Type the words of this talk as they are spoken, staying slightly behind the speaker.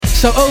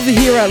So over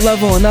here at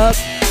Leveling Up,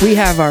 we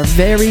have our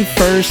very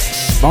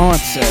first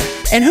sponsor.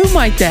 And who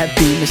might that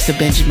be, Mr.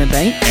 Benjamin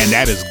Banks? And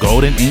that is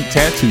Golden Ink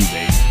Tattoo,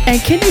 baby. And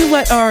can you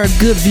let our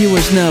good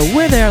viewers know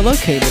where they are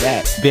located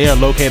at? They are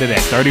located at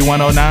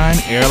 3109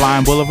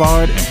 Airline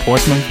Boulevard in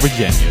Portsmouth,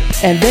 Virginia.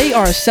 And they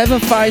are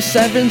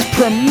 757's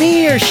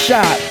premier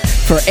shop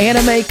for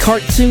anime,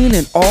 cartoon,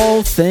 and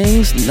all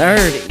things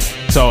nerdy.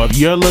 So if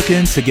you're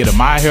looking to get a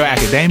My Hero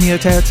Academia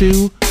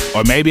tattoo,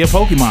 or maybe a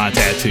Pokemon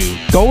tattoo,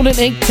 Golden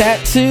Ink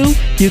Tattoo,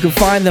 you can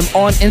find them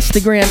on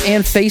Instagram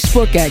and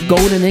Facebook at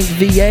Golden Ink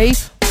VA,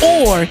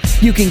 or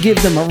you can give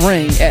them a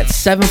ring at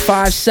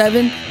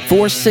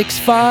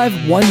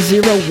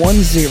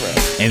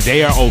 757-465-1010. And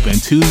they are open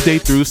Tuesday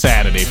through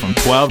Saturday from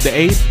 12 to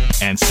 8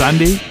 and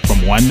Sunday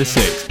from 1 to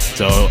 6.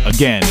 So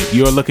again, if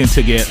you're looking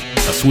to get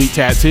a sweet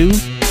tattoo,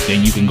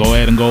 then you can go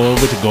ahead and go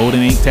over to Golden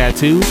Ink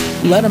Tattoo.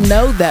 Let them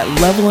know that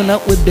Leveling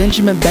Up with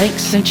Benjamin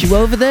Banks sent you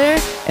over there,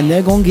 and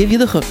they're going to give you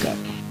the hookup.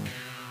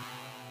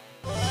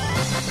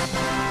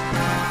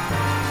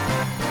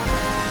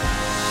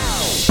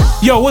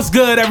 Yo, what's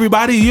good,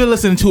 everybody? You're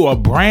listening to a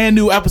brand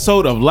new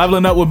episode of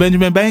Leveling Up with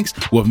Benjamin Banks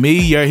with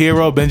me, your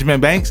hero, Benjamin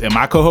Banks, and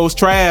my co-host,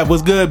 Trav.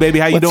 What's good, baby?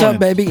 How you doing? What's up,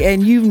 baby?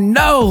 And you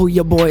know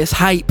your boy is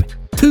hype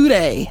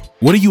today.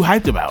 What are you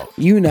hyped about?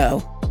 You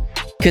know,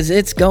 because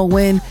it's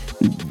going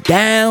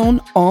down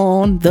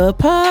on the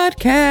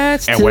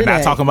podcast And today. we're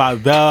not talking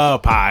about the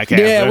podcast.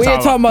 Yeah, we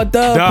ain't talking about the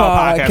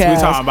podcast. We're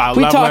talking about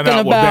Leveling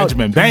Up with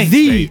Benjamin Banks,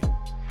 the baby.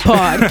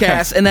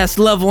 podcast, and that's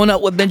Leveling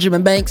Up with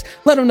Benjamin Banks.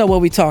 Let them know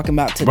what we're talking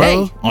about today.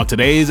 Bro, on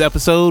today's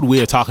episode,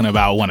 we are talking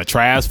about one of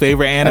Trav's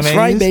favorite animes. That's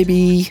right,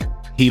 baby.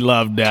 He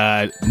loved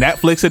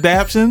Netflix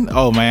adaptation.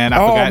 Oh, man.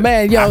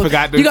 I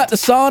forgot. You got the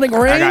Sonic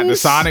rings? I got the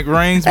Sonic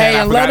rings, man. Hey,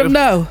 and let them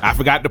know. I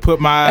forgot to put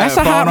my That's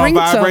phone on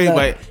vibrate, ringtone,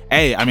 but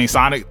hey, I mean,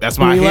 Sonic, that's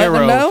my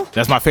hero.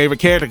 That's my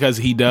favorite character because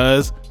he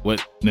does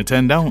what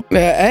Nintendo don't.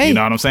 Hey, you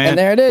know what I'm saying? And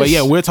there it is. But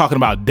yeah, we're talking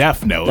about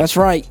Death Note. That's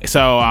right.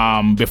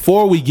 So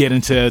before we get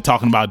into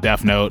talking about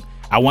Death Note,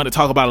 I want to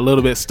talk about a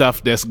little bit of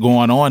stuff that's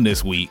going on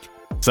this week.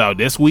 So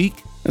this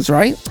week, that's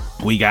right,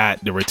 we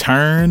got the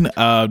return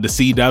of the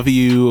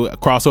CW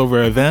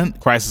crossover event,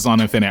 Crisis on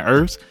Infinite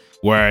Earths,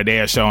 where they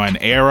are showing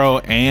Arrow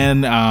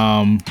and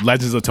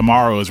Legends of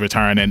Tomorrow is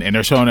returning, and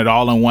they're showing it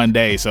all in one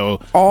day.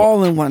 So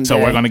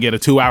we're going to get a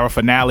 2-hour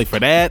finale for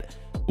that.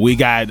 We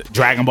got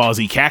Dragon Ball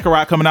Z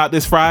Kakarot coming out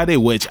this Friday,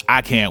 which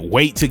I can't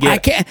wait to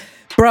get.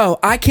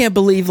 I can't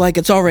believe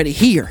it's already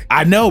here.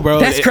 I know, bro.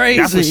 That's crazy.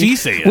 That's what she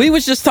said. We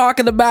was just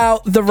talking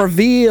about the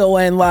reveal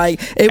and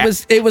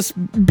it was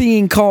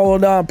being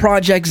called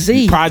Project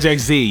Z.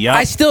 Project Z, yeah.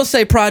 I still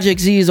say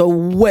Project Z is a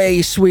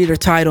way sweeter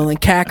title than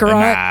Kakarot.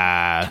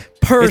 Nah.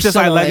 Personally. It's just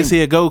like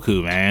Legacy of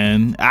Goku,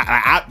 man.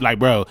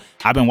 Bro,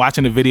 I've been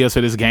watching the videos for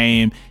this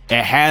game.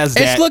 It has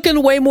that. It's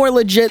looking way more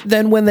legit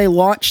than when they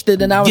launched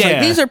it, and I was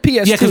like, these are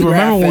PS2 Yeah, because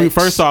remember graphics. when we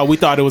first saw it, we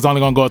thought it was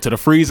only going to go up to the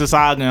Frieza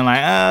saga,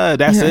 and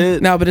that's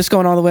it. No, but it's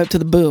going all the way up to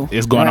the Boo.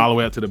 It's going all the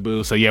way up to the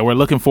Boo. So yeah, we're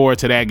looking forward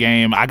to that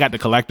game. I got the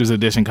collector's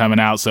edition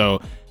coming out,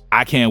 so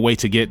I can't wait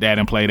to get that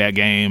and play that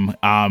game.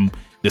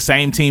 The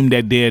same team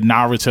that did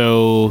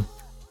Naruto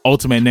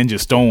Ultimate Ninja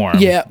Storm.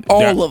 Yeah,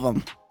 all of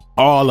them.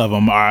 All of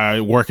them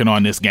are working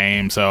on this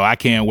game, so I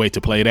can't wait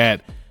to play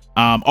that.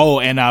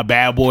 And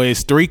Bad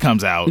Boys 3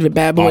 comes out. The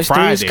Bad Boys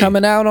 3 is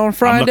coming out on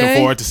Friday. I'm looking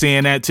forward to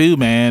seeing that too,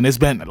 man. It's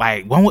been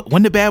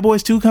when did Bad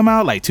Boys 2 come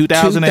out?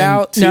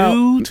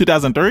 2002,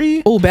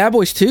 2003? Oh, Bad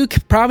Boys 2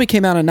 probably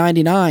came out in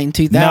 99,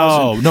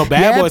 2000. No,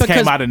 Bad Boys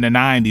came out in the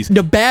 90s.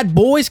 The Bad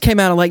Boys came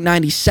out in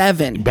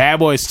 97. Bad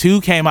Boys 2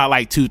 came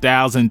out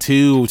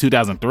 2002,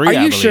 2003. Are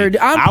you sure?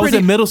 I was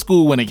in middle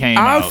school when it came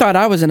out. I thought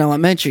I was in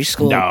elementary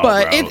school. No,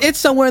 but it's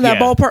somewhere in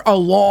that ballpark a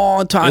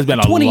long time. It's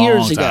been 20 long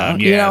years time.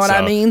 ago. You know what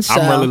I mean? So,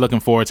 I'm really looking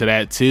forward to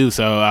that too.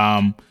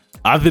 So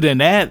other than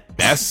that,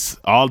 that's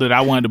all that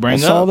I wanted to bring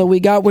up. That's all that we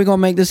got. We're gonna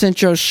make this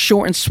intro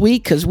short and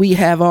sweet because we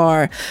have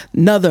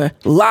another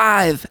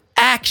live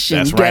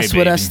action guest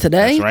with us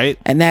today. That's right.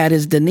 And that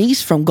is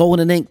Denise from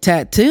Golden Ink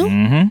Tattoo.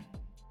 Mm-hmm.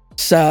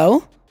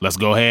 So let's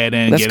go ahead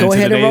and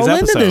roll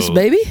into this,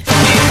 baby.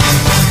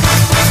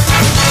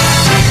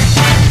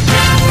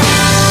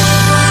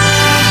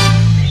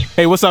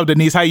 Hey, what's up,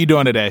 Denise? How you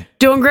doing today?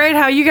 Doing great.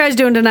 How you guys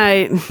doing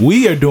tonight?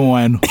 We are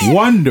doing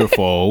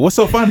wonderful. What's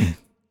so funny?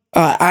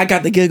 I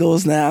got the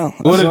giggles now.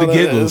 What are the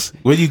giggles?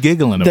 What are you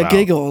giggling about? The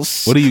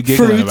giggles. What are you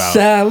giggling Fruit about?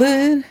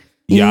 Salad.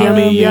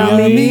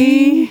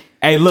 Yummy.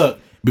 Hey, look.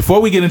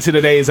 Before we get into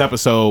today's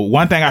episode,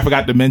 one thing I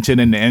forgot to mention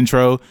in the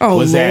intro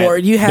was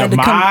that you had the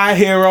My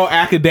Hero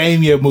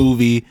Academia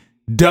movie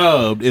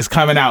dubbed is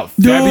coming out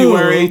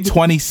February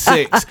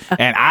 26th,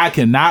 and I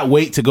cannot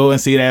wait to go and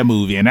see that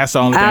movie. And that's the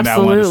only thing that I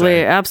want to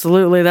say.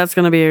 Absolutely, that's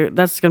gonna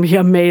be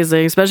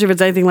amazing, especially if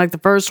it's anything like the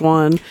first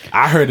one.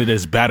 I heard it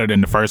is better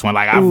than the first one.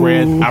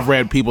 I've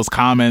read people's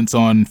comments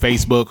on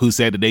Facebook who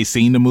said that they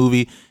seen the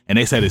movie and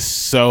they said it's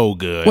so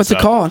good. What's it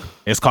called?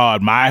 It's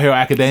called My Hero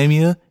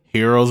Academia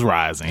Heroes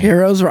Rising.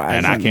 Heroes Rising.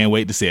 And I can't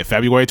wait to see it.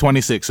 February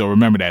 26th. So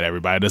remember that,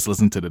 everybody. Let's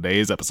listen to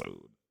today's episode.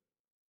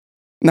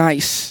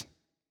 Nice.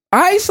 All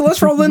right, so let's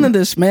roll into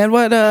this, man.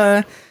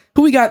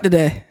 Who we got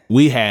today?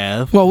 We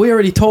have. Well, we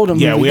already told him.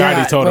 Yeah, who we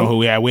already got, told but him who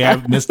we have. We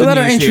have Mr. Let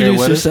her Niece here introduce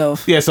with us.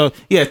 herself. Yeah, so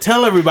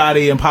tell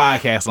everybody in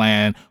podcast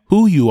land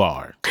who you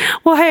are.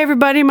 Well, hey,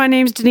 everybody. My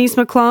name's Denise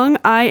McClung.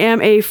 I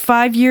am a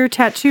 5-year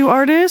tattoo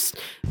artist,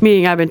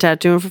 meaning I've been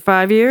tattooing for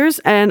 5 years,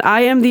 and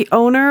I am the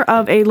owner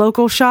of a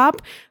local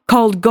shop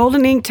called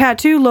Golden Ink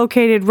Tattoo,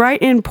 located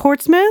right in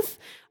Portsmouth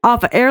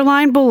off of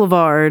Airline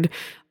Boulevard.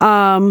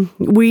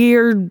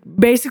 We're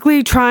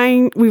basically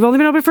trying, we've only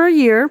been open for a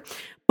year,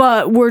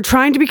 but we're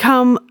trying to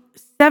become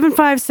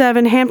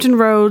 757 Hampton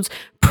Road's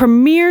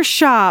premier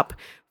shop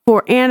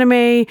for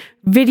anime,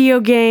 video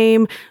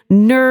game,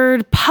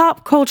 nerd,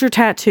 pop culture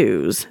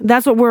tattoos.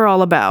 That's what we're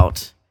all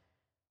about.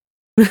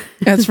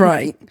 That's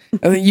right.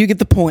 I think you get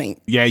the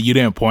point. Yeah, you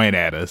didn't point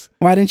at us.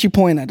 Why didn't you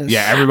point at us?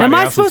 Yeah, everybody Am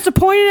I else supposed to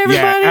point at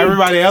everybody? Yeah,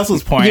 everybody else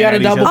was pointing You got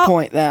at a each double other.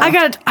 point now.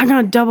 I'm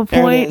gonna double There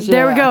it point. is,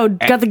 There we yeah. go.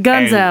 Got the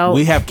guns And out.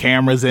 we have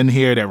cameras in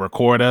here that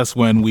record us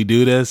when we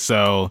do this,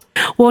 so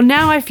Well,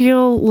 now I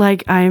feel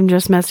like I am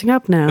just messing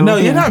up now. no,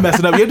 you're not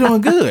messing up. You're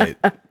doing good.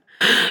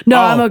 No,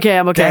 Oh, I'm okay.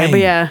 But dang.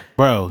 yeah.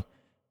 Bro,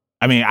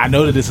 I mean, I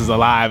know that this is a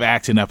live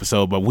action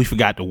episode, but we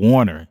forgot to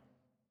warn her.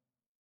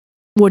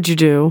 What'd you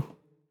do?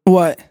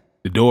 What?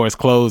 The door is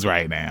closed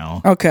right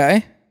now.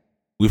 Okay.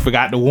 We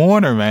forgot to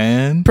warn her,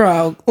 man.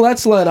 Bro,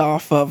 let's let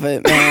off of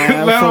it,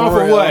 man. Let for off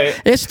of real.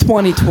 what? It's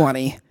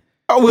 2020.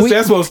 Oh, what's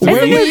that supposed to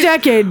It's a be? new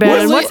decade, Ben.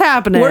 We're What's le-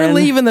 happening? We're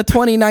leaving the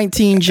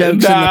 2019 jokes in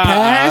the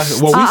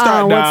past. Well, we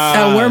start.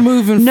 and we're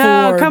moving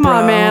No, forward. come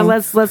on, bro. man.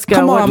 Let's go.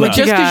 Come What on, you but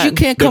just because got? you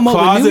can't come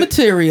up with new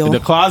material. The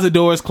closet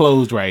door is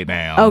closed right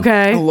now.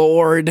 Okay.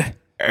 Lord.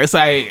 It's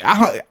like,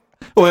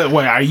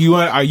 wait, are you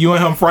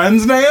and him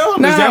friends now?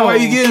 No. Is that why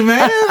you getting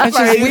mad? That's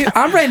just,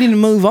 I'm ready to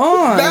move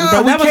on. No,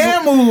 bro, we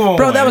can't move on.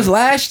 Bro, that was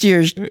last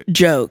year's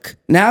joke.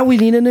 Now we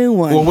need a new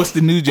one. Well, what's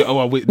the new joke?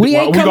 Oh, We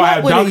ain't come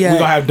up with it yet. We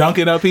gonna have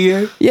Duncan up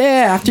here. yeah,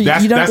 after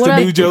That's you don't. the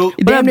new joke.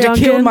 You damn What up, near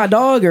Duncan? killed my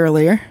dog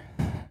earlier.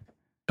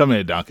 Come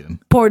here,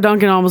 Duncan. Poor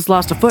Duncan almost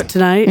lost a foot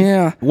tonight.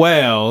 Yeah.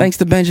 Well, Thanks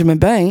to Benjamin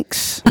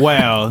Banks.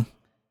 well,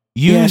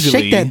 Yeah,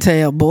 usually shake that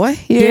tail, boy.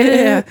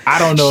 Yeah. I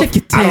don't know. Shake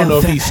your I don't know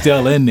if tail, he's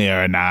still in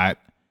there or not,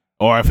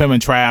 or if him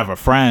and Trav are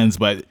friends.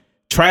 But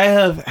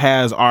Trav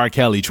has R.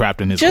 Kelly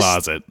trapped in his Just-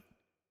 closet.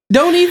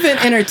 Don't even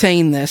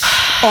entertain this.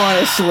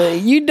 Honestly,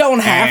 you don't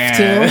have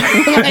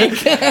to.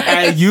 Like,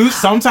 And you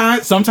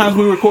sometimes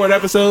we record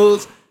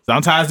episodes.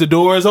 Sometimes the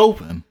door is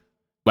open,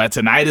 but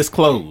tonight is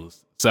closed.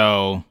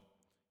 So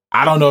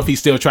I don't know if he's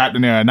still trapped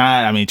in there or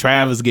not. I mean,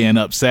 Trav is getting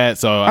upset.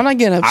 So I'm not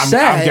getting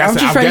upset. I'm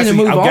just ready to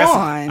move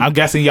on. I'm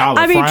guessing y'all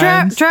are I mean,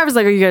 friends. Travis,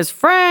 like, are you guys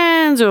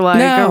friends or like,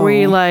 No. are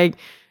we like,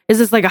 is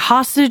this like a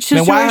hostage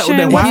Then situation?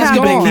 why What's have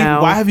you happening been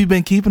now? why have you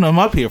been keeping him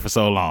up here for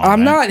so long?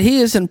 I'm man? not.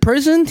 He is in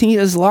prison. He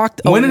is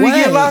locked When away. did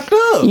he get locked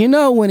up? You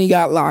know when he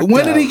got locked up.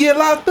 When did he get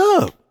locked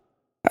up?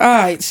 All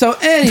right. So,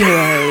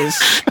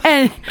 anyways,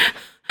 And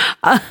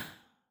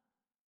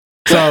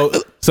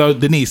So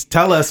Denise,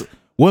 tell us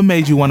what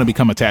made you want to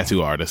become a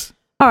tattoo artist.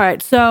 all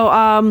right, so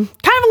kind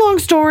of a long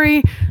story.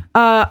 We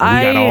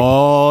got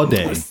all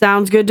day.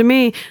 Sounds good to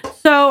me.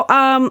 So,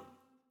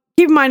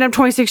 keep in mind, I'm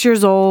 26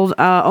 years old,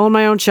 own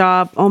my own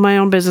shop, own my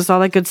own business, all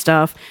that good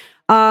stuff.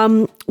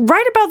 Right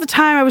about the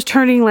time I was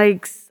turning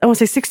like, I want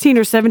to say 16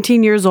 or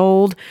 17 years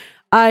old,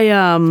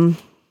 I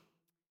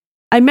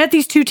met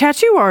these two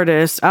tattoo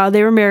artists.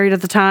 They were married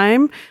at the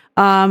time,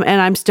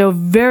 and I'm still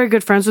very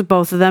good friends with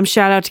both of them.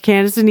 Shout out to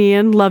Candace and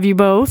Ian. Love you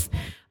both.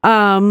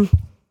 I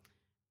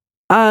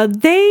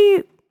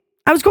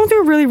was going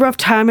through a really rough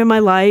time in my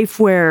life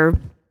where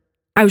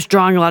I was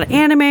drawing a lot of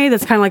anime.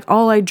 That's kind of like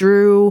all I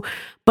drew.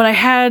 But I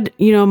had,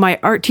 my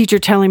art teacher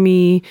telling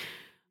me,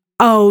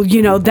 oh,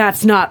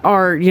 that's not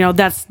art.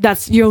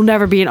 That's you'll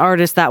never be an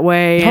artist that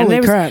way. And holy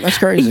it was- crap, that's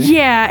crazy.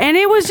 Yeah. And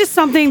it was just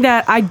something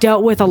that I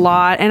dealt with a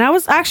lot. And I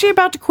was actually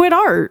about to quit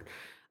art.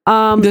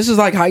 This is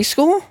like high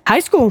school. High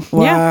school.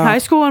 Wow. Yeah. High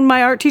school. And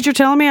my art teacher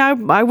telling me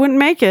I wouldn't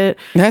make it.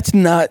 That's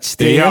nuts,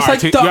 dude. Your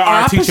That's like the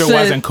art opposite. teacher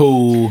wasn't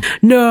cool.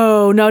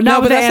 No, not No,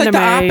 with but the that's anime.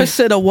 like the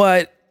opposite of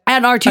what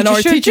An art teacher, an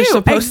art should teacher's do.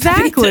 supposed to be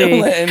Exactly.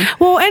 doing.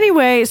 Well,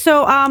 anyway,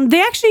 so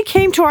they actually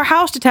came to our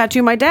house to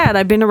tattoo my dad.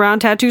 I've been around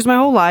tattoos my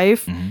whole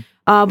life,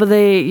 but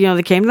they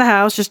came to the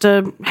house just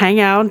to hang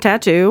out and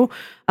tattoo.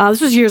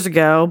 This was years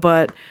ago,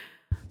 but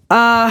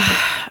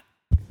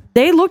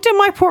they looked at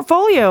my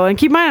portfolio, and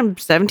keep in mind I'm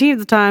 17 at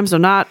the time, so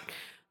not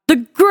the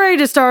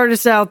greatest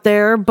artist out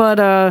there,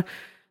 but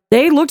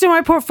they looked at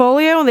my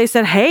portfolio and they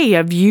said, "Hey,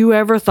 have you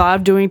ever thought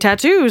of doing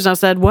tattoos?" And I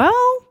said, "Well,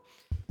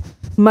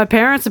 my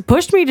parents have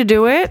pushed me to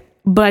do it,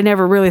 but I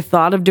never really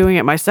thought of doing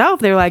it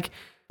myself." They were like,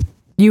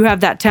 "You have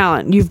that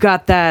talent. You've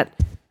got that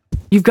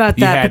You had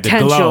the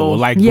potential." glow,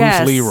 like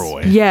Bruce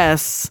Leroy.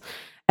 Yes.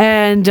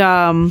 And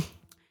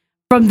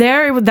from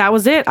there, that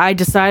was it. I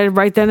decided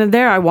right then and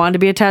there I wanted to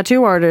be a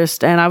tattoo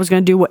artist, and I was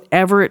going to do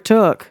whatever it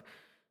took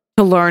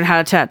to learn how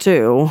to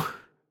tattoo.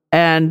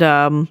 And,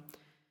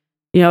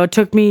 it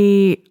took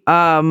me,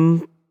 I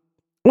want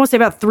to say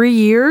about 3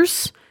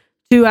 years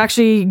to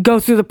actually go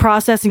through the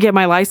process and get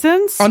my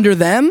license. under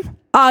them.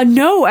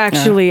 No,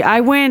 actually,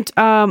 I went.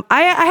 I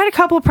had a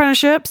couple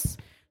apprenticeships.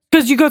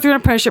 because you go through an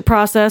apprenticeship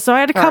process. So I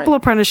had a couple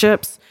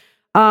apprenticeships,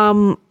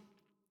 and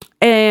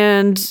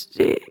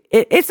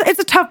it's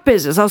a tough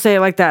business. I'll say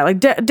it like that. Like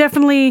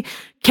definitely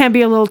can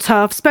be a little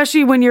tough,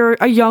 especially when you're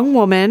a young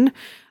woman.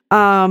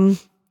 And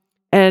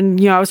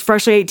I was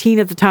freshly 18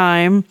 at the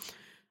time.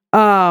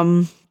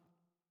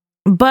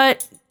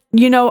 But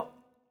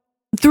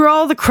through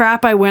all the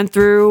crap I went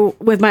through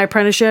with my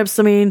apprenticeships,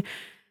 I mean,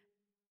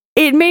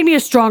 it made me a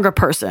stronger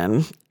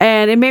person,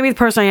 and it made me the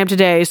person I am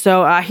today.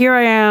 So here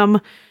I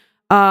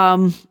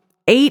am,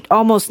 8,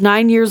 almost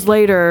 9 years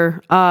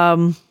later,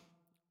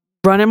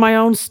 running my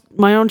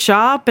own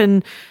shop,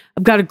 and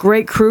I've got a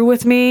great crew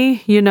with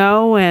me,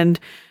 and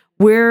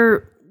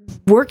we're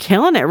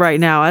killing it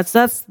right now.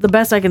 That's the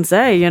best I can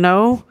say,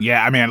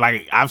 Yeah, I mean,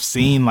 like I've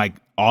seen like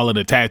all of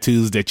the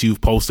tattoos that you've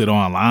posted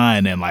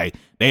online, and like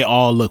they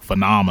all look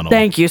phenomenal.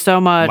 Thank you so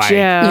much. Like,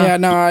 yeah,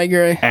 no, I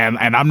agree. And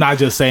I'm not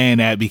just saying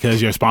that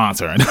because you're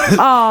sponsoring.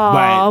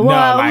 Oh,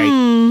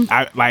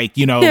 but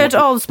yeah,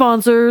 to all the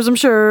sponsors, I'm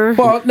sure.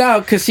 Well, no,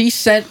 because he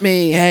sent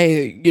me,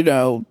 hey,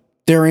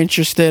 they're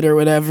interested or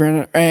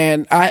whatever,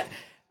 and I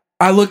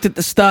looked at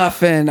the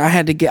stuff and I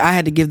had to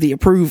give the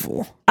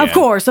approval. Of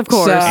course. So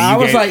I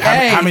was like,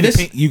 hey, how many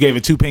you gave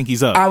it 2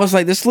 pinkies up? I was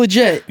like, this is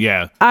legit.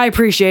 Yeah, I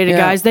appreciate it,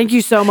 guys. Thank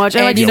you so much.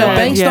 And like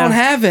banks don't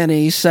have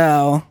any,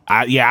 so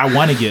I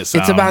want to get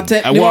some. it's about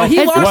to. Well,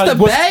 he lost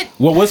the bet.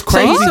 Well, what's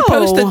crazy? So he's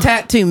supposed to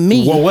tattoo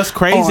me. Well, what's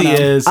crazy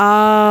is,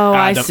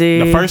 I see.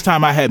 The first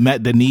time I had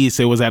met Denise,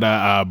 it was at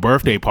a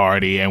birthday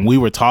party, and we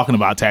were talking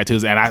about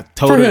tattoos, and I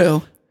told her.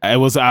 Who? It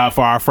was for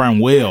our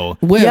friend Will.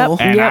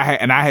 Yep.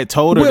 And I had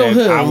told her Will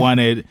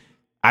that who?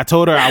 I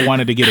told her I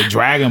wanted to get a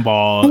Dragon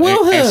Ball.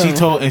 Will and who?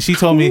 she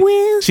told me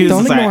Will. she was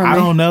Don't just like, ignore I me.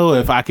 don't know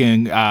if I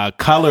can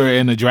color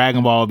in the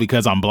Dragon Ball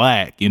because I'm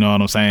black. You know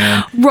what I'm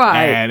saying?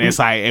 Right. And it's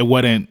like it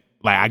wouldn't.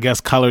 Like, I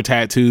guess color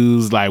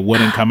tattoos like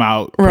wouldn't come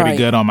out pretty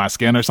good on my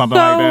skin or something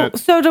like that.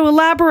 So to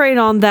elaborate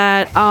on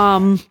that,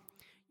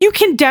 you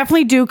can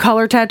definitely do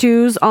color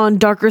tattoos on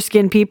darker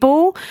skinned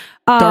people.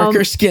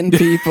 Darker skinned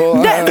people.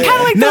 Kind of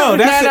like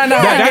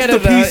That's the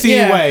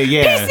PC way.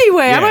 Yeah, PC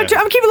way. Yeah.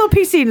 I'm keeping a little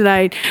PC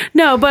tonight.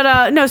 No,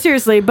 but no,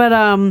 seriously. But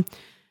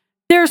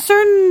there are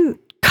certain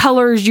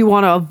colors you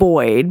want to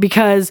avoid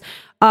because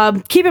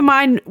keep in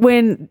mind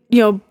when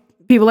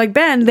people like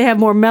Ben, they have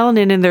more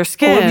melanin in their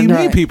skin. What do you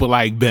mean people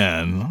like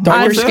Ben?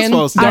 Darker skin?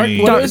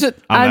 What is it?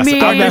 No, I'm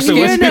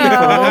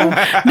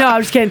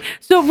just kidding.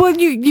 So, well,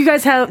 you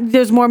guys have,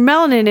 there's more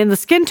melanin in the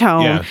skin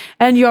tone,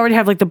 and you already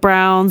have like the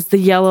browns, the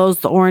yellows,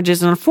 the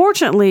oranges, and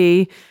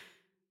unfortunately,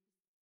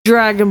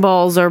 Dragon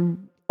Balls are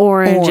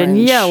orange. And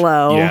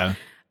yellow. Yeah.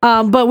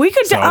 But we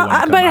could,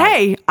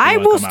 I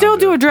will still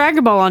do a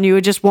Dragon Ball on you.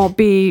 It just won't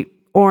be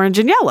orange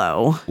and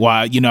yellow. Well,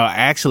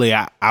 actually,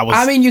 I was.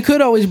 I mean, you could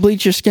always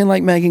bleach your skin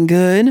like Megan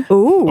Good.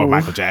 Ooh. Or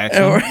Michael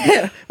Jackson.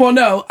 Well,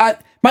 no,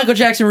 Michael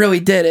Jackson really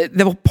did it.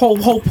 The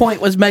whole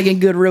point was Megan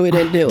Good really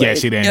didn't do it. Yeah,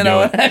 she didn't. You know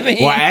what I mean?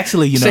 Well,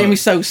 actually, Sammy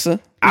Sosa.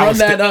 Run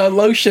that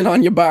lotion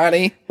on your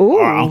body. Ooh.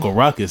 Or Uncle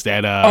Ruckus.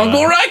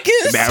 Uncle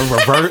Ruckus.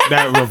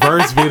 That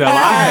reverse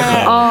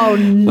vitiligo. Oh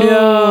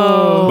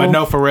no! But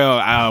no, for real.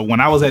 When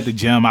I was at the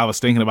gym, I was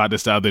thinking about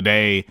this the other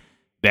day.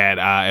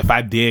 That if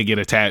I did get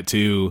a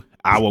tattoo,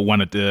 I would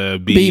want it to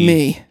be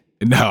me.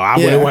 No, I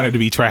wouldn't want it to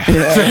be Travis.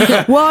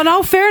 Yeah. Well, in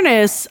all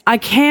fairness, I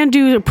can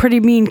do a pretty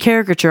mean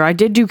caricature. I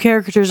did do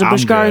caricatures of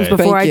Busch Gardens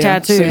before I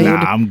tattooed. Nah,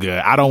 I'm good.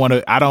 I don't want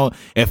to.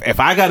 If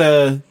I got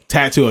a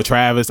tattoo of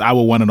Travis, I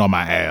would want it on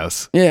my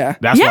ass. Yeah,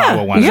 that's what I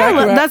would want.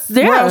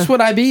 Where else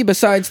would I be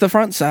besides the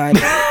front side?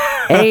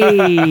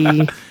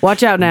 Hey,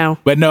 watch out now.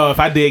 But no, if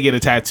I did get a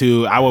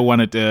tattoo, I would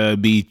want it to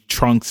be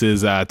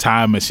Trunks'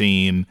 time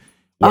machine.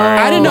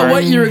 I didn't know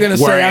what you were going to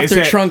say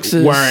after Trunks'.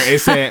 Where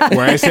it said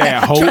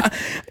hope.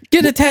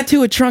 Get a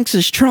tattoo of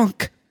Trunks'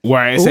 trunk.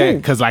 Where it said,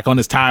 because like on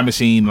this time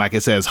machine, like it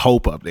says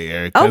hope up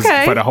there.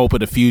 Okay. For the hope of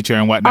the future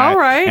and whatnot. All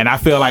right. And I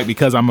feel like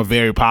because I'm a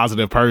very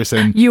positive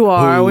person. You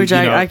are, which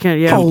I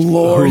can't, yeah. Oh,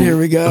 Lord, here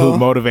we go. Who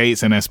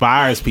motivates and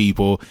inspires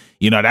people.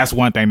 That's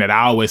one thing that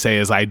I always say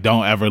is like,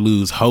 don't ever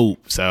lose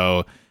hope.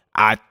 So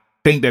I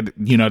think that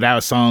that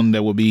was something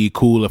that would be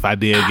cool if I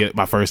did get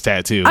my first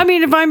tattoo. I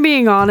mean, if I'm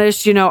being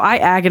honest, I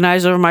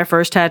agonized over my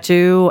first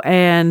tattoo,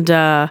 and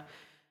I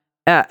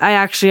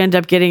actually end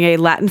up getting a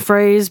Latin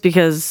phrase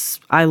because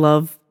I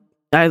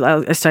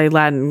studied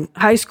Latin in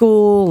high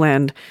school,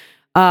 and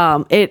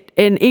it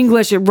in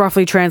English it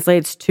roughly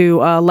translates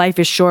to life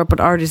is short but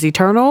art is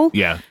eternal.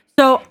 Yeah.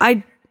 So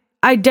I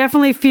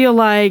definitely feel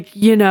like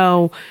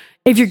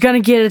if you're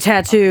gonna get a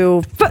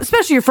tattoo,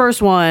 especially your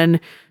first one,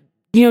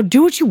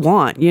 do what you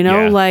want,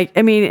 like,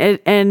 I mean,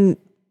 and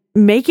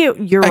make it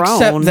your own.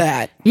 Accept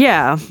that.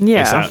 Yeah.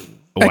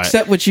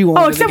 Accept what you want.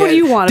 Oh, accept what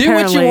you want. Do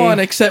apparently. what you want.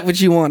 Accept what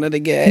you wanted to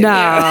get.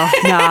 No.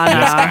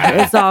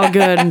 It's all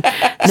good.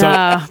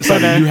 So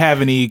do you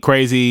have any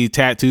crazy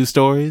tattoo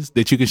stories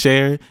that you can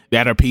share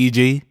that are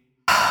PG?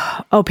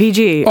 Oh,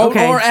 PG.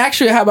 Okay. Or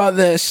actually, how about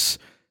this?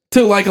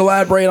 To like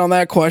elaborate on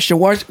that question,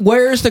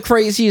 where's the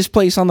craziest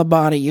place on the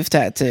body you've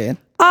tattooed?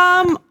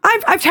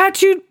 I've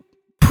tattooed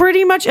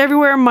pretty much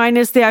everywhere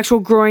minus the actual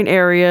groin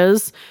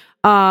areas.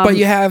 But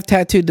you have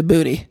tattooed the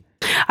booty.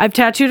 I've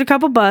tattooed a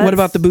couple butts. What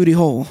about the booty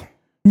hole?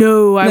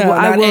 No, I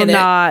not will in it.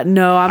 not.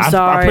 No, I'm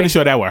sorry. I'm pretty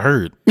sure that would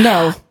hurt.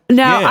 No.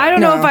 Now, Yeah. I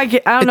don't know No. if I can.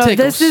 I don't It know if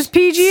this tickles. is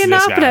PG This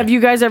enough, guy. but have you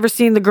guys ever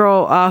seen the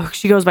girl?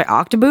 She goes by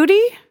Octobooty.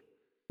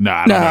 No,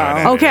 I don't know what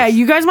that Okay, is.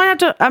 you guys might have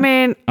to. I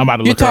mean, I'm about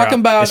to You're look her talking up.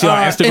 about, Is she on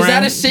Instagram? is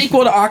that a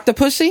sequel to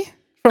Octopussy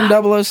from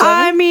 007?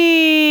 I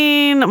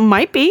mean,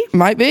 might be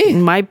Might be.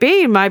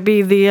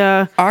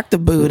 the.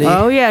 Octobooty.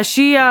 Oh yeah,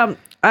 she. I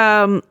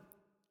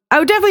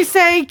would definitely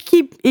say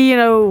keep.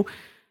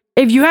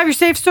 If you have your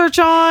safe search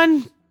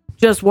on,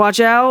 just watch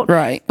out.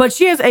 Right. But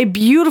she has a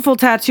beautiful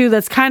tattoo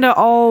that's kind of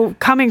all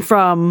coming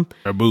from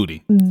Her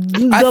booty. I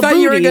the thought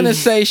you were booty. going to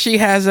say she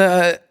has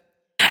a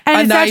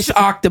And it's nice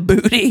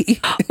octobooty.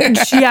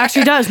 She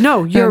actually does.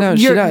 No, no,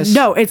 she does.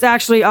 No, it's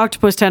actually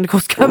octopus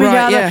tentacles coming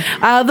Right,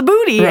 out of the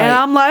booty, Right. and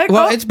I'm like,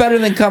 well, oh, it's better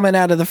than coming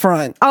out of the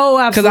front. oh,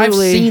 Because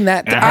absolutely. I've seen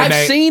that. And her I've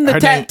name- seen the her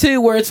name-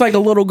 tattoo where it's like a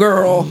little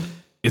girl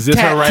Is this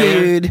her right here?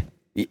 tattooed.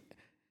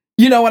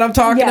 You know what I'm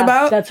talking Yeah,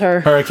 about? that's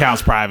her. Her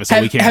account's private, so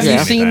we can't Have see you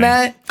anything. seen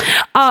that?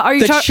 Are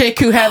you The talking? chick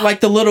who had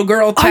like the little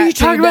girl Are tattooed you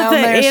talking about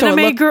down the there, so it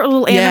anime looked- girl?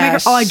 Little anime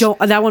Yes. girl? Oh, I don't.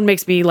 That one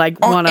makes me like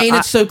Oh, want to. ain't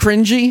it so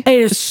cringy? It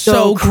is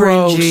so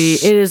gross. cringy.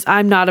 It is.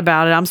 I'm not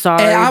about it. I'm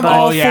sorry. And I'm but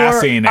all yeah, I've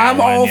for. seen that I'm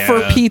one, all yeah.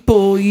 for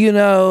people,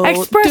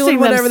 Expressing doing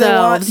whatever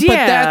themselves, they want.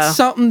 yeah. But that's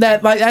something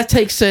that like that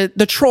takes it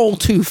the troll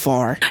too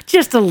far.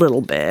 just a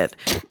little bit.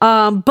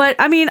 But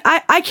I mean,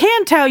 I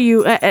can tell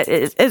you,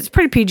 it's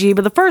pretty PG.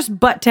 But the first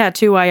butt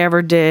tattoo I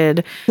ever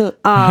did,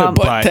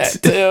 Butt.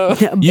 tattoo.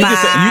 You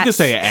can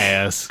say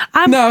ass.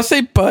 No,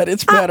 say butt.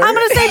 It's better. I'm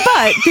gonna say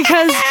butt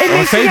because it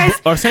makes you guys.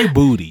 Or say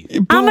booty.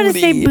 I'm gonna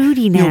say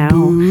booty now.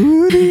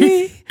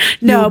 Booty.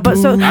 No, but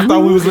so I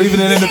thought we was leaving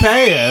it in the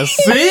past.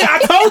 See, I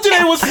told you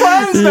they was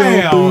friends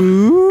now.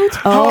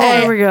 oh,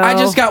 Hey, there we go. I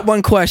just got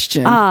one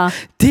question. Uh.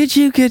 Did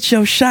you get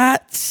your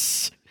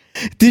shots?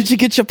 Did you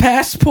get your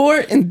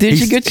passport? And did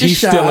you get your He's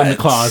shots? still in the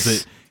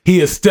closet. He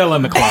is still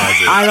in the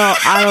closet.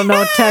 I don't know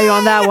what to tell you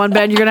on that one,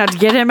 Ben. You're gonna have to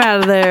get him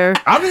out of there.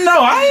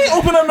 I ain't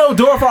open up no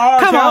door for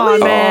R. Come Kelly. on,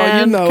 man. Oh,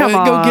 you know Come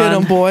it. Go get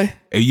on. him, boy.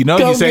 And you know,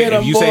 Go you say get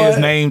if him, you say his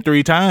boy. name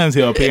 3 times,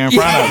 he'll appear in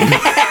front of you.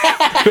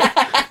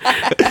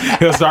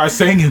 He'll start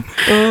singing.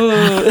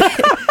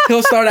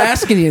 He'll start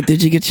asking you,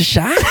 "Did you get your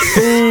shots?"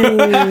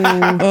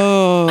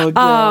 Oh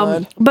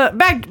God. But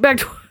back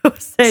to what I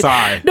was saying.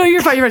 Sorry. No,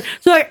 you're fine. You're fine.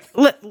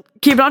 So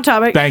keep it on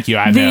topic. Thank you,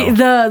 I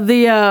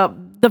know.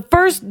 The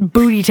first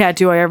booty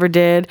tattoo I ever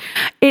did,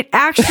 it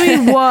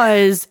actually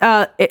was.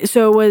 It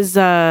was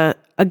a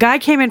guy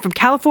came in from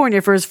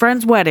California for his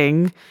friend's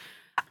wedding.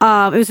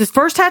 It was his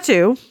first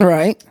tattoo.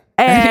 Right.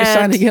 And you're And-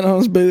 trying to get on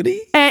his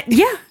booty. And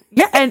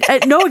yeah, and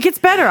no, it gets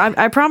better.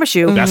 I promise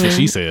you. That's what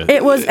she said.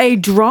 It was a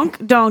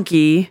drunk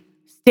donkey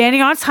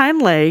standing on its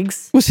hind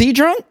legs. Was he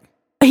drunk?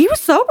 He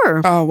was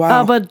sober. Oh,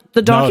 wow. But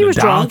the donkey was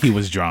drunk. Donkey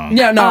was drunk.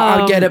 Yeah, no,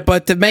 I get it.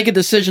 But to make a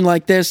decision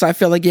like this, I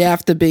feel like you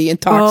have to be Oh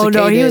intoxicated.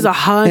 no, he was at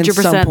some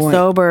 100% point.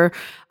 sober.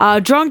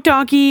 Drunk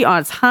donkey on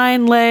its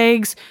hind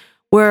legs,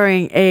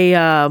 wearing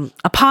a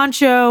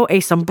poncho, a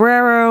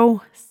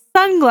sombrero,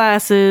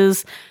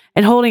 sunglasses,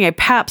 and holding a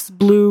Pabst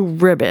Blue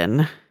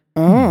ribbon.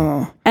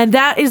 Oh. And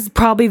that is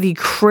probably the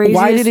craziest.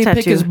 Why did he tattoo.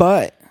 pick his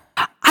butt?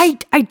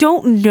 I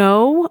don't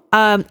know.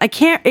 I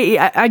can't.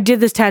 I did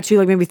this tattoo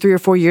like maybe 3 or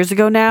 4 years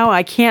ago now.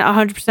 I can't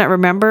 100%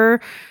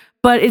 remember,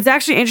 but it's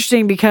actually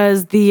interesting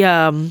because the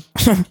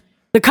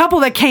couple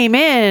that came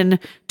in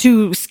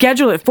to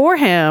schedule it for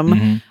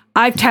him,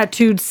 I've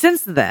tattooed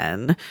since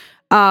then.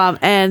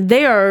 And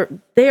they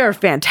are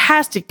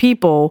fantastic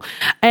people,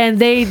 and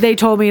they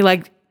told me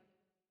like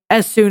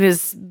as soon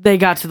as they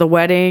got to the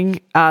wedding,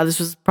 this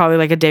was probably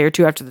like a day or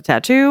 2 after the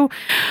tattoo,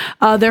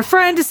 their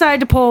friend decided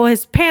to pull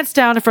his pants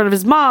down in front of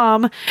his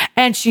mom,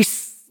 and she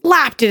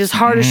slapped it as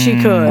hard as she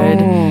could.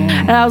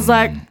 And I was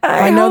like,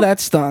 I know that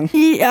stung.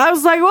 I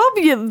was like,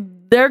 well,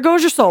 there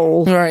goes your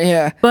soul. Right,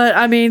 yeah. But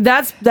I mean,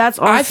 that's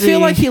honestly, I feel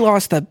like he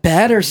lost a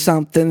bet or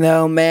something,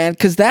 though, man,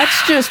 because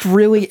that's just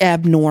really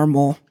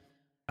abnormal.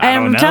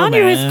 And I'm telling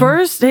you,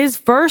 his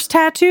first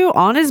tattoo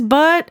on his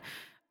butt.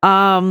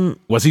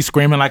 Was he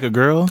screaming like a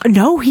girl?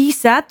 No, he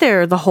sat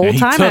there the whole And he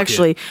time. took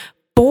Actually,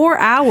 4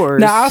 hours.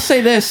 Now, I'll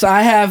say this.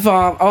 I have,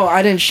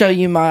 I didn't show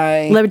you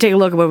my Let me take a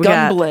look at what we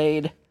gun got.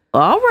 blade.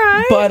 All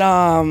right, But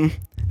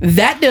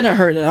that didn't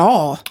hurt at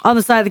all. on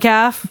the side of the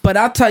calf. But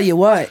I'll tell you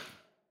what.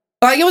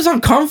 Like, it was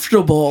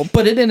uncomfortable,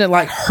 but it didn't,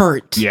 like,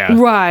 hurt. Yeah.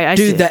 Right, I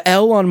see. Dude, the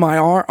L on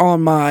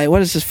my,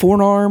 what is this,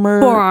 forearm?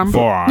 Forearm.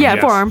 Forearm, Yeah,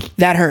 yes. forearm.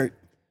 That hurt.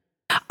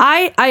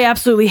 I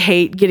absolutely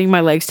hate getting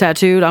my legs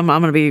tattooed. I'm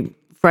going to be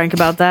frank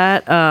about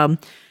that. Hi,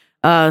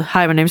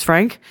 my name's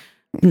Frank.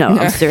 No,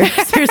 I'm serious.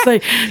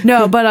 Seriously.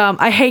 No, but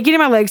I hate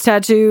getting my legs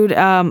tattooed.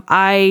 And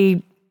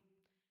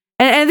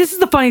this is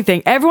the funny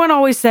thing. Everyone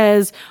always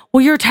says,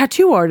 well, you're a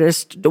tattoo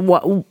artist.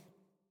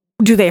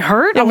 do they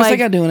hurt? Yeah, what's that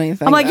got doing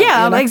anything? I'm like,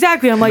 yeah,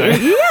 exactly. I'm like,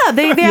 yeah,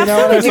 they absolutely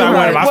That's do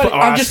not hurt. what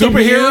I'm just a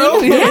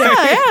superhero.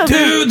 Yeah.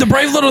 Dude, the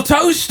brave little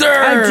toaster.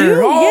 I do,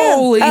 yeah.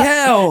 Holy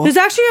hell. There's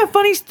actually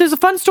there's a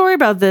fun story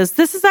about this.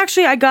 This is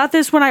actually, I got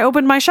this when I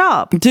opened my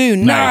shop. Dude,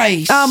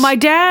 nice. My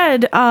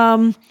dad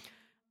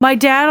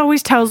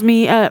always tells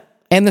me, and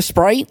the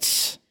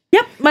sprites?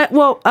 yep.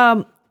 Hold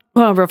on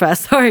real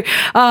fast. Sorry.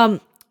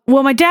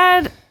 My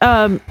dad,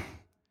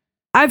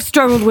 I've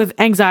struggled with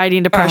anxiety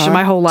and depression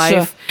my whole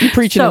life. So, you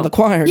preaching to the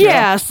choir. Girl.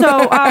 Yeah.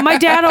 So my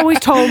dad always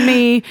told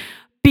me,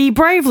 be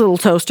brave, little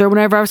toaster,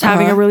 whenever I was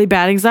having a really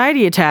bad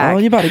anxiety attack. Oh,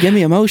 you about to get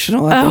me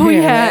emotional.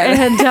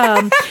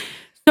 And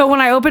so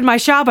when I opened my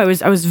shop, I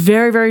was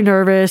very, very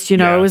nervous. You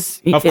know,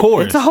 of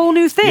course, it's a whole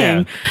new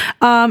thing.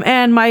 Yeah.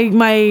 And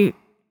my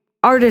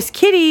artist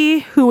Kitty,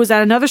 who was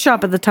at another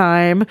shop at the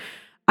time,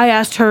 I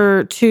asked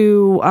her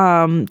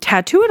to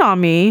tattoo it on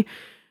me.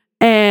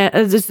 And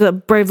it's the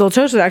brave little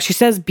toaster that actually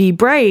says "Be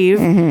brave,"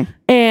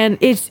 and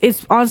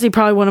it's honestly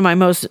probably one of my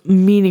most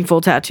meaningful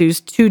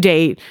tattoos to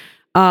date.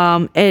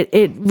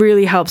 It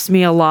really helps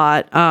me a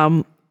lot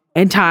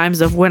in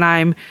times of when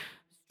I'm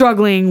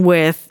struggling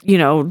with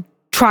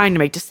trying to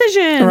make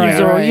decisions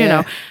or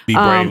be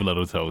brave,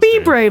 little toaster. Be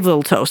brave,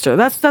 little toaster.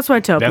 That's what I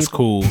tell people. That's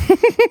cool.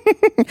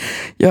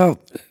 Yo,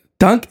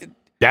 Duncan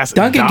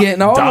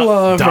getting all the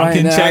love Duncan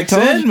right now. checks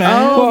in,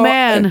 man. Oh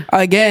man!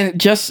 Again,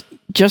 just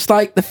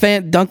like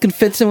Duncan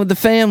fits in with the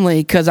family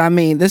because I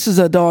mean this is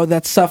a dog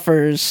that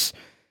suffers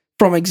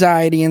from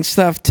anxiety and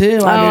stuff too.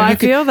 I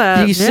feel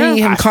that. You see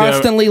him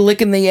constantly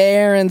licking the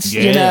air and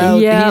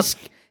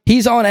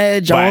he's on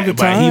edge all the time.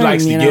 But he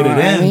likes to get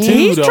it in too.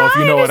 He's though, trying if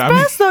you know his what I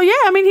mean. best, though. Yeah,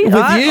 I mean,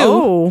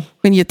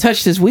 when you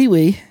touched his wee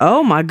wee.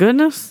 Oh my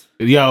goodness!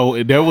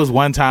 Yo, there was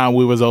one time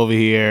we was over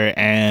here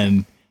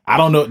and. I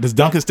don't know. Does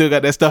Duncan still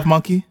got that stuffed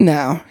monkey?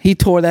 No, he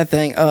tore that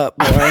thing up,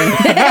 boy.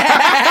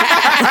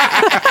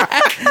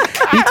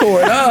 He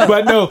tore it up.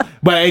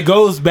 But it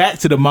goes back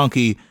to the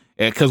monkey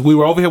because we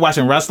were over here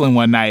watching wrestling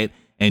one night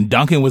and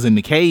Duncan was in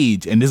the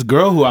cage and this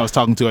girl who I was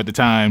talking to at the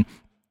time,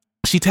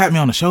 she tapped me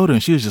on the shoulder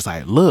and she was just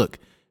like, look.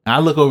 And I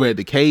look over at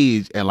the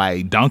cage and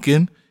like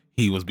Duncan,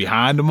 he was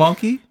behind the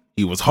monkey.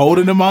 He was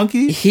holding the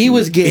monkey. He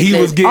was getting it. He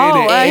was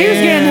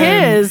getting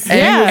his.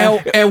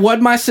 And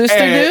what my sister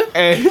do?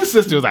 And his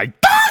sister was like,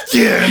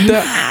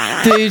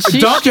 dude, she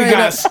Duncan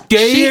got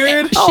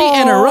scared.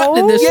 She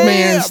interrupted this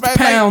man's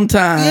pound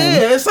time.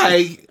 Yeah, it's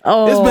like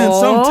it's been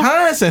some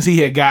time since he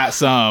had got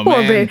some.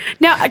 Poor baby.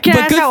 Now, can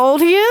I ask how old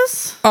he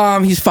is?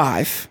 He's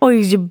 5. Oh,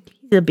 he's a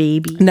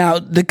baby. Now,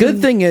 the good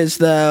thing is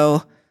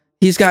though,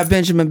 he's got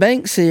Benjamin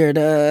Banks here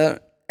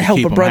to help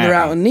Keep a him brother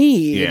happy. out in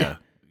need. Yeah.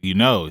 You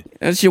know,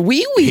 that's your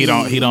wee wee. He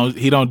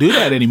don't do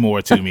that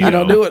anymore to me. He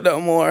don't do it no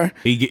more.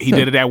 He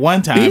did it at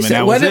one time, and said,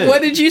 that was it.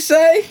 What did you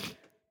say?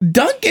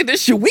 Duncan,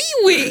 it's your wee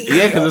wee.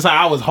 Yeah, because it's like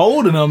I was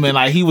holding him and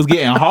like he was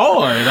getting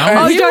hard.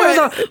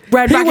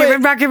 Red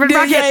rocket.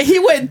 Yeah, he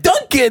went,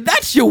 Duncan,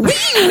 that's your wee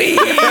wee.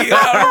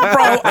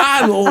 Bro,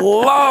 I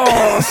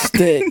lost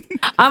it.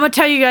 I'm gonna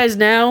tell you guys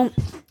now.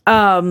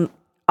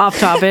 Off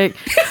topic,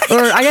 or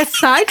I guess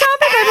side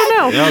topic. I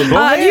don't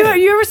know.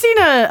 You ever seen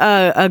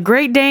a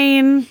Great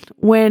Dane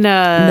when? No,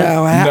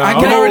 I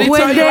can already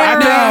tell you.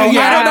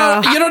 I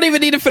don't know. You don't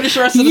even need to finish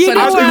the rest of the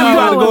sentence. I was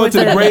about to go into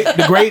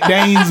the Great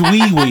Dane's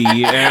wee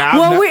wee.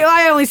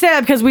 I only say that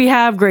because we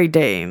have Great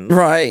Danes,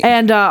 right?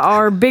 And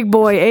our big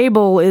boy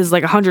Abel is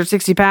like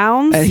 160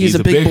 pounds. And he's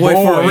a big boy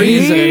for a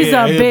reason. He's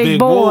a big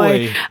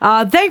boy.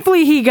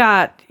 Thankfully, he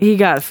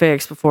got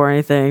fixed before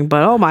anything.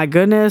 But oh my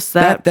goodness,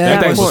 that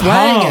thing was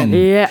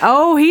swinging. Yeah.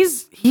 Oh,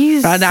 he's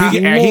he gave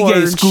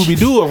Scooby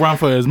Doo a run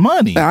for his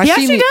money. Yes,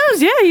 he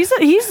does. Yeah,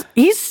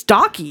 he's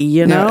stocky.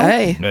 You know.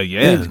 Hey,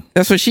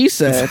 that's what she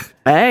said.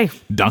 Hey,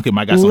 Duncan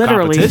might got some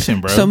competition,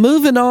 bro. So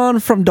moving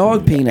on from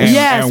dog penis.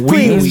 Yes, and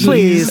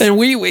please. And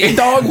wee wee,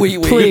 dog wee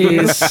wee.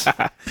 Please.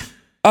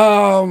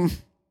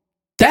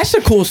 That's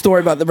a cool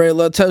story about the very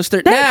little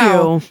toaster.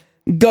 Thank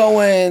you.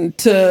 Going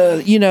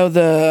to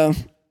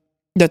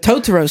the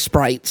Totoro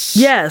sprites.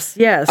 Yes.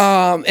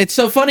 It's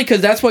so funny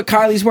because that's what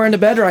Kylie's wearing to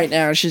bed right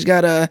now. She's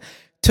got a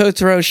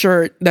Totoro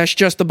shirt that's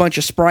just a bunch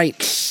of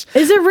sprites.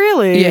 Is it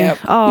really? Yeah.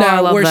 Oh, now I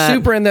love we're that.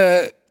 super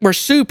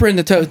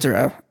into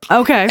Totoro.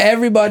 Okay.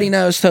 Everybody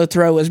knows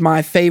Totoro is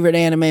my favorite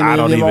anime movie of all time. I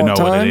don't even know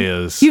what it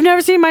is. You've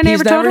never seen My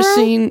Neighbor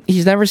Totoro?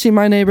 He's never seen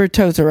My Neighbor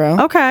Totoro.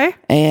 Okay.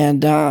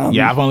 And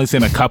I've only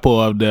seen a couple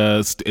of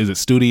is it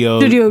Studio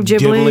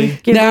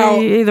Ghibli?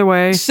 Now, either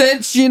way.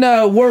 Since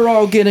we're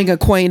all getting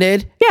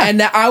acquainted,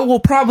 and I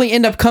will probably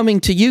end up coming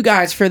to you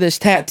guys for this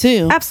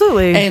tattoo.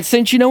 Absolutely. And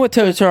since you know what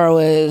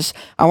Totoro is,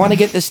 I want to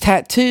get this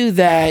tattoo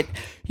that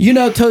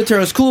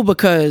Totoro's cool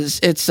because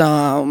it's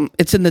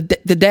in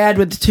the dad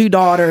with the 2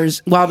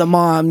 daughters while the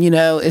mom,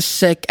 is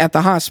sick at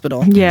the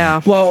hospital.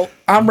 Yeah. Well,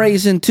 I'm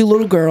raising 2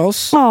 little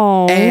girls.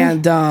 Oh.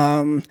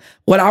 And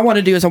what I want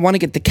to do is I want to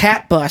get the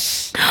cat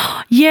bus.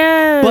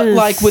 Yes. But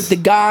like with the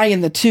guy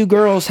and the 2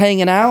 girls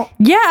hanging out.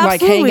 Yeah,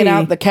 like absolutely. hanging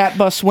out the cat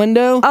bus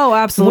window. Oh,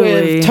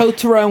 absolutely. With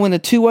Totoro and the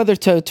 2 other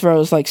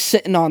Totoros like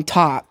sitting on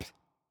top.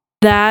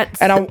 That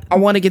and I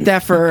want to get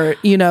that for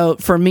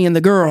for me and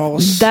the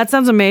girls. that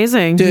sounds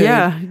amazing. Dude,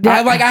 Yeah.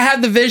 I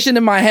had the vision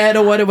in my head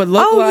of what it would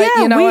look like.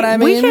 You know what I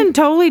mean? We can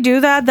totally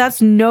do that.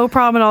 That's no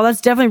problem at all.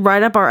 That's definitely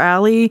right up our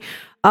alley.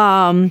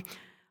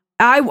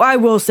 I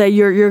will say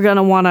you're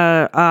gonna want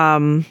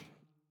to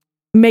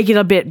make it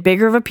a bit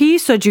bigger of a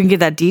piece so that you can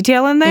get that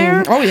detail in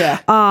there. Oh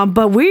yeah.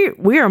 But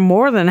we are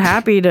more than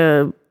happy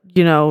to.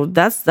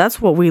 That's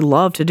what we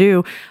love to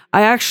do.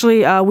 I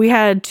actually we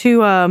had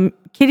two.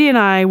 Kitty and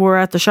I were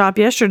at the shop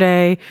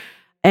yesterday,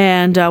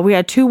 and we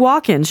had two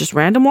walk-ins, just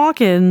random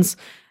walk-ins,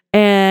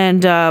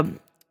 and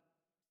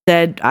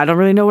said, "I don't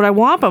really know what I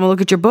want, but I'm gonna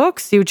look at your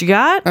book, see what you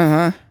got."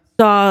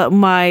 Saw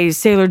my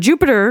Sailor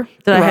Jupiter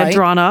that I had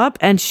drawn up,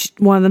 and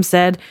one of them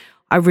said,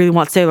 "I really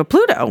want Sailor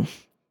Pluto,"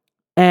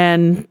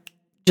 and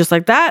just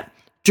like that,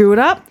 drew it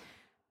up,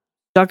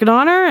 stuck it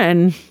on her,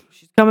 and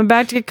she's coming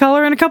back to get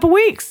color in a couple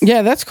weeks.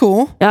 Yeah, that's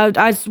cool. What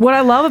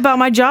I love about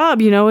my job,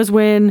 is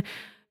when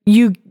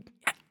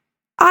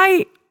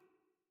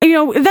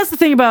that's the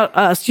thing about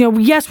us.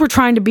 Yes, we're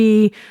trying to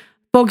be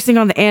focusing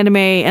on the anime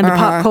and the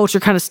pop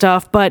culture kind of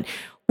stuff, but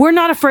we're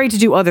not afraid to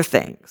do other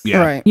things.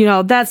 Yeah. Right.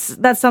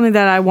 That's something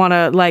that I want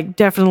to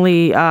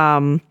definitely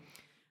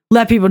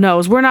let people know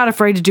is we're not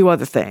afraid to do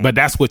other things. But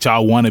that's what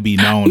y'all want to be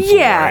known for.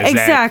 Yeah,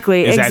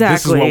 exactly. That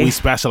this is what we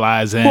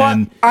specialize in.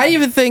 Well, I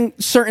even think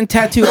certain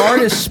tattoo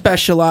artists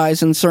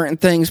specialize in certain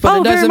things,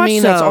 but it doesn't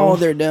mean that's all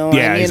they're doing.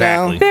 Yeah,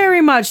 exactly.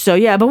 Very much so,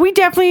 yeah. But we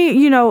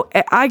definitely,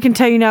 I can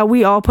tell you now,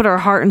 we all put our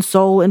heart and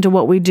soul into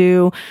what we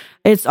do.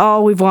 It's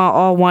all we've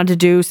all wanted to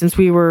do since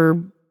we were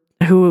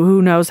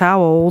who knows how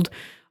old.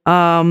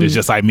 It's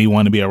just like me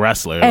wanting to be a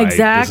wrestler.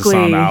 Exactly. Like, this is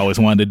something I always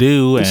wanted to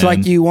do. It's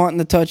like you wanting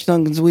to touch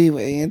Duncan's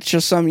wee-wee. It's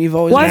just something you've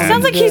always wanted it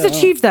sounds like to he's do.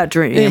 achieved that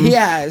dream. He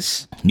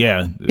has.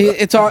 Yeah.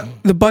 It's all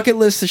the bucket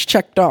list is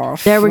checked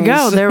off. There we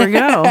go.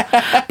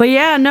 But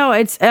yeah, no,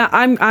 it's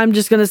I'm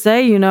just gonna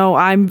say,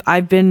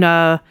 I've been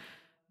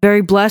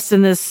very blessed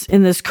in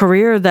this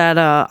career that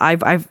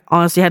I've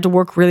honestly had to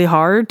work really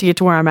hard to get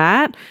to where I'm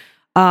at.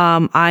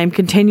 I'm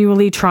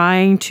continually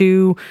trying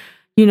to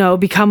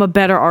become a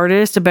better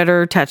artist, a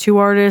better tattoo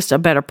artist, a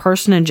better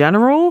person in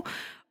general.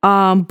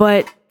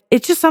 But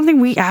it's just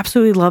something we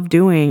absolutely love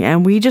doing,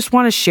 and we just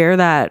want to share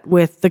that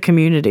with the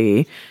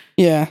community.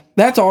 Yeah,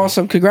 that's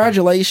awesome.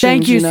 Congratulations.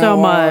 Thank you so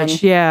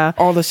much. Yeah.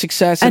 All the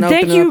success. And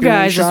thank you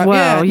guys as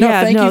well.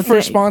 Thank you for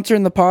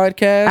sponsoring the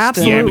podcast.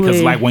 Absolutely.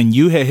 Yeah, because when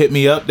you had hit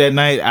me up that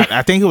night,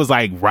 I think it was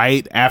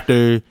right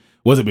after.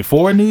 Was it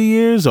before New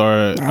Year's or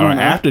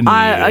after New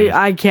Year's?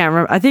 I can't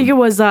remember. I think it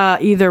was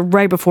either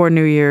right before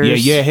New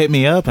Year's. Yeah, hit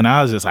me up, and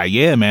I was just like,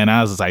 yeah, man.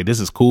 I was just like, this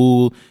is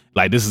cool.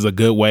 Like, this is a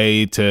good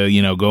way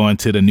to, go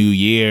into the new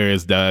year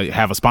is to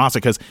have a sponsor,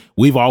 because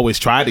we've always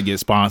tried to get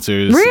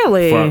sponsors.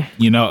 Really?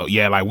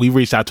 We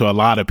reached out to a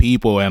lot of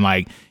people,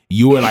 and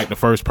you were the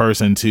first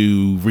person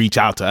to reach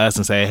out to us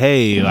and say,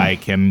 hey,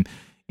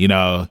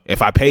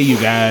 if I pay you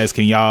guys,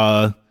 can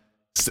y'all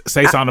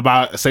say something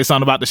about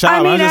the shop?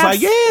 I was just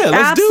like, yeah,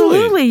 let's do it.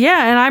 Absolutely,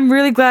 yeah. And I'm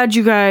really glad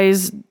you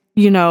guys,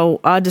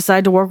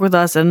 decide to work with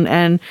us,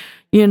 and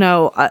you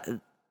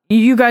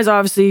guys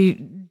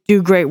obviously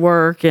do great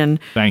work, and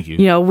thank you.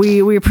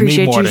 We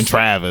appreciate me more you than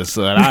Travis,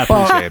 so I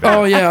appreciate that.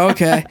 Oh yeah,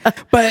 okay.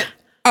 But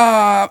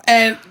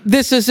and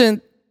this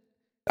isn't.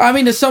 I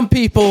mean, to some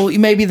people,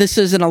 maybe this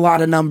isn't a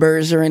lot of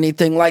numbers or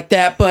anything like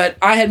that. But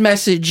I had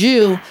messaged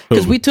you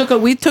because we took a.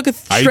 Are you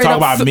talking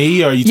about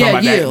me, or are you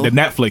talking about the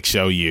Netflix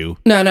show? You?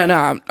 No.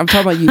 I'm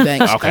talking about you,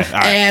 Banks. Okay, all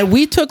right. And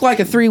we took a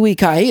 3-week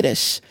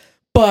hiatus.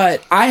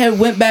 But I had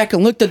went back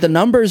and looked at the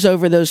numbers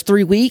over those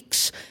 3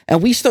 weeks,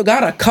 and we still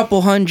got a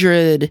couple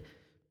hundred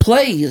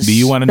plays. Do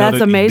you want to know?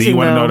 That's amazing. Do you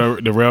want to know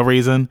the real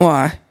reason?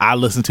 Why? I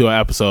listen to an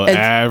episode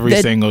every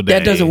single day.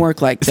 That doesn't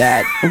work like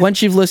that.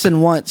 Once you've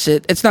listened once,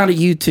 it's not a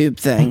YouTube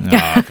thing.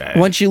 Oh, okay.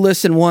 Once you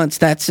listen once,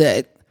 that's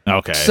it.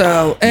 Okay.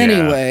 So,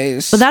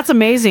 anyways. But that's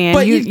amazing. And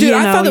but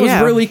I thought it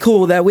was really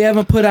cool that we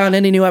haven't put out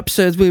any new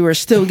episodes. We were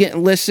still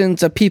getting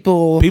listens of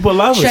people. People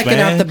love us, checking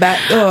man. out the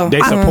back. They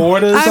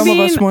support us. Some of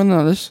us more than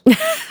others.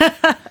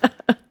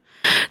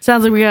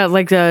 Sounds like we got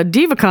a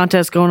diva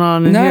contest going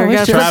on in here.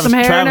 It's Got some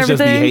hair and Travis just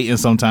be everything. hating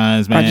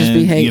sometimes, man. I just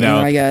be hating,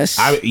 I guess.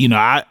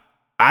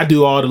 I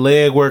do all the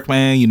leg work,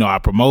 man. I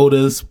promote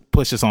us,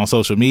 push us on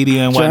social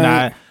media and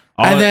whatnot.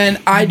 And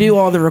then I do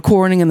all the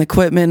recording and the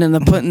equipment and the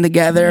putting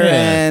together,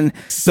 and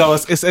so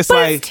it's but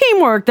like it's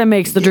teamwork that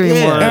makes the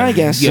dream work. I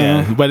guess.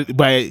 Yeah, so.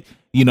 but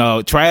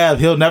Trav,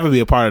 he'll never be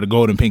a part of the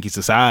Golden Pinky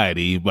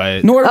Society,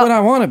 but Nor would I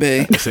want to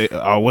be.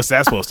 what's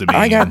that supposed to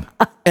mean?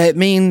 It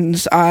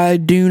means I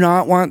do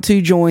not want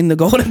to join the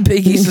Golden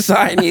Pinky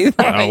Society.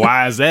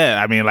 Why is that?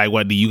 I mean,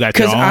 what do you got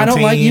your own Because I don't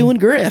team? like you and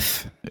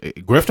Griff.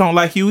 Griff don't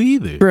like you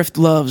either. Griff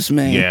loves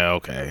me. Yeah,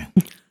 okay.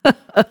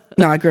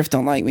 Nah, Griff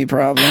don't like me,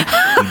 probably.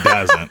 He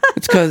doesn't.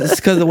 It's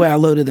because of the way I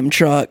loaded them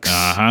trucks.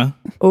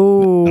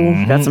 Oh,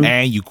 got some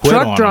And you quit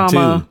truck on drama.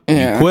 them too.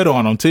 Yeah. You quit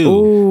on them too.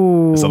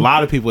 Ooh. There's a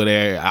lot of people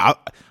there.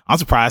 I'm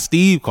surprised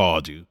Steve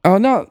called you. Oh,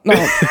 no.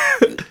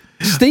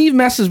 Steve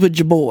messes with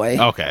your boy.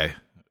 Okay.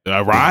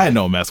 Ryan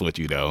don't mess with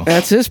you though.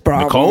 That's his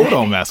problem. Nicole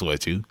don't mess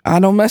with you. I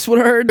don't mess with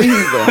her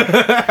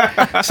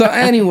either. So,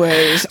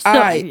 anyways,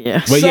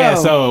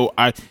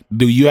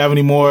 do you have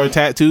any more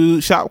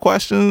tattoo shop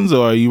questions,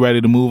 or are you ready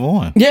to move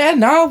on? Yeah,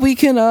 no, we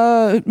can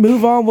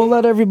move on. We'll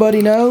let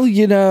everybody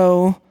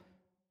know,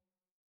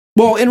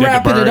 Well, in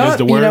wrapping it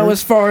up,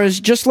 as far as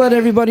just let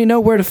everybody know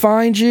where to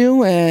find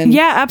you. And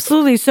yeah,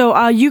 absolutely.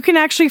 So you can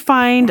actually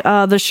find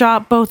the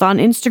shop both on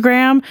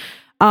Instagram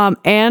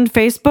and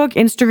Facebook.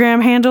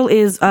 Instagram handle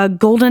is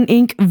Golden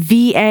Ink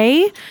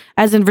VA,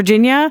 as in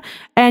Virginia.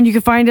 And you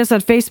can find us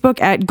at Facebook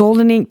at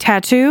Golden Ink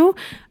Tattoo.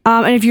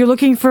 And if you're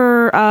looking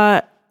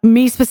for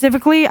me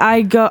specifically,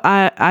 I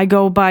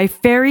go by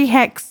Fairy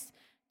Hex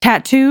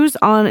Tattoos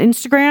on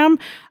Instagram.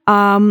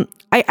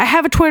 I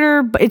have a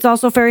Twitter, but it's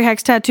also Fairy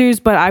Hex Tattoos,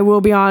 but I will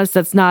be honest,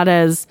 that's not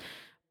as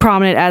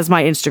prominent as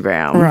my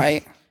Instagram.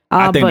 Right.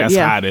 I think that's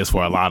how it is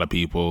for a lot of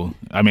people.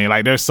 I mean,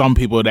 like, there's some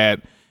people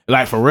that,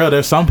 like, for real,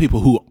 there's some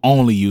people who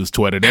only use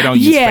Twitter. They don't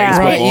use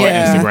Facebook or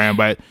Instagram,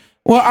 but...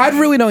 Well, I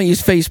really don't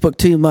use Facebook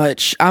too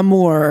much. I'm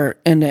more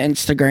into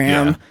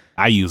Instagram. Yeah,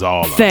 I use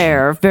all of them.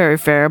 Fair, very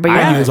fair. But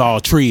I use all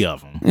three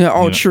of them. Yeah,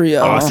 all three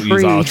of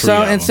them.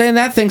 So, and saying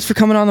that, thanks for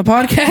coming on the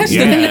podcast.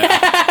 Yeah.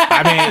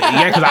 I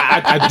mean, because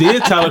I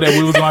did tell her that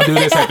we was going to do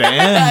this at the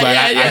end, but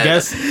I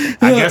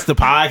guess the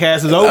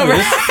podcast is over.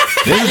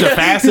 This is the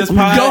fastest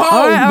podcast. Go home.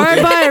 All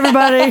right, bye,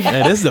 everybody.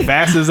 Yeah, this is the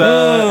fastest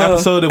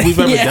episode that we've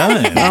ever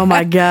done. Oh,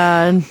 my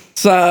God.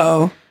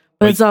 So...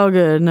 It's all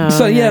good. No.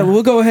 So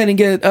we'll go ahead and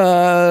get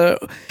to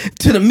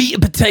the meat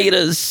and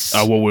potatoes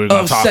what we're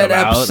going to talk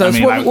about. Episodes.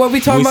 What we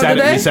talking about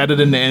today? We said it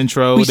in the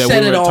intro that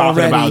we were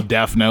talking about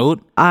Death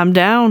Note. I'm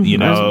down.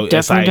 I'm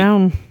definitely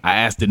down. I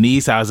asked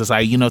Denise, I was just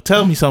like,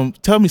 tell me some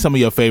of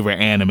your favorite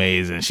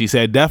animes, and she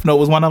said Death Note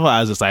was one of them. I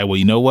was just like, well,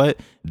 you know what?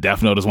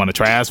 Death Note is one of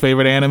Trav's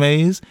favorite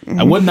animes.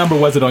 Mm-hmm. And what number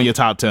was it on your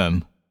top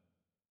 10?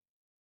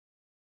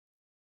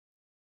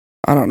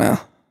 I don't know.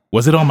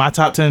 Was it on my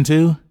top 10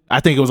 too? I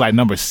think it was like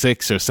number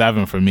 6 or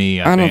 7 for me.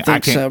 I don't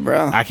think so,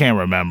 bro. I can't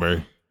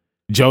remember.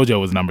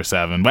 JoJo was number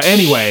 7, but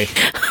anyway,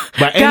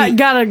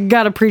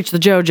 gotta preach the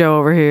JoJo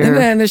over here. And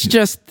then it's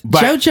just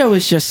JoJo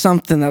is just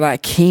something that I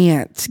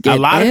can't get.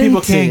 A lot of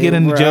people can't get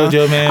into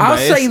JoJo, man. I'll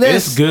say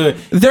this: it's good.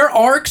 Their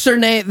arcs are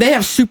named. They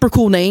have super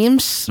cool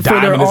names for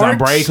their arcs.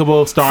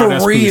 Unbreakable,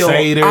 Stardust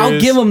Crusaders.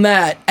 I'll give them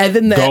that. And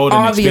then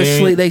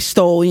obviously Experience. they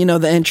stole,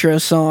 the intro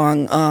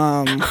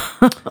song.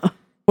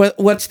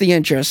 What's the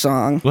intro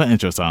song? What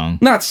intro song?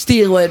 Not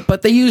steal it,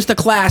 but they used the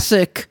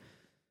classic,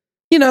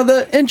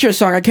 the intro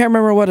song. I can't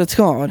remember what it's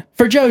called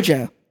for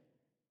JoJo.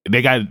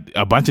 They got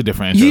a bunch of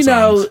different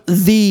intro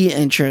songs. The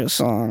intro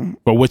song.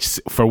 For which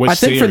I think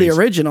series? for the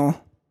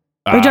original.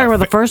 Are you talking about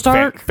the first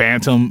arc?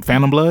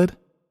 Phantom Blood?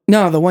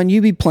 No, the one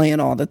you be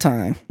playing all the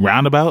time.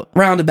 Roundabout.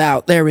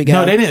 There we go.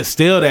 No, they didn't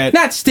steal that.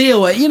 Not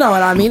steal it. You know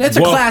what I mean? It's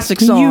a classic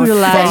song.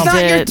 It's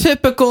not your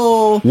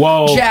typical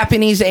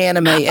Japanese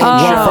anime intro.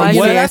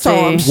 That's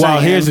all I'm saying. Well,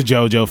 here's a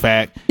JoJo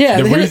fact.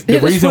 Yeah, the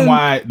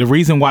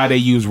reason why they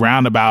use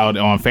Roundabout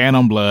on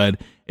Phantom Blood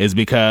is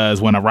because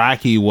when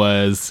Araki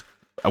was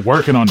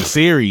working on the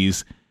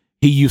series,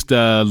 he used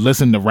to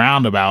listen to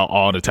Roundabout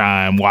all the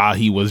time while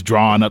he was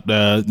drawing up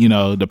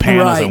the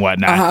panels and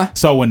whatnot. Uh-huh.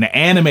 So when the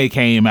anime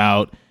came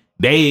out,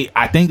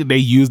 I think that they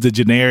used the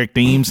generic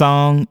theme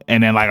song,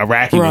 and then like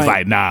Araki was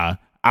like, nah,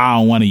 I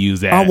don't want to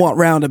use that. I want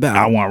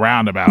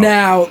Roundabout.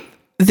 Now,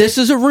 this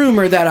is a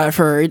rumor that I've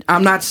heard.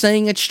 I'm not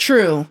saying it's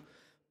true,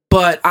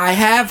 but I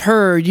have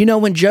heard,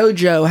 when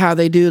JoJo, how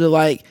they do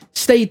the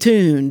stay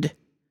tuned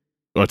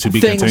or to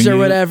be things continued? Or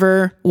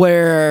whatever,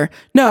 where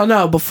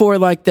before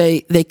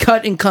they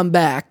cut and come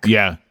back.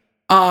 Yeah.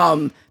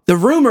 The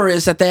rumor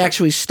is that they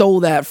actually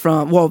stole that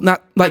from, well,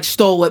 not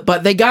stole it,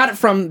 but they got it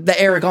from the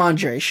Eric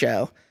Andre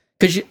show.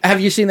 Because have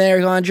you seen the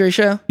Eric Andre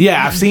show?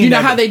 Yeah, I've seen. You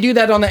know how they do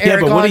that on the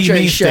Eric Andre show? What do you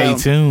mean stay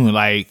tuned?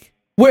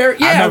 Where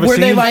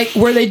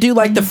they do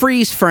the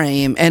freeze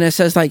frame and it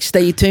says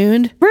stay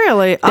tuned.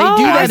 Really? They do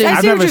that.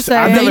 I've never seen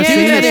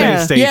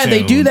it.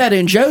 They do that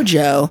in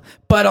JoJo.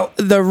 But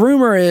the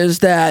rumor is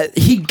that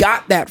he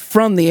got that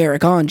from the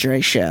Eric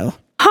Andre show.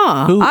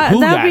 Huh? Who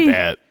got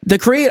that? The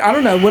creator, I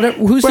don't know.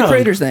 Who's the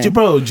creator's name?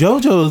 Bro,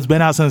 JoJo's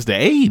been out since the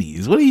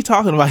 80s. What are you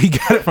talking about? He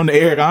got it from the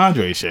Eric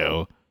Andre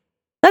show.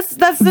 That's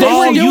they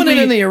were doing it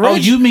in the original. Oh,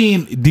 you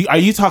mean? Are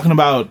you talking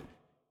about?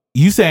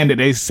 You saying that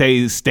they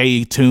say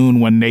stay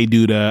tuned when they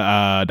do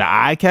the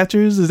eye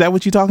catchers? Is that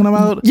what you're talking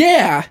about?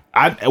 Yeah.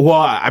 I've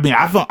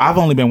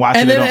only been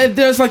watching. And then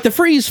there's the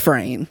freeze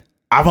frame.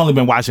 I've only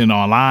been watching it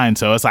online,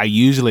 so it's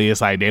usually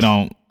they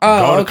don't.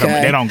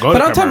 They don't go.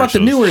 But I'm talking about the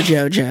newer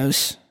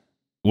JoJos.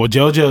 Well,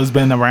 JoJo's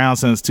been around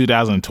since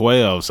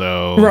 2012,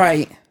 so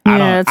right.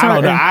 I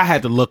don't know. I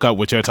had to look up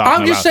what you're talking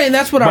about. I'm just saying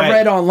that's what I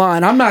read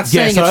online. I'm not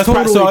saying it's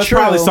totally true. So it's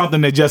probably something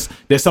that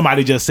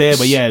somebody just said.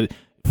 But yeah,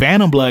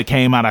 Phantom Blood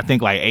came out, I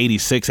think,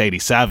 86,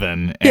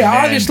 87.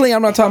 Yeah, obviously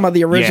I'm not talking about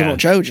the original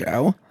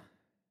JoJo.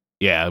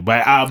 Yeah,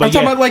 but I'm talking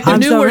about like the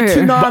I'm so newer here.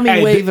 Toonami But,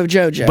 hey, wave of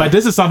JoJo. But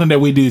this is something that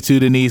we do too,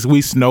 Denise. We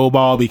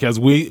snowball because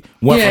we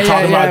went from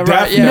talking about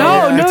Death right, yeah, Note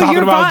yeah. to No, talking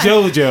you're about fine.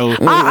 JoJo.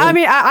 I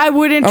mean, I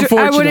would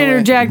Unfortunately.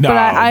 interject, No, but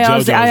I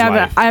honestly, JoJo's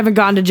life. I haven't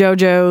gone to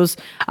JoJo's.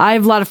 I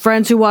have a lot of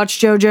friends who watch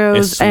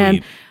JoJo's, It's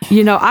and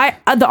sweet.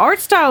 the art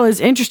style is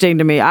interesting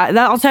to me.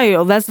 I'll tell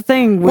you, that's the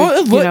thing.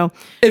 Well, it the art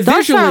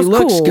visually style's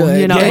looks cool,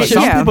 good. You know, Yeah, it's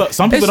but just-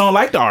 some people it's- don't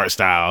like the art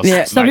styles.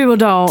 Yeah. some people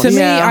don't. to me,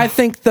 yeah. I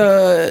think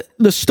the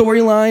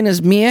storyline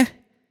is meh.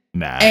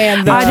 Nah.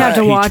 And I'd have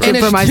to watch and it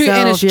for it's myself.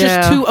 and it's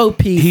just too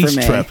OP He's for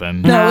me.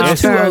 tripping. No, Nah,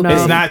 it's too fair OP. enough.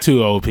 It's not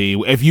too OP.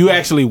 If you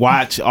actually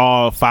watch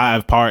all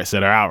 5 parts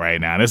that are out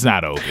right now, it's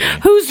not OP.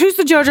 Who's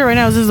the JoJo right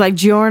now? Is this like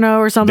Giorno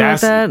or something like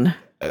That's- that?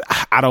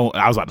 I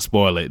was about to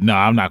spoil it. No,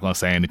 I'm not going to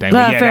say anything.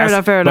 Nah, But yeah, fair that's,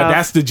 enough, fair but enough.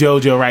 that's the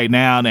JoJo right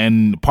now,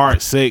 and part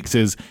 6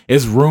 is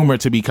rumored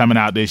to be coming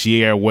out this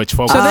year, which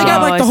folks. So they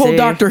got like I the whole see.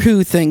 Doctor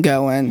Who thing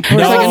going. Where No,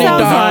 it's like a new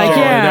sounds Doctor. like,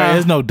 yeah. There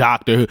is no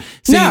Doctor Who.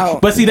 See, No.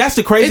 but see, that's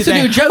the crazy It's a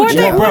thing. new JoJo. Aren't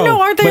they, Bro,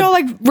 aren't they but- all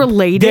like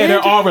related? Yeah,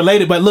 they're all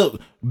related. But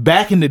look,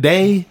 back in the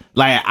day,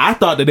 like I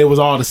thought that it was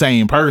all the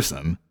same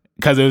person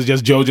because it was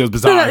just JoJo's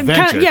Bizarre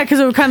Adventure. because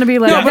it would kind of be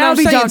like No, but that I'm would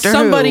be saying Doctor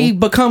somebody Who.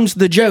 becomes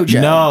the JoJo.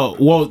 No,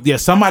 well, yeah,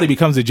 somebody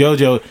becomes a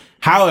JoJo.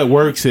 How it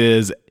works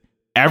is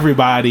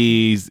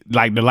everybody's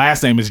like the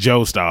last name is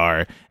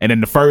Joestar, and then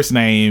the first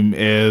name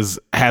has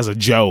a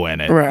Joe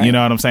in it. Right. You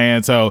know what I'm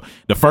saying? So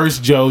the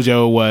first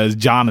JoJo was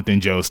Jonathan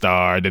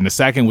Joestar, then the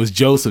second was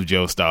Joseph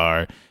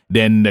Joestar,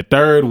 then the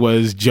third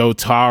was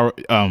Jotaro?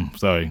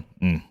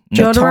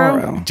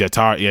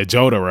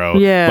 Jotaro.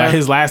 Yeah. But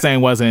his last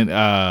name wasn't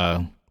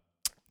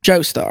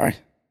Joestar.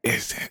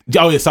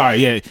 oh yeah, sorry,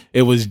 yeah.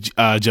 It was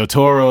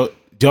Jotaro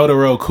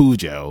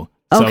Kujo.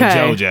 So Okay.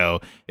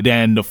 JoJo.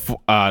 Then the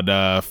fourth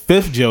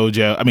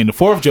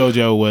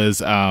JoJo was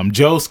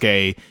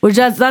Josuke Which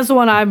that's the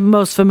one I'm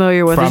most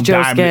familiar with. from Is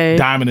Josuke.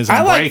 Diamond is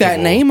I like that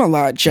Unbreakable. name a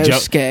lot,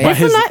 Josuke. But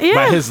his that- yeah.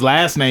 but his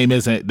last name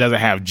doesn't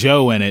have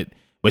Joe in it.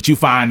 But you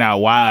find out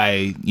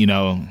why he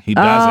doesn't.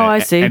 I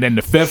see. And then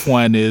the fifth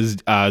one is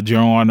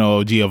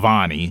Giorno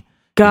Giovanni.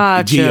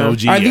 Gotcha.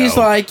 G-O-G-O. Are these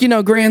like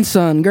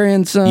grandson?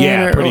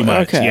 Yeah, or- pretty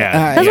much, Okay. yeah.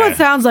 all right. That's Yeah. what it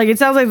sounds like. It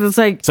sounds like it's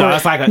like So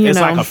it's like you know.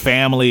 like a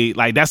family.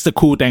 Like that's the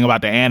cool thing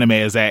about the anime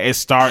is that it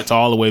starts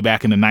all the way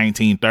back in the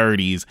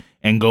 1930s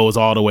and goes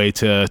all the way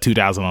to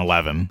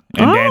 2011,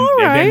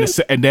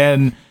 and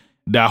then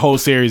the whole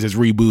series is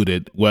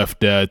rebooted with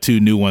the 2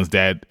 new ones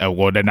that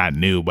well they're not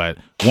new, but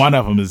one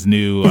of them is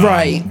new,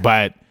 Right.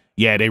 But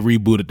yeah, they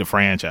rebooted the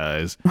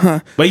franchise.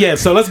 But yeah,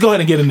 so let's go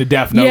ahead and get into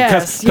Death Note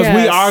Yes, because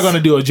we yes. are going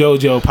to do a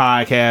JoJo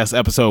podcast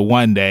episode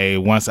one day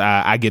once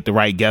I get the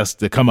right guest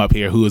to come up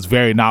here who is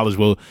very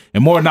knowledgeable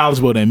and more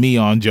knowledgeable than me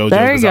on JoJo's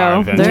There you Bizarre go.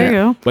 Adventure. There you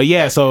go. But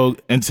yeah, so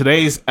in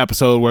today's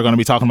episode, we're going to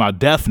be talking about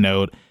Death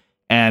Note,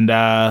 and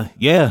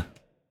yeah,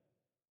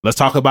 let's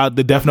talk about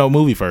the Death Note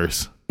movie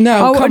first.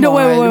 No, Oh, come no,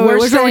 wait, on. wait, wait, We're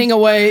which staying one?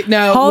 away.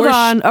 No, Hold we're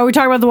on. Are we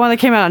talking about the one that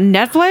came out on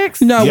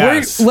Netflix? No,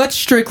 Yes. let's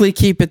strictly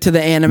keep it to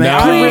the anime. No,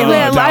 I Please, really-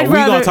 man, I'd we're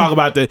rather- going to talk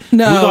about the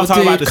no, we're going to talk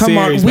dude, about the come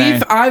series, on.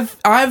 man.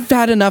 I've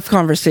had enough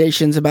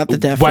conversations about the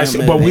Death Note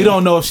movie. But we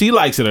don't know if she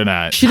likes it or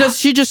not. She does.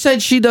 She just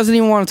said she doesn't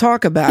even want to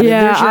talk about it.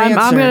 Yeah, There's your I'm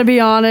answer. gonna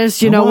be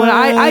honest. You know, when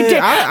I did,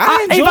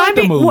 I if enjoyed I'm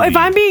the movie. if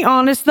I'm being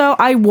honest though,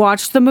 I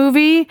watched the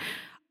movie.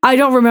 I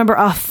don't remember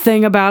a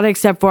thing about it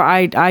except for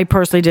I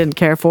personally didn't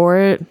care for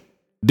it.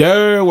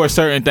 There were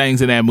certain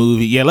things in that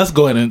movie. Yeah, let's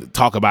go ahead and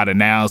talk about it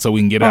now so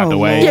we can get it out the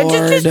way. Yeah,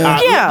 just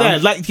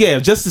Lord. yeah.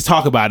 Just to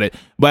talk about it.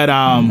 But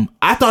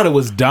I thought it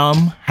was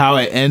dumb how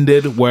it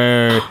ended,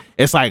 where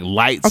it's like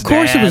Light's Of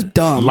course dad, it was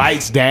dumb.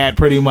 Light's dad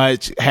pretty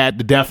much had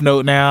the Death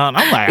Note now. And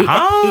I'm like,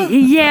 huh?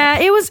 Yeah,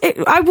 it was.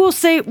 I will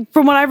say,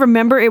 from what I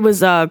remember, it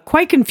was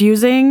quite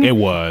confusing. It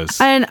was.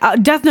 And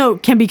Death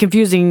Note can be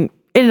confusing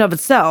in and of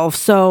itself.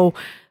 So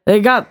they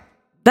got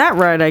that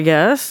right, I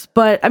guess.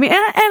 But I mean,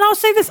 and I'll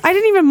say this: I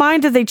didn't even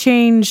mind that they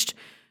changed,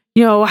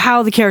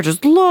 how the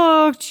characters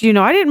looked.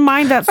 I didn't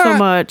mind that so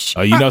much.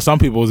 Some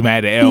people was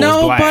mad that L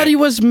was black. Nobody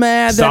was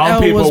mad that Some L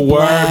people was were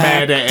black.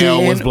 mad that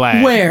L was dude.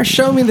 black. Where?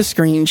 Show me the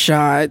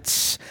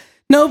screenshots.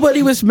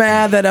 Nobody was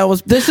mad that L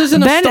was. This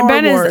isn't a Star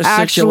Ben Wars is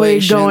actually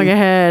situation. going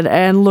ahead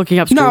and looking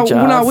up No,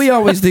 screenshots. no, we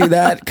always do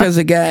that because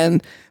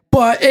and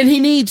he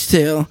needs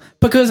to,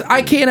 because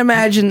I can't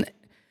imagine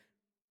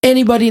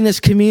anybody in this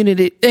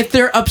community, if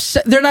they're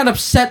upset, they're not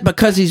upset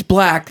because he's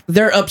black.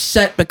 They're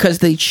upset because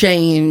they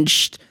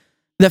changed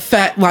the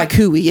fact, like,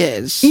 who he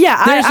is.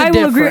 Yeah, There's a I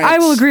will agree. I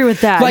difference. will agree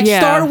with that. Like, yeah.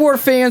 Star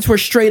Wars fans were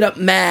straight up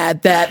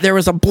mad that there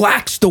was a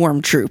black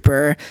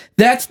stormtrooper.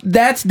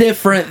 That's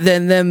different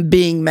than them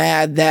being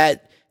mad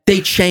that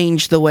they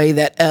changed the way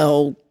that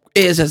L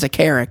is as a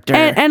character.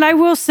 And I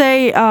will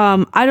say,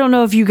 I don't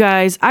know if you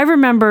guys, I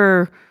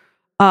remember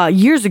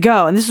years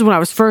ago, and this is when I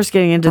was first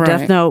getting into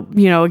Death Right. Note,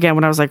 again,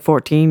 when I was like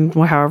 14,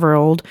 however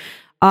old,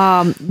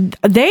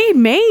 they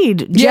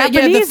made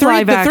Japanese the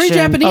live three action.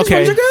 Japanese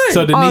ones are good.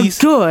 So Denise,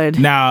 good.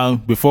 Now,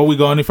 before we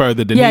go any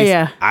further, Denise,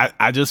 Yeah.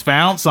 I just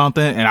found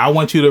something, and I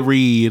want you to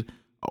read.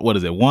 What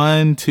is it?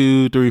 1,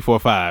 2, 3, 4,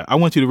 5. I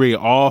want you to read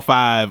all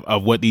 5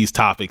 of what these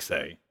topics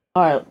say.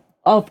 All right.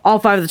 all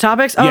 5 of the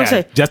topics. I would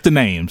say just the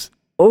names.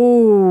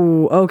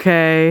 Oh,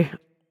 okay.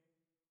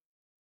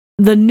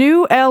 The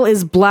new L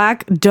is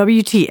black.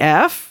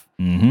 WTF?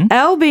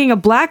 L being a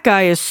black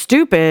guy is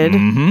stupid.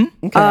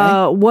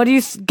 Okay. What do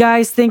you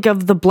guys think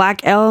of the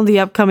black L in the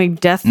upcoming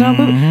Death Note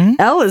movie?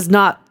 L is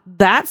not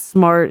that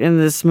smart in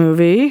this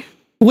movie.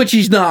 Which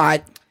he's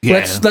not.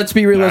 Yeah. Let's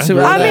be realistic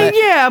about I that.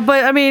 mean, yeah,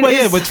 but I mean,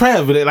 but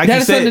Trev, like that you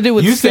has said, something to do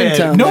with you skin said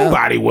tone, though.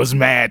 nobody was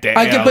mad that.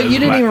 But you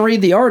didn't even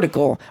read the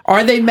article.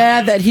 Are they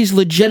mad that he's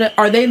legit?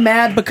 Are they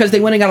mad because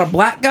they went and got a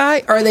black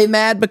guy? Or are they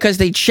mad because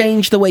they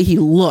changed the way he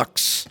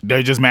looks?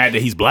 They're just mad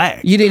that he's black.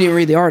 You didn't even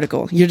read the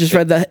article. You just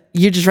read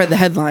the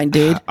headline,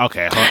 dude.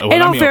 Okay. Well,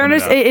 in all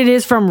fairness, it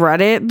is from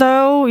Reddit,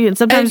 though.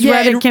 Sometimes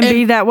Reddit can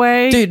be that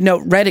way. Dude, no,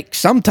 Reddit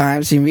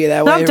sometimes can be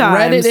that way.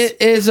 Sometimes.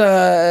 Reddit is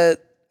a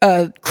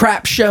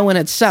crap show in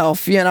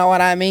itself. You know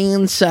what I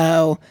mean?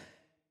 So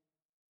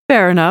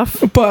fair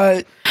enough.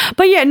 But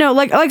yeah, no,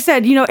 like I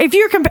said, if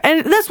you're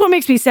and that's what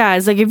makes me sad.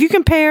 Is like if you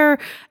compare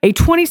a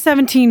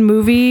 2017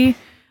 movie,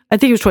 I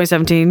think it was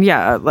 2017,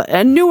 yeah,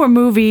 a newer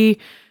movie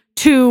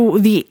to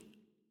the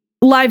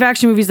live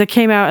action movies that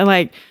came out in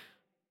like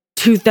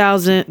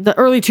 2000, the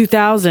early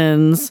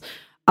 2000s.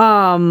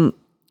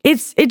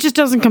 It just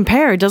doesn't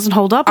compare. It doesn't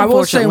hold up,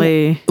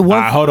 unfortunately. All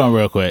right, hold on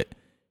real quick.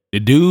 The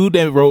dude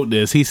that wrote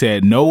this, he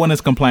said, no one is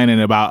complaining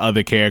about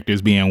other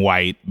characters being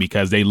white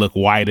because they look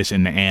whitish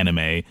in the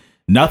anime.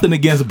 Nothing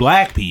against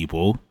black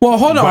people. Well,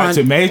 hold on. But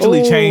to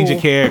majorly change a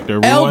character.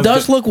 L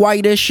does look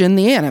whitish in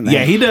the anime.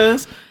 Yeah, he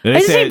does.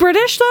 Is he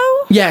British,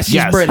 though? Yes,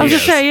 he's British. I was going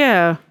to say,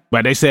 yeah.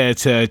 But they said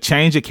to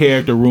change a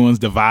character ruins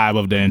the vibe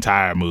of the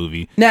entire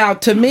movie. Now,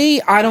 to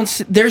me,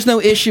 there's no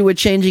issue with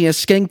changing a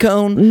skin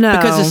tone. No.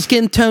 Because a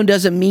skin tone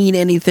doesn't mean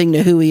anything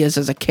to who he is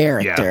as a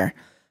character.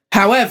 Yeah.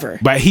 However,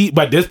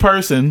 but this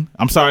person,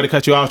 I'm sorry to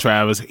cut you off,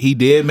 Travis. He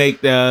did make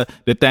the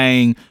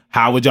thing.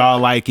 How would y'all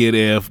like it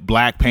if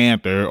Black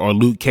Panther or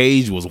Luke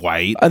Cage was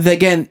white?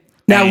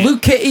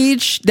 Luke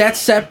Cage, that's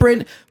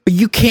separate, but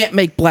you can't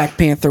make Black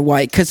Panther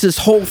white because this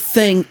whole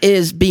thing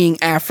is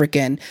being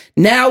African.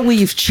 Now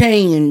we've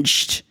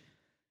changed.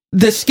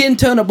 The skin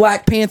tone of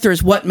Black Panther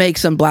is what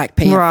makes him Black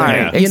Panther.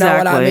 Right, you know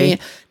what I mean?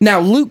 Now,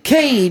 Luke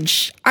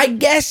Cage, I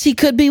guess he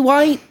could be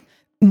white.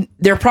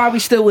 There probably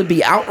still would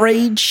be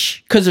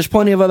outrage because there's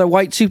plenty of other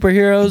white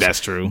superheroes.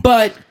 That's true.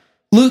 But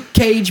Luke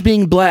Cage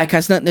being black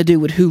has nothing to do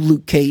with who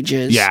Luke Cage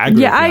is. Yeah, I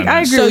agree. Yeah, I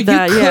agree with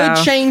that. So you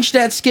could change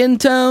that skin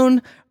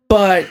tone,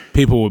 but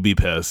people would be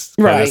pissed.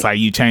 Right. It's like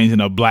you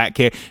changing a black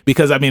character.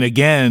 Because, I mean,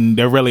 again,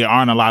 there really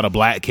aren't a lot of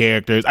black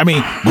characters. I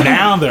mean,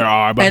 now there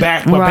are, but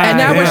back and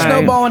now we're then.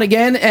 snowballing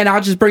again, and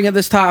I'll just bring up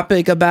this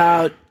topic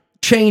about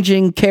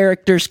changing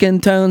character skin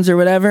tones or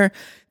whatever.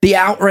 The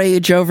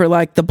outrage over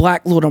like the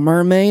Black Little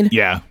Mermaid.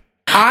 Yeah.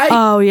 I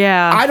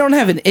don't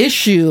have an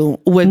issue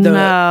with with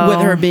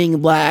her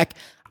being black.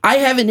 I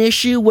have an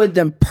issue with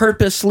them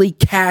purposely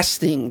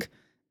casting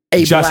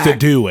to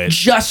do it.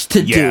 Just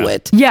to do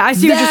it. Yeah, I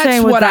see what you're saying.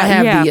 That's with what that. I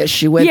have the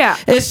issue with. Yeah.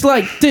 It's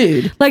like,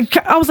 dude. Like,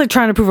 I was like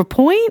trying to prove a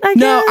point, I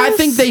guess. No, I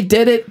think they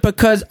did it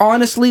because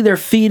honestly, they're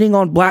feeding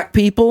on black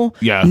people,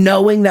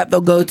 knowing that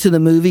they'll go to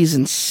the movies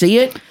and see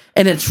it.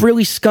 And it's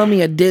really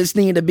scummy of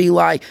Disney to be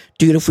like,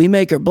 dude, if we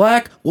make her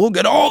black, we'll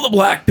get all the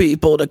black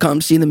people to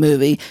come see the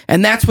movie.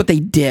 And that's what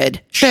they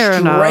did. Fair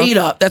Straight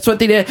up. That's what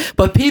they did.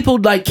 But people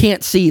like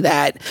can't see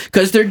that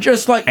because they're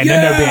just like, and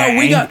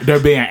then they're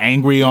being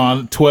angry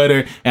on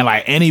Twitter, and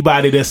like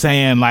anybody that's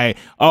saying like,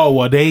 oh,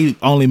 well, they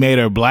only made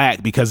her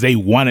black because they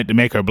wanted to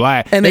make her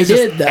black. And they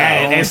did, though.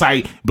 And it's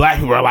like black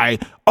people are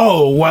like,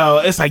 oh, well,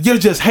 it's like you're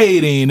just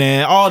hating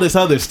and all this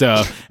other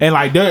stuff. And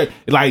like they're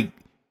like,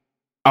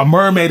 a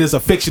mermaid is a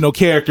fictional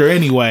character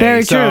anyway.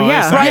 Very true,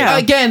 yeah. Right. Yeah.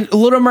 Again,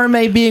 Little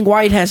Mermaid being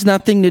white has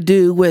nothing to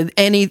do with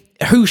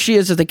who she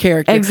is as a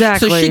character.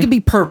 Exactly. So she could be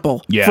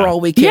purple for all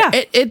we care.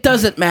 Yeah. It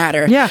doesn't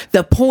matter. Yeah.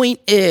 The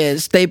point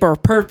is they were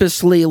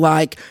purposely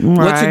like,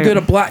 let's go get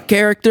a black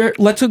character.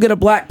 Let's go get a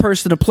black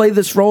person to play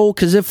this role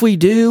because if we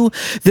do,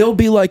 they'll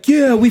be like,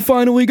 yeah, we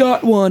finally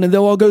got one. And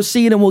they'll all go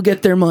see it and we'll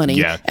get their money.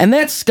 Yeah. And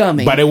that's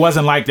scummy. But it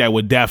wasn't like that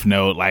with Death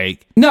Note.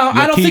 Like, no,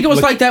 I don't think it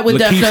was like that with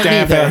Death Note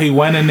either. He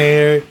went in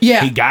there.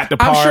 Yeah. He got the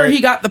part. I'm sure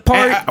he got the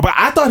part. But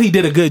I thought he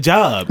did a good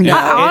job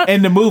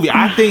in the movie.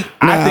 I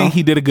think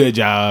he did a good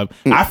job.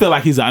 I feel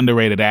like he's an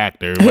underrated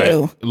actor.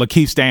 Who?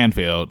 Lakeith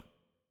Stanfield.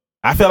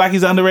 I feel like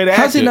he's an underrated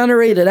actor. How's he an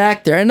underrated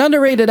actor? An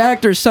underrated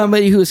actor is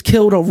somebody who has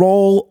killed a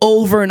role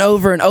over and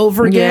over and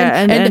over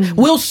again. Yeah, and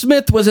Will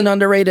Smith was an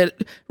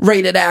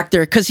rated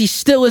actor because he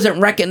still isn't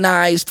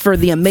recognized for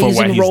the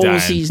amazing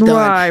roles he's done.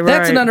 Right.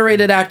 That's an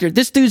underrated actor.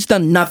 This dude's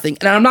done nothing.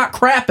 And I'm not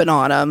crapping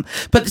on him,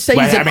 but to say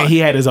he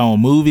had his own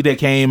movie that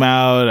came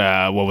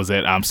out. What was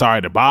it? I'm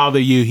Sorry to Bother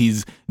You.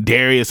 He's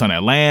Darius on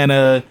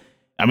Atlanta.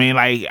 I mean,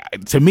 like,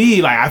 to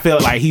me, like, I feel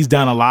like he's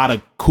done a lot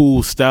of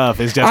cool stuff.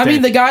 It's just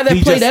the guy that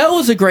played Elle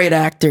was a great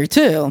actor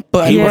too,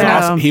 but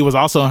he was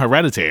also in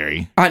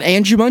Hereditary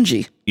and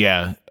Jumanji.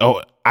 Yeah.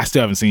 Oh, I still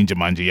haven't seen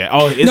Jumanji yet.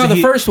 Oh,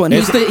 the first one.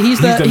 He's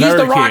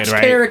the Rock's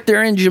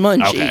character in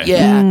Jumanji. Okay.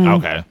 Yeah.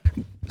 Okay.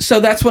 So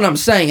that's what I'm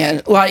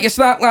saying. Like, it's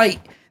not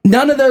like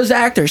None of those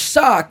actors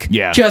suck.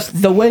 Yeah.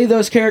 Just the way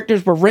those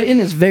characters were written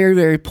is very,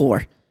 very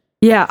poor.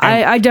 Yeah,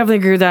 I definitely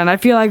agree with that. And I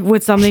feel like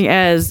with something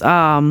as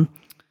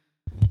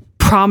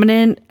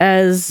prominent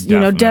as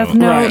Death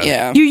Note, Right,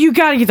 yeah. you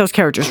got to get those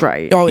characters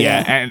right. Oh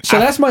Yeah, yeah. and So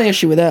that's my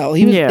issue with L.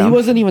 He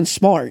wasn't even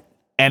smart.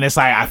 And it's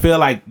like I feel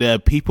like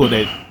the people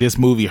that this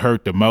movie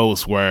hurt the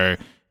most were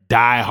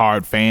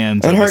diehard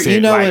fans. It of hurt- the series.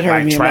 you know like, it hurt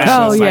like me in my Travis,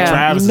 soul. Oh, like yeah.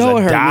 Travis You know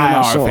is it a hurt me in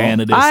my soul. diehard fan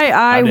of this.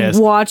 I of this.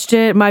 watched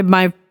it.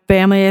 My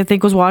family, I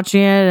think, was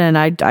watching it, and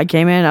I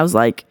came in. I was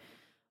like,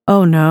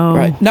 oh no.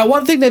 Right. Now,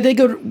 one thing that they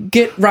could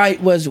get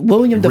right was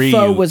William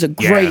Dafoe Ryu. was a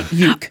great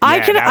Uke. I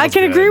Yeah, can that was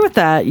agree good. with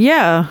that.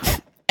 Yeah.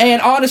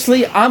 And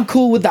honestly, I'm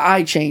cool with the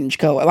eye change,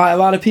 Co. A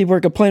lot of people are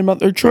complaining about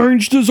they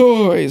changed his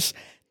eyes.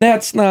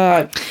 That's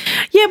not.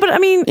 Yeah, but I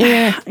mean,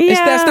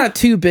 That's not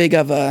too big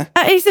of a.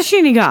 He's a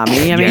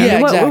Shinigami. I mean, Yeah,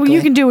 exactly.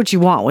 you can do what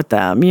you want with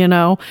them,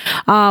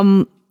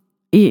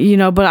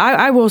 But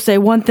I will say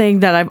one thing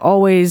that I've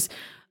always,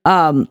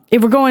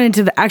 if we're going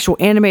into the actual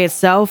anime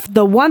itself,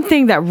 the one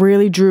thing that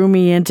really drew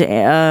me into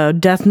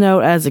Death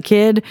Note as a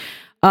kid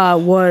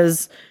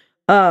was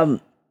the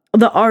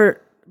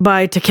art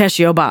by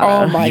Takeshi Obata.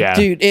 Oh my Yeah.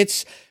 dude,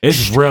 it's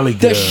really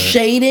the good.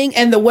 shading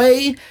and the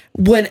way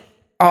when.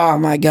 Oh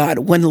my god,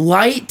 when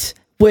light.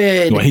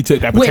 When he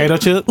took that potato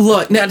chip?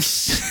 Look, now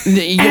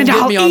you'll And get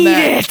I'll me on eat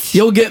that. it.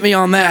 You'll get me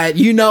on that.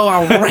 You know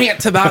I'll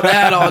rant about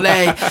that all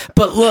day.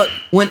 But look,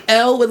 when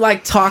Elle would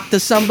like talk to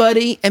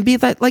somebody and be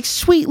like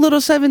sweet little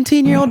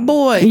 17-year-old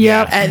boy,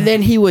 Yep. and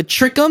then he would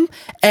trick them,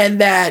 and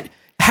that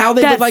how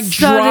they That would like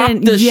sudden-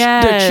 drop the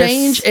yes.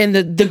 change and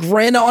the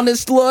grin on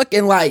his look,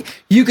 and like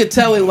you could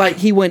tell it like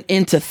he went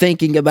into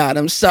thinking about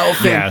himself.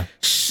 Yeah. And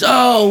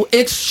so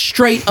it's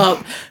straight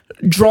up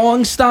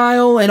drawing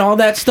style and all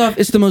that stuff.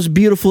 It's the most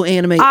beautiful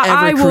anime ever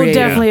I will created.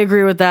 definitely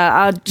agree with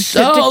that.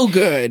 So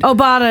good.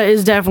 Obata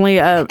is definitely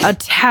a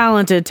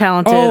talented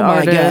Oh my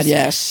artist. god,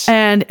 yes.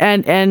 And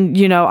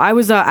I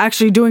was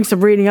actually doing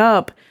some reading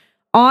up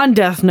on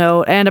Death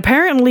Note, and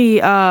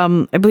apparently,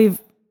 I believe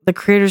the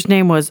creator's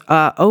name was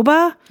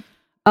Oba.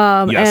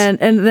 Yes.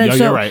 And then No,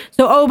 so you're right.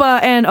 so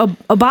Oba and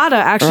Obata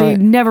actually Right.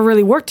 never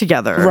really worked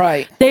together.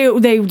 Right.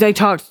 They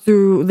talked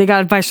through. They got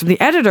advice from the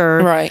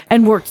editor. Right.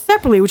 And worked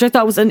separately, which I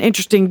thought was an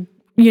interesting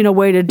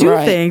way to do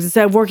Right. things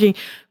instead of working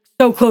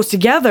so close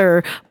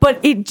together. But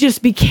it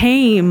just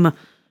became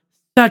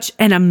such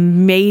an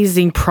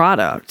amazing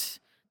product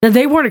that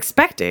they weren't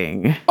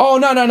expecting. Oh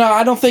no.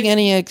 I don't think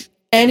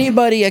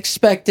anybody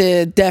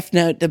expected Death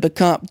Note to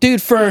become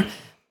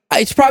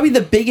it's probably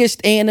the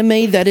biggest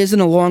anime that isn't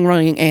a long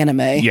running anime.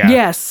 Yeah.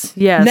 Yes.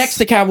 Next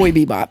to Cowboy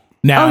Bebop.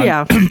 Now, Oh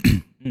yeah.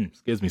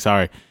 excuse me,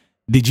 sorry.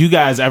 Did you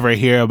guys ever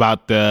hear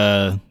about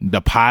the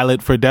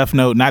pilot for Death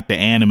Note? Not the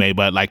anime,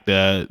 but like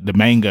the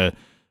manga,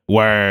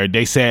 where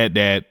they said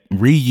that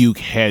Ryuk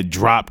had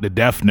dropped the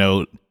Death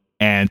Note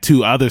and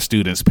two other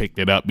students picked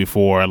it up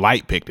before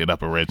Light picked it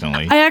up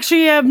originally. I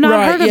actually have not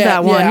Right, heard of yeah,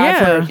 that one. yeah, I've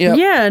Yeah. heard, yep.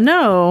 Yeah,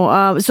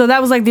 no. So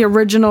that was like the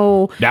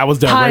original That was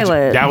the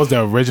pilot. that was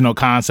the original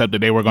concept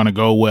that they were going to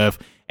go with,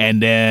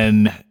 and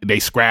then they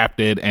scrapped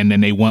it, and then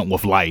they went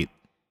with Light.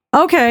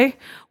 Okay.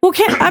 Well,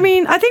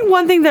 I think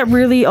one thing that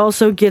really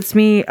also gets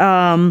me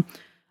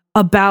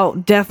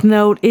about Death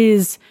Note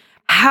is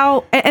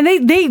how, and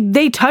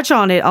they touch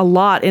on it a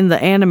lot in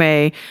the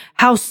anime,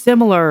 how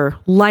similar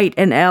Light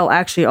and L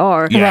actually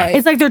are. Yeah. Right.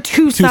 It's like they're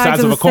two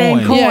sides of the same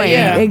coin. coin. Yeah,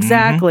 yeah.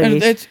 Exactly.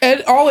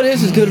 And all it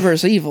is good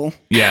versus evil.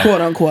 Yeah.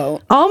 Quote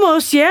unquote.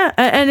 Almost, yeah.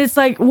 And it's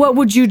like, what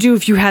would you do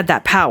if you had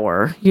that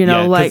power?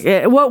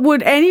 Yeah, What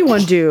would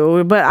anyone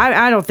do? But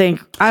I don't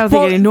think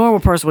Well, any normal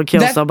person would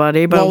kill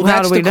somebody. But how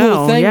that's do we the cool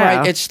know? thing, Yeah.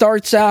 right? It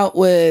starts out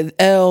with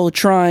L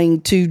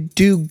trying to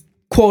do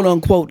quote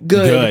unquote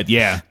good.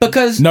 Yeah.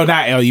 Because No,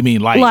 not L. You mean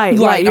Light. Light,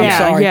 I'm yeah,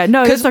 sorry. yeah.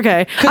 No, it's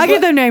okay. I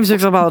get their names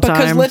mixed up all the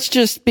because time. let's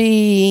just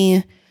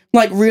be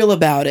like real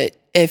about it.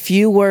 If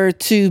you were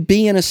to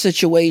be in a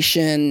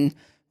situation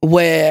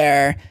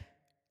where,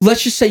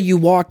 let's just say you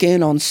walk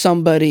in on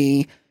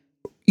somebody,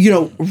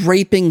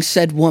 raping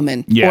said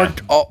woman Yeah.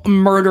 or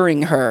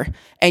murdering her,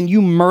 and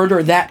you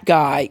murder that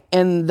guy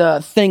in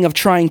the thing of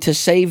trying to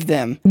save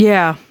them.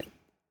 Yeah.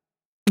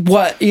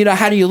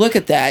 How do you look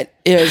at that?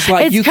 Is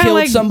like It's you kinda killed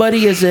like-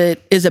 somebody? Is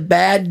it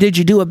bad? Did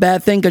you do a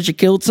bad thing because you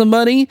killed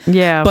somebody?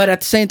 Yeah. But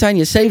at the same time,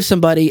 you saved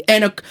somebody,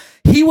 and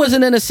he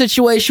wasn't in a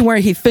situation where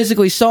he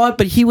physically saw it,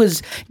 but he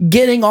was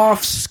getting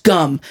off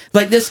scum.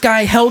 Like this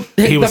guy held.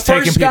 He was the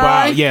first taking people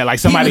guy, out. Yeah, like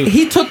somebody-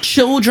 He took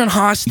children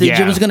hostage Yeah.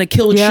 and was going to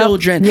kill Yep.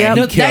 children. Yep. He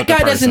killed That the guy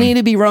doesn't person. need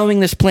to be roaming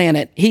this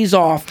planet. He's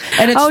off,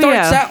 and it Oh,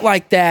 starts yeah. out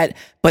like that.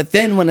 But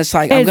then when it's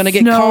like I'm It going to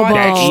get caught, it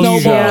snowballs.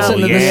 snowballs Yeah.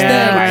 into the Yeah.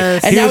 stem,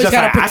 Yes. and He now was he's just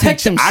got like, to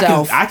protect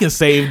himself. I can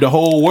save the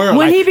whole world.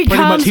 When Like, he pretty much,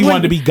 becomes- he when-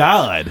 wanted to be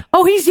God.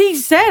 Oh, he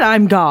said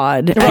I'm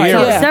God at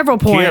yeah. several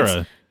points.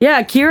 Kira.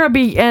 Yeah,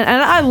 Kira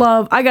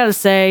and I gotta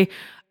say,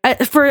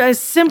 for as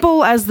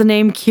simple as the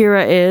name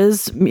Kira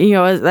is,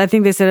 I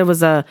think they said it was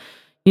the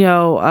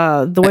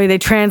way they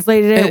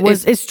translated it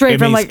was it's straight It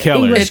from means like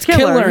killer. English It's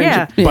killer.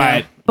 yeah.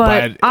 Yeah.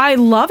 But I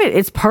love it.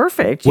 It's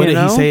perfect. What you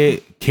did know?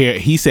 he say?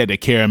 He said that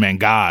Kira meant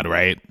God,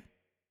 right?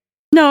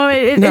 No,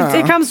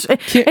 it comes.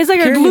 It's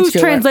like a Kira means loose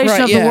killer. translation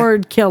Right, of yeah. the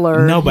word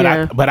killer. No, but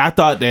yeah. I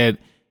thought that,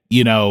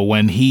 you know,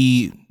 when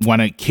he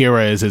wanted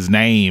Kira as his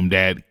name,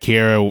 that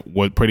Kira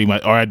would pretty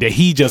much, or that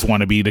he just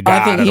want to be the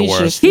god think of the he's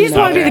world. just- He just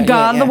wanted to be Okay. the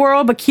god Yeah, of the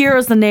world, but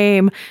Kira's the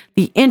name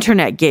the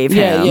internet gave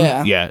him.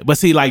 Yeah. Yeah, but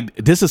see, like,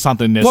 this is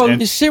something that's Well,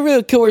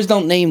 serial killers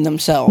don't name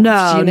themselves.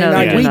 No, you know, no,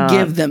 like they're we not.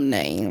 give them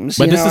names.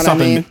 But you this know is what I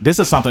something. mean? This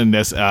is something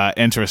that's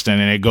interesting,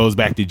 and it goes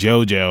back to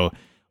JoJo.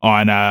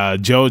 On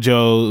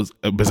JoJo's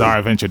Bizarre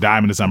Adventure: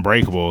 Diamond is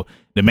Unbreakable,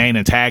 the main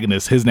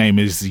antagonist, his name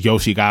is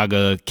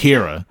Yoshigaga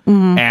Kira.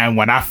 Mm-hmm. And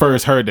when I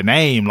first heard the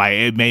name, like,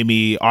 it made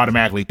me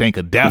automatically think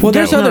of Death Well, Note.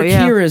 there's other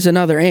yeah. Kiras in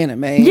other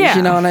animes. Yeah.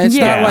 You know, and it's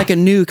Yeah. not like a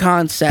new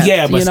concept.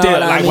 Yeah, but you know still, what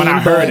like, I when I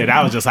mean? heard But- it,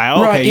 I was just like,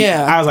 okay. Right,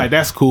 yeah. I was like,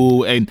 that's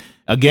cool. And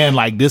again,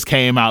 like, this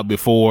came out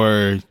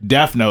before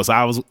Death Note, so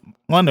I was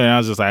wondering. I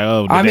was just like,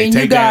 oh, did I they mean,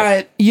 take you that?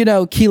 got, you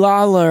know,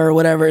 Kilala or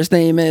whatever his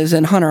name is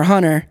in Hunter x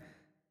Hunter.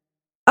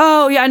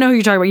 Oh yeah, I know who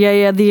you're talking about.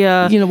 Yeah,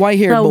 the You know,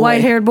 white-haired the boy.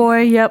 white-haired boy.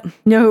 Yep.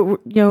 No,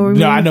 No,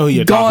 I know who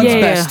you're God's talking Yeah,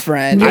 about. yeah. best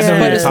friend. Yeah. It's- I know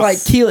but who it's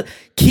you're like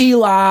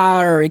Kila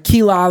or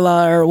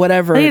Kilala or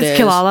whatever I think it it's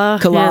is. Kilala.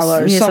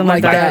 Kilala or Yes, something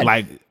like that.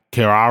 Like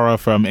Kirara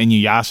from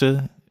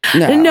Inuyasha.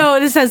 No,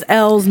 this has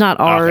L's, not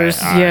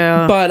R's. all right.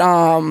 Yeah. But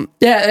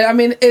yeah, I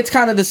mean, it's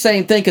kind of the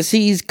same thing because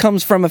he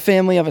comes from a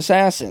family of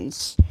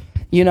assassins.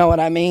 You know what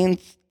I mean?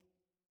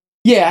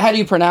 Yeah. How do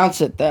you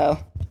pronounce it though?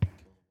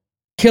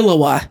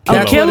 Killua. That's what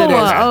it is.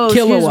 Killua. Oh,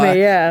 excuse me,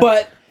 yeah.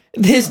 But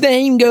his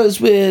name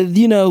goes with,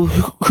 you know,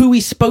 who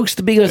he's supposed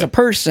to be as a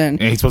person.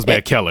 And he's supposed to be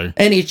a killer.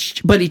 And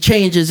but he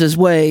changes his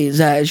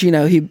ways as, you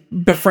know, he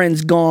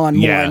befriends Gon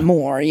more Yeah. and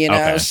more, you know.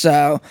 Okay.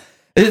 So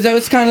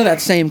it's kind of that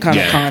same kind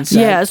of Yeah.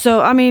 concept. Yeah,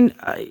 so I mean,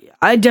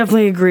 I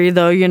definitely agree,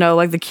 though. You know,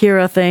 like the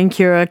Kira thing,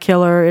 Kira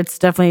killer. It's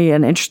definitely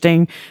an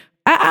interesting.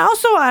 I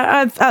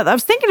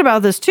was thinking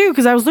about this too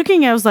because I was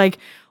looking. I was like,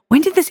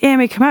 when did this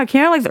anime come out?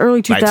 Came out like the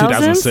early 2000s.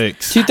 Like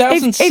 2006.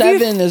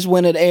 2007 is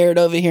when it aired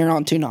over here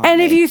on Toonami.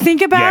 And if you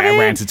think about Yeah, it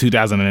ran to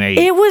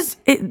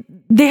 2008.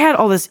 they had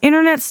all this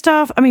internet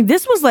stuff. I mean,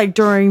 this was like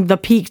during the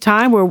peak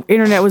time where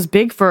internet was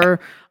big for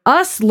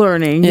us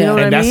learning. You Yeah. know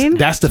what and I mean?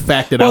 that's the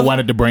fact that I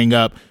wanted to bring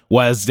up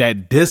was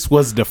that this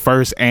was the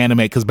first anime,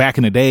 because back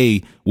in the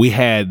day we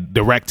had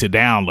direct to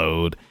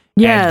download.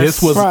 Yes. And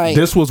this was Right.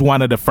 this was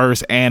one of the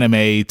first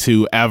anime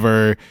to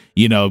ever,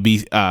 you know,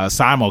 be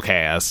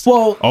simulcast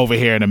over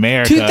here in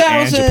America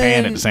and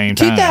Japan at the same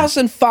time.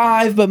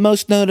 2005, but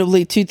most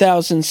notably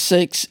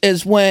 2006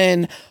 is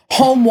when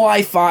home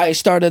Wi-Fi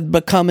started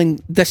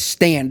becoming the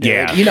standard.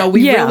 Yeah. You know,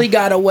 we Yeah. really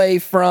got away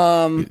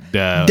from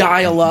The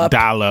dial-up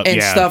and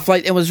yeah. stuff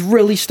like. It was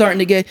really starting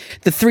to get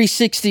the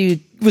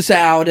 360 was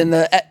out and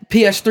the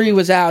PS3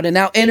 was out, and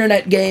now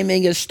internet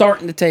gaming is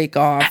starting to take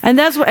off. And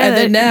that's what. And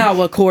then now,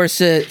 of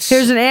course, it's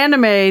There's an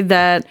anime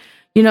that,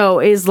 you know,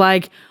 is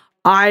like,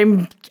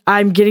 I'm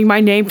getting my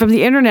name from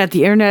the internet.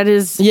 The internet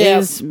is,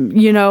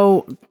 you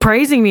know,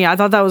 praising me. I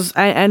thought that was,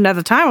 and at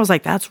the time I was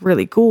like, that's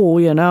really cool,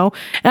 you know?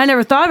 And I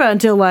never thought about it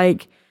until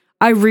like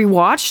I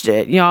rewatched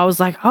it. You know, I was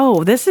like,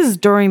 oh, this is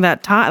during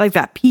that time, like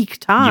that peak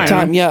time.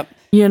 time. Yep.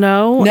 You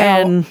know?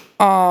 Now,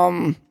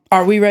 and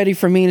are we ready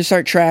for me to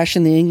start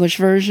trashing the English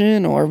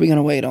version, or are we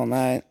gonna wait on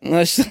that?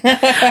 I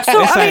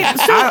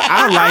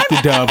like the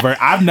dub version.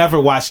 I've never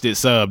watched it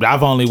subbed.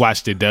 I've only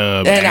watched it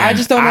dubbed. And I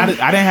just don't know- I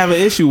didn't have an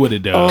issue with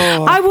it dubbed.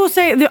 I will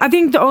say, I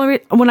think the only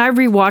when I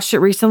rewatched it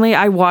recently,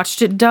 I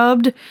watched it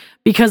dubbed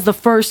because the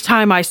first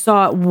time I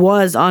saw it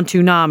was on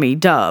Toonami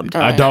dubbed.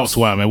 Adult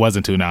Swim. It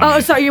wasn't Toonami. Oh,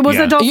 sorry, it was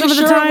Adult Are you Swim at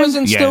the sure time? it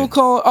wasn't Yeah. still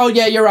called? Oh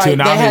yeah, you're right.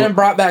 Toonami. They hadn't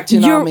brought back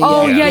Toonami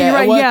You're yet.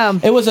 right, yeah.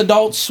 It was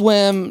Adult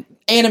Swim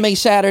Anime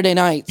Saturday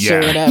Nights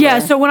or Yeah. whatever. Yeah,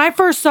 so when I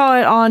first saw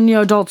it on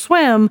Adult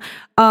Swim,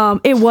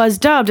 it was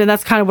dubbed, and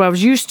that's kind of what I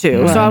was used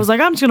to. So I was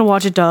like, I'm just gonna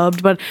watch it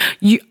dubbed. But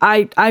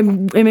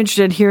I'm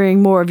interested in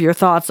hearing more of your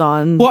thoughts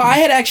on. Well, I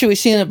had actually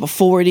seen it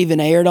before it even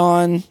aired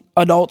on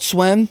Adult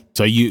Swim.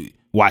 So you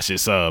watched it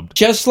subbed.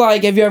 Just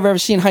like, have you ever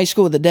seen High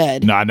School of the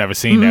Dead? No, I've never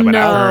seen that, but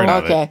I've heard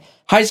of it. Okay.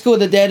 High School of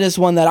the Dead is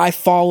one that I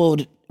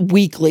followed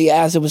weekly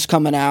as it was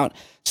coming out.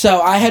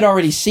 So I had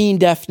already seen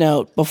Death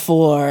Note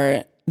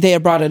before they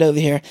had brought it over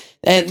here.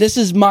 And this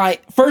is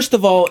first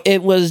of all,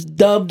 it was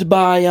dubbed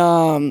by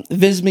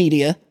Viz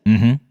Media,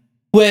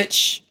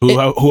 which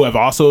Who have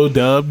also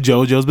dubbed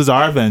JoJo's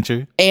Bizarre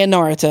Adventure and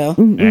Naruto.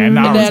 and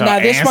Naruto now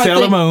this and might Sailor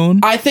think- Moon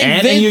I think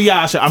and Viz-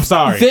 Inuyasha. I'm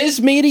sorry.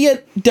 Viz Media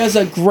does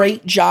a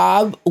great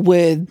job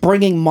with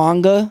bringing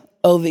manga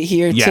over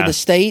here to Yeah. the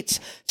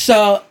States.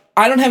 So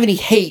I don't have any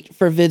hate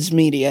for Viz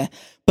Media,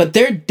 but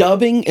their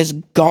dubbing is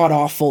god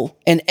awful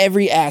in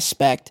every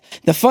aspect.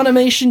 The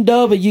Funimation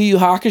dub of Yu Yu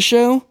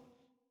Hakusho,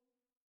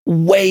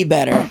 way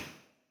better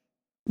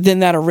than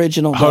that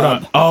original Hold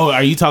dub. on. Oh,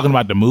 are you talking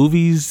about the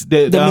movies?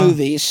 That, The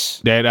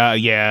movies. That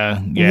yeah.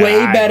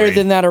 Way I better agree.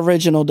 than that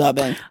original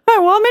dubbing. All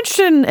right, well, I'm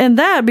interested in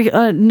that.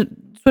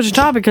 Switch the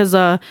topic because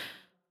me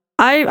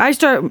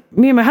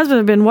and my husband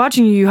have been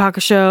watching Yu Yu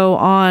Hakusho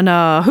on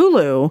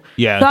Hulu.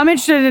 Yeah. So I'm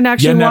interested in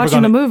actually You're never watching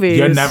gonna- the movies.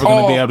 You're never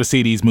going to be Oh. able to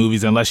see these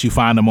movies unless you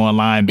find them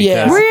online because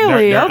Yeah.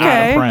 Really? they're out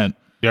Okay. of print.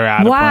 They're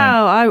out of print.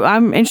 Wow,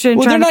 I'm interested in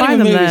Well, they're trying to not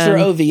find even them movies; then.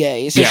 they're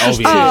OVAs. It's Yeah, just-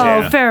 OVAs. Oh,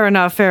 Yeah. fair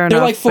enough. They're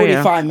like But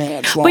yeah. 45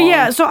 minutes long. But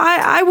yeah, so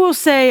I will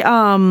say,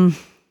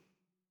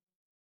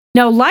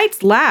 now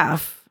Light's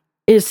Laugh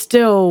is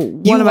still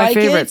one of my like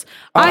it? favorites.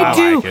 Oh, I I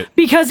do like it.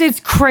 because it's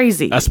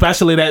crazy.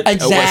 Especially that.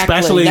 exactly.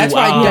 Especially That's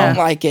why I um, don't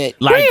like it.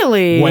 Like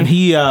Really? when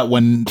he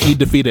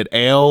defeated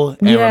L,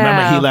 and Yeah.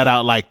 remember he let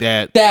out like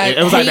that. That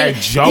it was like he- that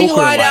Joker. He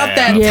let out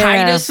that Yeah.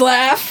 Titus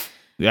laugh.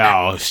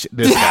 Oh,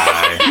 this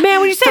guy. Man,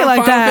 when you say it From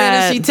like Final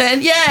that, Fantasy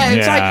X. Yeah,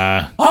 it's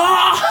like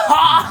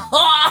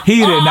He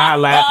did not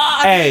laugh.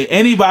 Hey,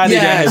 anybody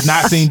that has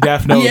not seen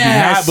Death Note do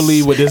not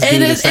believe what this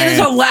dude is It saying. is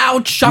a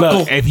loud chuckle.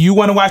 Look, if you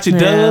want to watch it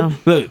dubbed,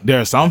 Yeah. look,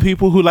 there are some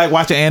people who like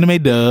watching anime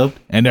dubbed,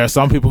 and there are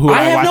some people who I like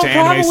have no watching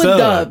anime problem with subbed.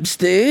 dubs,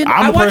 dude. I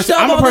I'm a watch person.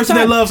 dub I'm all a the person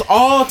that time. loves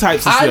all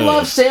types of I subs.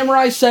 love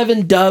Samurai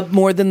 7 dub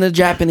more than the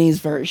Japanese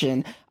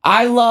version.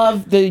 I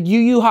love the Yu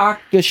Yu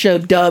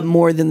Hakusho dub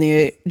more than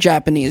the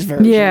Japanese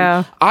version.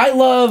 Yeah. I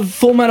love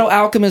Full Metal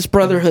Alchemist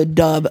Brotherhood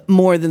dub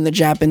more than the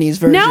Japanese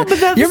version. No, but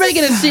that's- You're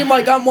making it seem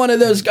like I'm one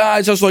of those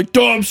guys that's like,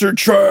 dubs are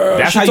trash.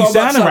 That's how It's you all about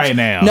sounding subs." right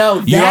now. No,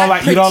 you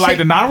that don't like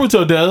the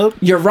Naruto dub.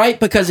 You're right,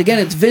 because again,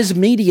 it's Viz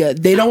Media.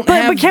 They don't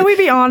have. but can we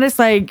be honest?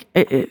 Like,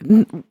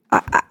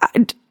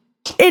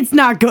 it's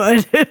not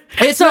good.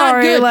 It's Sorry,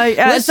 not good. like it's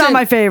not Listen,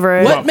 my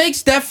favorite. What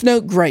makes Death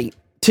Note great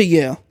to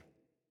you?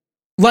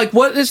 Like,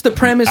 what is the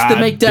premise to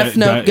make Death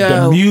Note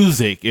go? The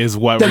music is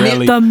what The mu-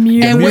 really. the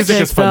music,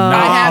 music is though. phenomenal.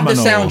 I have the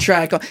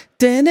soundtrack.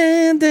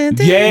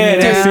 Yeah,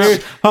 that's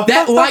it.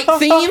 That light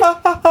theme,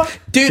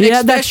 dude.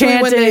 Yeah, that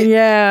especially when chanting, they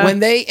yeah. when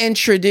they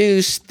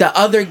introduced the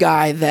other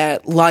guy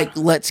that like,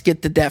 let's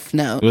get the Death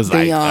Note. It was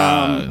the, like,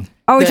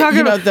 Are we the- talking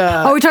you know, about? the-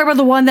 Are we talking about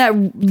the one that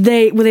when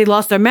they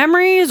lost their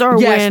memories, or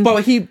yes, when?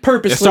 but he it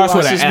purposely starts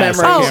with lost an his S. memories.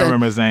 I can't and-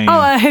 remember his name.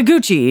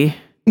 Higuchi.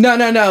 No,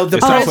 the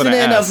It starts with an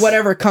president S. of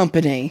whatever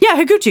company.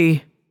 Yeah,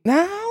 Higuchi.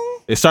 No.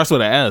 It starts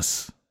with an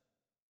S.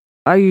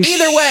 Are you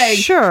Either way,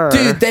 sure?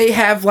 dude, they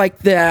have like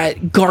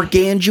that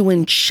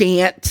gargantuan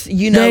chant,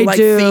 They like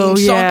do, theme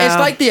song. yeah. It's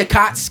like the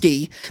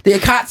Akatsuki. The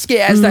Akatsuki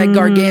has that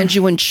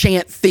gargantuan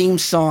chant theme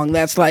song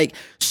that's like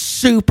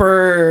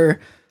super,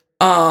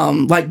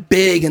 like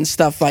big and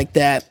stuff like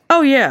that.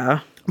 Oh yeah.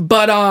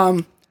 But all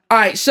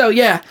right, so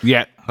yeah,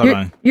 Hold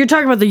on. You're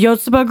talking about the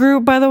Yotsuba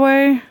group, by the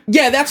way.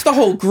 yeah, that's the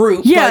whole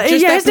group. Yeah, but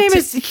just yeah. that His name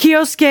is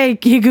Kyosuke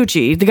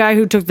Higuchi, the guy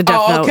who took the Death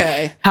Oh, Note.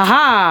 okay.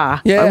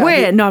 Haha. Yeah,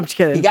 Wait, no, I'm just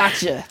kidding.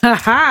 Gotcha.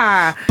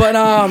 Haha.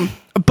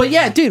 But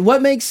yeah, dude,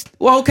 what makes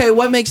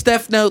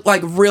Death Note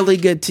like really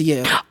good to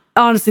you?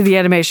 Honestly, the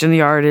animation,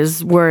 the art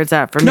is where it's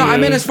at for me. No, I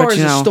mean as far but, as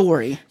you the know.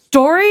 story.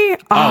 Story?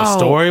 Oh,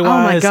 story-wise?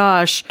 Oh my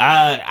gosh.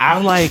 I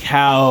like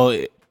how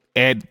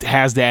it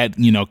has that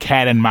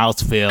cat and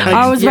mouse feel.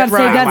 I was about to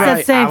say right, that's right.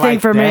 that same I thing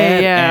like for me.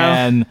 that.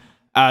 Yeah. And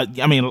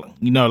I mean,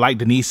 like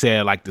Denise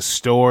said, like the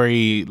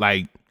story,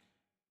 like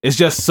it's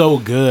just so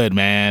good,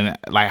 man.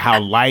 Like how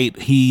Light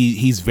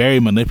he's very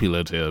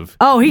manipulative.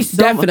 Oh, he's so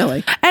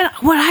Definitely. And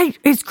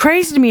it's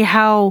crazy to me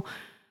how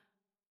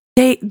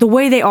the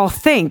way they all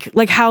think,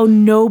 like how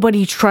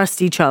nobody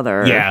trusts each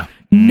other. Yeah.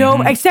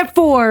 No, except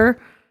for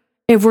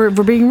if we're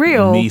being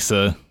real.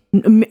 Misa.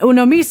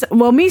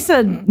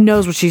 Misa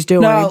knows what she's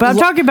doing, No, but I'm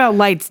talking about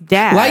Light's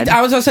dad.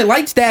 I was gonna say,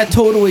 Light's dad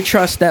totally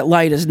trusts that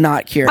Light is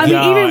not Kira. I mean,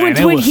 Yo, even and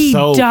it when was he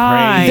so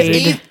died.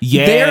 crazy.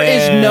 Yeah. There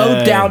is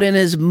no doubt in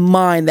his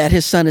mind that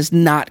his son is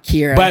not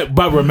Kira.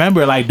 But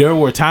remember, like there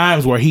were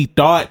times where he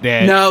thought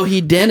that. no,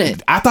 he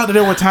didn't. I thought that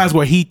there were times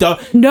where he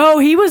thought. No,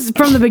 he was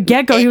from the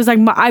get-go. He was like,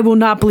 I will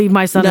not believe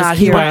my son Not is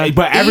here.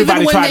 But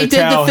everybody Even when tried they to did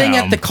tell the thing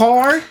him. at the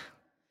car,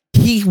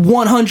 he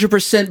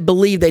 100%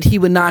 believed that he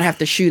would not have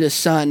to shoot his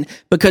son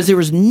because there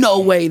was no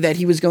way that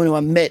he was going to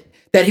admit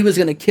that he was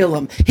going to kill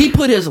him. He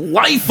put his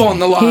life on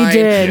the line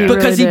did, he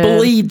because really he did.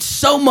 believed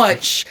so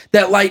much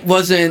that Light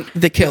wasn't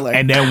the killer.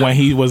 And then when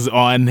he was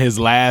on his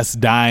last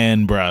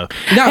dying breath.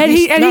 no, and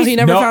he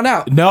never no, found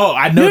out. No,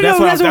 I know. No, that's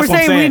no, what that's what we're I'm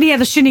saying. saying. He had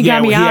the Shinigami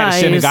yeah, he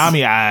eyes. had the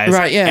Shinigami eyes.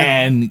 Right, yeah.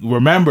 And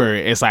remember,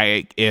 it's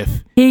like if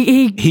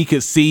He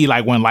could see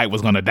like when Light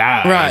was gonna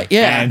die. Right,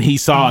 yeah. And he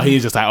saw, he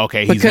was just like,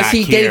 okay, he's Because not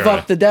he gave Kira.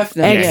 up the Death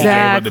Note. Yeah, he gave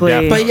up the Exactly.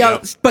 Death But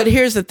Note. but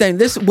here's the thing.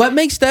 What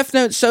makes Death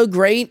Note so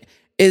great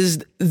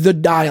is the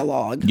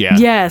dialogue. Yeah.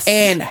 yes.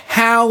 And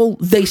how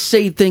they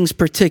say things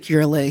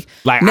particularly.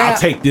 Like Now- I'll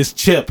take this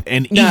chip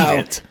and eat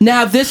it.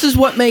 Now, this is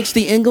what makes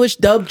the English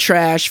dub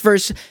trash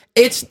versus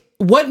it's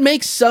what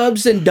makes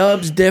subs and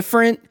dubs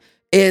different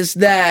is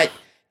that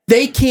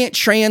they can't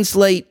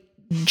translate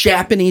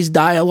Japanese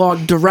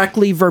dialogue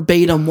directly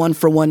verbatim one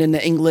for one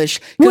into English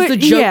because the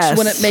jokes Yes.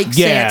 wouldn't make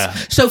Yeah.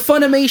 sense. So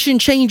Funimation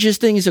changes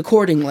things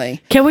accordingly.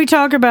 Can we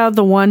talk about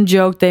the one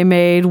joke they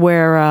made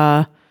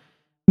where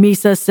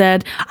Misa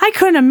said, I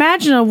couldn't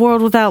imagine a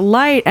world without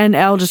light, and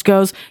Elle just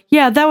goes,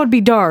 yeah, that would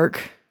be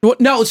dark. Well,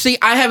 no, see,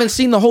 I haven't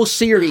seen the whole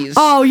series.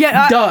 Oh,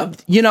 yeah,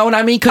 dubbed. You know what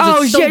I mean?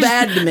 Because it's so yeah,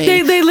 bad to me.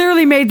 They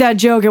literally made that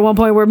joke at one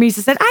point where Misa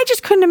said, I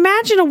just couldn't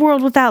imagine a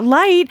world without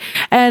light.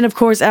 And of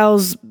course,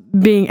 Elle's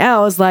being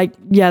L is like,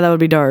 yeah, that would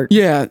be dark.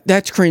 Yeah,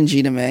 that's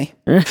cringy to me.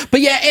 But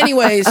yeah,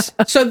 anyways,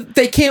 so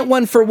they can't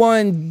one for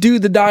one do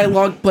the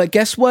dialogue, but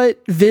guess what?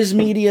 Viz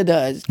Media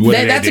does. What do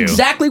they That's do?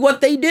 exactly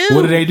what they do.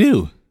 What do they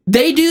do?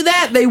 They do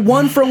that. They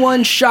one for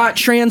one shot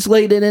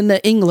translated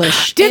into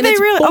English. Did And they it's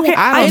really? bull- Okay,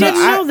 I didn't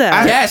know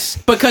that. Yes,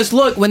 because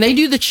look, when they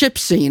do the chip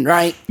scene,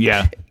 right?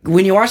 Yeah.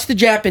 When you watch the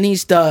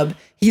Japanese dub,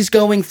 he's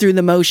going through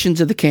the motions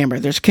of the camera.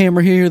 There's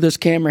camera here, there's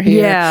camera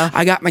here. Yeah.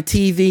 I got my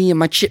TV and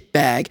my chip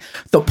bag.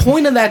 The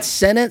point of that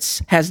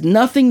sentence has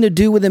nothing to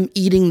do with him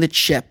eating the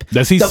chip.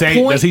 Does he The say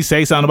point- Does he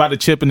say something about the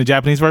chip in the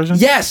Japanese version?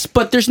 Yes,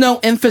 but there's no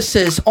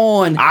emphasis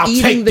on I'll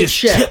eating take the this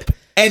chip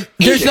and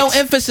there's eat no it.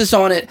 emphasis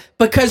on it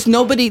because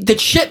the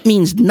chip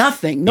means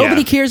nothing.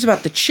 Nobody Yeah. cares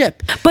about the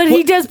chip. But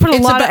he does put a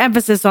It's lot of about-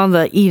 emphasis on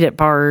the eat it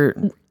part.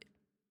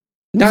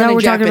 Not that in what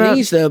we're talking about?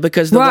 Japanese though,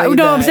 because the Right, way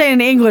no, that, I'm saying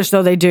in English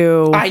though they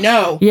do. I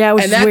know. Yeah,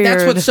 which and is that's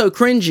weird. what's so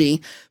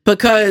cringy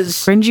because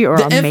Cringy or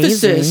the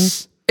amazing.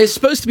 emphasis is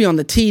supposed to be on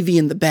the TV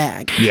and the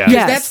bag. Yeah. 'Cause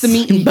Yes. that's the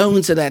meat and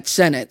bones of that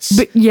sentence.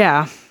 But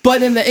yeah.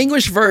 But in the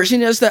English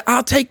version, it's that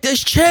I'll take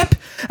this chip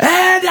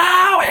and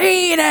I'll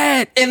eat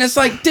it, and it's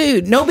like,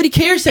 dude, nobody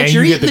cares that And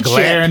you're you get eating the the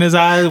glare chip. in his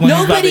eyes when he's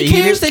about to Nobody eat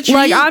cares it. that you're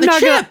Like eating I'm the not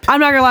chip.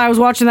 gonna lie. I was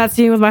watching that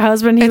scene with my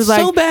husband. He It's was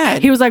like, so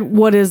bad. He was like,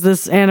 "What is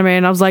this anime?"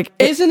 And I was like,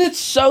 Isn't it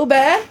so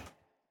bad?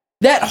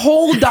 That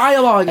whole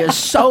dialogue is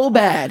so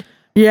bad.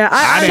 "Yeah,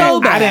 I So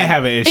didn't, bad. I didn't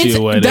have an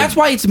issue with it. That's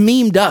why it's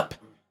memed up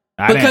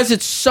I didn't- because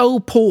it's so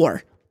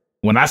poor.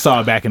 when I saw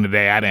it back in the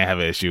day, I didn't have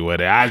an issue with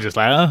it. I was just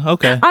like, oh,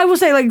 okay. I will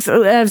say, like,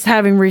 as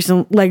having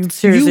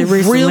seriously You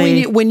recently.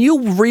 really, when you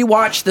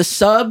rewatch the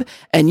sub,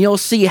 and you'll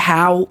see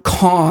how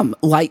calm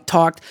Light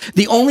talked.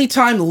 The only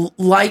time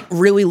Light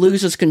really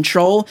loses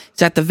control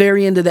is at the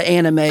very end of the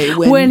anime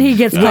When he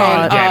gets Oh,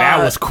 caught. yeah,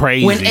 that was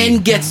crazy. When N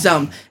gets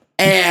him.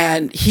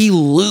 And he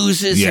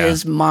loses Yeah.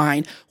 his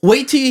mind.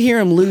 Wait till you hear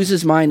him lose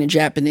his mind in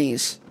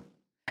Japanese.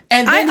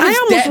 And then I his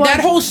almost that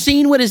want- whole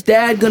scene with his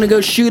dad gonna go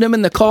shoot him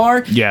in the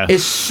car Yeah.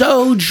 is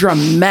so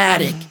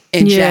dramatic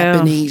in Yeah.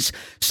 Japanese.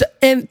 So,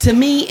 and to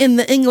me, in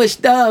the English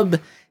dub,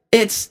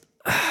 it's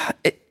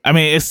I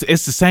mean, it's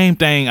the same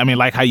thing. I mean,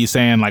 like how you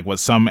saying, like with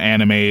some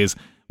animes,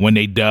 when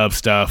they dub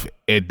stuff,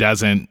 it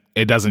doesn't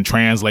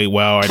translate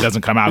well, or it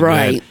doesn't come out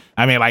Right. good.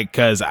 I mean, like,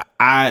 because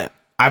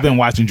I've been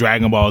watching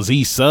Dragon Ball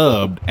Z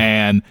subbed,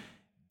 and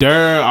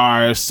there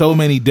are so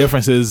many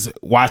differences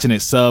watching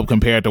it sub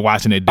compared to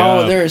watching it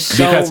dub. oh, there's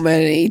so Because,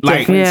 many like,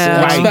 differences.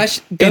 Yeah. like,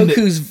 Especially in the-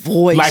 Goku's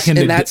voice like in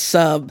in the- that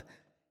sub.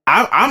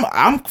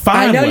 I'm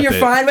fine. I know with you're it.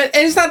 fine, but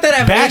it's not that I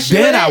have an Back issue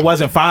then, with I it,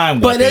 wasn't fine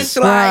with but it. it's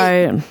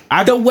like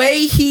Right. the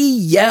way he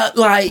yelled,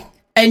 like,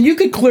 and you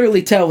could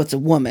clearly tell it's a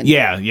woman.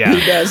 Yeah. who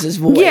does his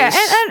voice. Yeah,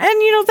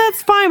 and you know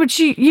that's fine,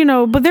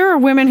 but but there are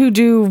women who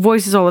do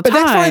voices all the But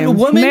time. that's fine.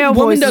 Male Woman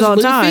voices does all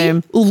the Luffy.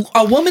 time.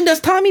 A woman does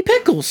Tommy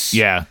Pickles.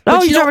 Yeah. But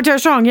Oh, you you're talking don't- about Tara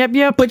Strong.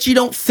 Yep. But you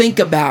don't think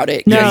about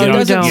it. No, 'cause you it don't.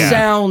 doesn't Yeah.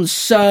 sound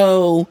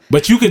so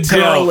But you could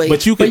tell. girly.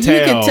 But you could You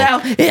tell. can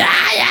tell.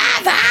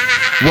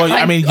 Well,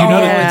 I mean, you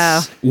know,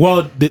 Yeah.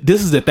 well,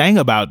 this is the thing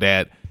about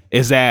that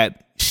is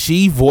that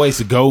she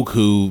voiced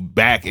Goku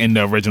back in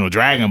the original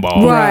Dragon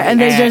Ball, Right, and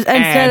they just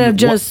instead of what-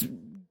 just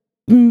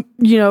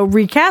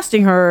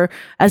recasting her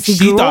as he she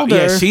grew thought, older.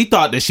 yeah, she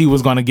thought that she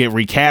was going to get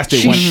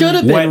recasted. She should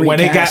have been when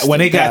it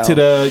got to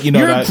the,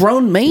 You're a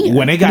grown man.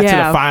 when it got to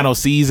Yeah. the final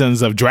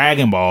seasons of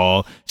Dragon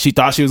Ball, she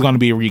thought she was going to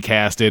be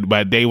recasted,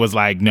 but they was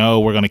like,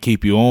 no, we're going to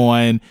keep you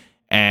on,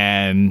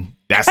 and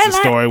that's the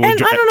story with I don't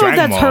know if Dragon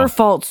that's Ball. her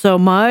fault so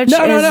much. No.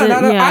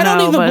 Yeah, I don't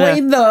no, even but,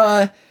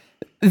 blame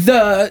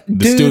the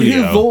dude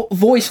studio. who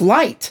voiced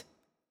Light.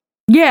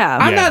 Yeah,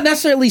 I'm not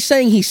necessarily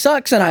saying he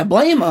sucks and I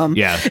blame him.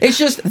 Yeah. It's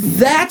just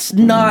that's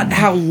not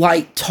how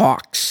Light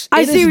talks.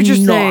 I It see is what you're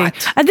not.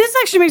 saying. And this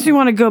actually makes me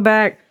want to go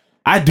back.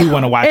 I do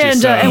want to watch it. And,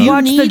 So and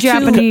watch You the need to-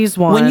 Japanese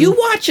one. When you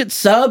watch it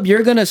sub,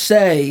 you're gonna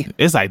say,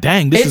 it's like,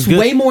 dang, this It's is good.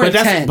 way more but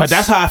intense. But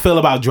that's how I feel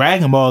about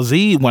Dragon Ball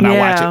Z when I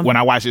watch Yeah. it. When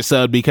I watch it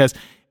sub, because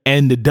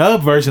in the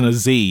dub version of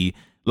Z,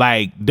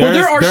 like well,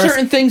 there are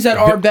certain things that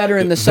are better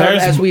in the sub,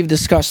 there's- as we've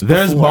discussed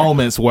There's before.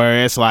 moments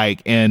where it's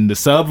like in the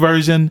sub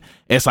version,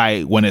 it's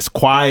like when it's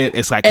quiet,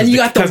 it's like And 'cause you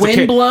got the 'cause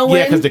wind blowing.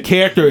 Yeah, because the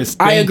character is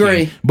thinking. I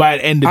agree. But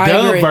in the I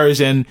dub agree.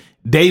 version,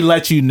 they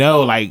let you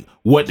know like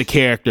what the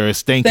character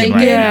is thinking. Thank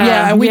right you. now.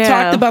 Yeah, and we Yeah.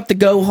 talked about the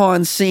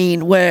Gohan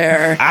scene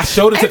where I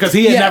showed it to because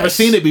he had Yes. never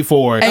seen it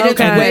before, And it's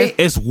way-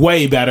 it's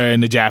way better in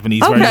the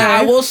Japanese Okay. version. Now,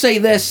 I will say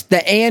this: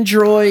 the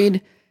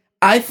Android.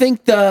 I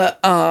think the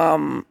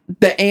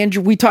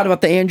Android. We talked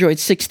about the Android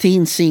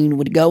 16 scene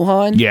with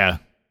Gohan. Yeah,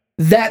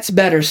 That's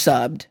better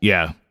subbed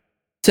yeah.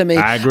 to me.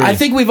 I agree. I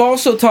think we've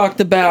also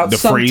talked about The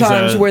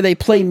sometimes Frieza. where they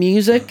play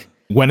music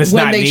When it's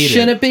when not they needed.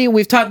 shouldn't be.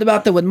 We've talked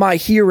about that with My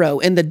Hero.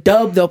 In the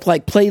dub, they'll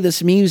like play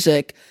this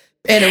music,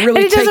 and it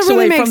really and it doesn't takes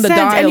really away make from the sense,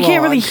 dialogue. and you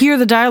can't really hear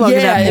the dialogue Yeah,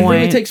 at that it point.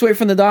 really takes away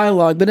from the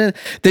dialogue. But in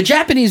the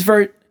Japanese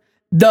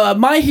The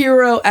My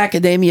Hero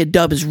Academia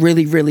dub is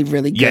really, really,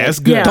 really good. Yeah, it's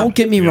good. Yeah. Don't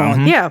get me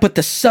wrong. Yeah. But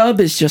the sub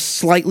is just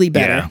slightly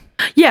better.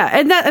 Yeah,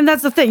 and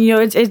that's the thing. You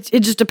know, it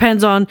just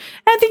depends on.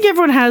 I think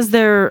everyone has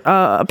their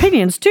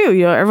opinions too.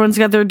 You know, everyone's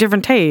got their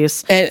different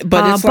tastes.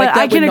 But it's like that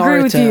I can with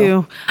agree with Naruto.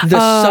 you. The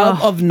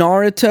sub of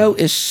Naruto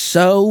is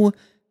so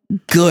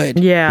good.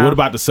 Yeah. What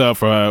about the sub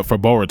for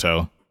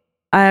Boruto?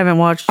 I haven't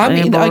watched. I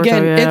any mean, Boruto,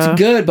 again, yeah. it's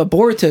good, but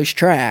Boruto's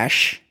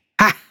trash.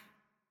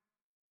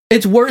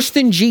 It's worse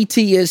than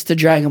GT is to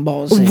Dragon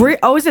Ball Z.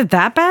 Oh, is it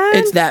that bad?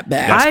 It's that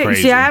bad. That's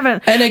crazy. I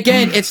haven't. And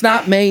again, it's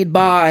not made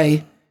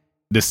by.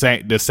 The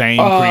same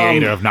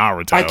creator of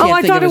Naruto. I can't Oh,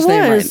 I think thought of it his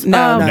name was. right.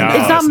 No, No,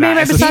 it's not it's made not.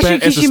 by It's a Masashi spin-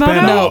 it's a Kishimoto.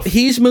 spin-off. No,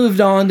 he's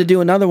moved on to do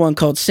another one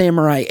called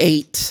Samurai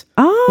 8,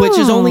 Oh. which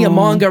is only a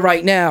manga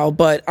right now,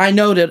 but I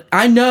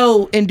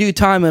know in due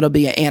time it'll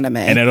be an anime.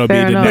 and it'll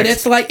Fair be the enough. but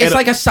next. it's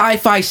like a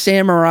sci-fi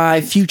samurai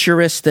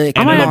futuristic.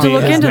 I might it'll have to be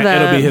look his into ne-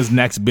 that. It'll be his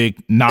next big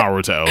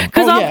Naruto.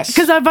 Because Oh, yes.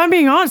 if I'm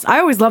being honest, I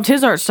always loved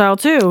his art style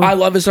too. I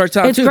love his art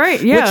style It's too.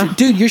 great, yeah. Which,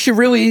 dude, you should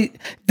really.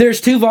 There's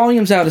 2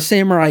 volumes out of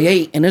Samurai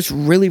 8, and it's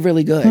really,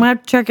 really good. I might have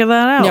to check that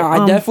out. Yeah,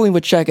 I definitely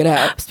would check it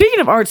out. Speaking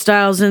of art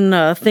styles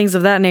and things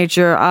of that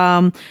nature,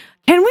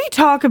 can we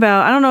talk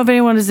about? I don't know if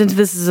anyone is into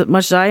this as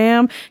much as I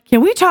am.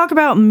 Can we talk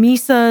about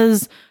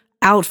Misa's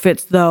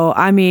outfits though?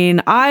 I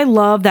mean, I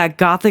love that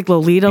gothic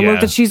Lolita Yeah.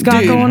 look that she's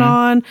got Dude. going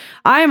on.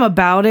 I am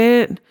about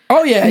it.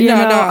 Oh yeah, You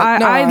know, no.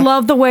 I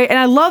love the way, and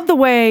I love the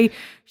way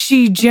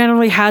she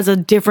generally has a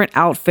different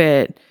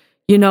outfit.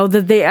 You know,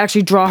 that they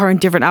actually draw her in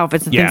different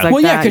outfits and Yeah. things like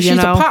Well, yeah, that. because you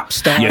she's know? a pop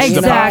star. Yeah, she's you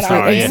a know? pop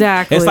star. Yeah.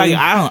 Exactly. It's like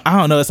I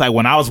don't know. It's like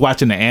when I was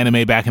watching the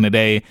anime back in the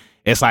day.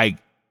 It's like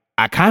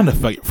I kind of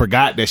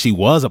forgot that she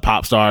was a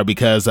pop star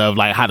because of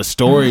like how the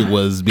story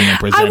was being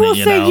presented. I will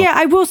you say, know?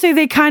 I will say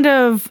they kind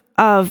of.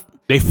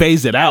 They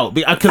phased it out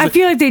because I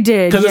feel like they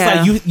did because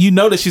yeah. it's like you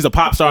know that she's a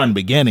pop star in the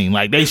beginning,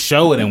 like they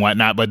show it and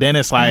whatnot, but then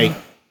it's like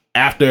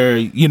after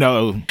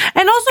And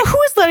also,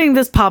 who is letting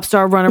this pop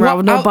star run around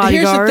with no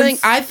bodyguards? Here's the thing.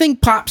 I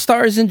think pop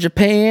stars in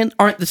Japan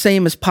aren't the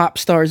same as pop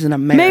stars in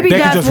America. Maybe They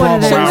can that's just what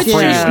roam it is. around So it's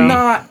freely. just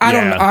not. I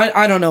don't. Yeah.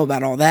 I don't know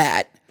about all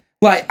that.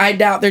 Like I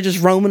doubt they're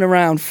just roaming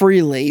around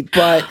freely.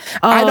 But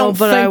I don't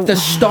think the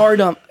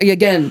stardom.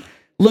 Again,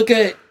 look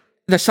at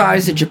the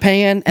size of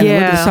Japan and look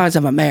at the Yeah. size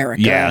of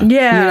America. Yeah.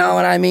 Yeah. You know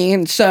what I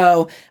mean?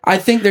 So I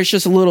think there's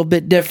just a little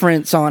bit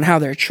difference on how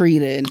they're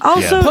treated.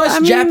 Also, Plus, I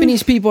mean,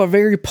 Japanese people are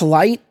very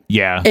polite.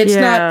 yeah, It's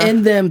Yeah. not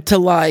in them to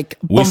like.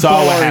 we saw what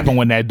bombard. happened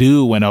when that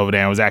dude went over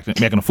there and was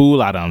making a fool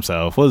out of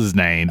himself. What was his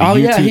name? The Oh,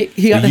 yeah,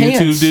 he got the the YouTube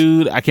hands.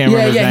 dude. I can't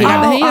remember Yeah, his he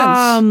name. got the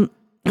hands.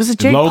 Was it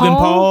Jake Logan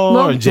Paul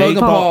or Jake Logan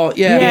Paul,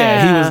 yeah.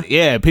 yeah, he was.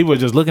 Yeah, people were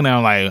just looking at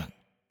him like,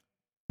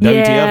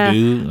 WTF, Yeah.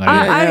 dude. Like,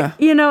 Yeah.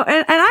 You know,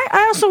 and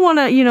I also want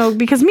to, you know,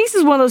 because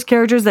Misa's one of those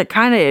characters that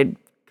kind of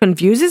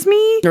confuses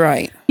me.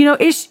 Right. You know,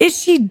 is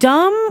she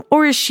dumb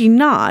or is she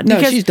not? No,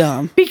 she's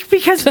dumb.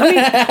 Because I mean,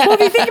 well, if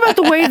you think about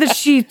the way that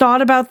she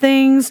thought about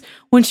things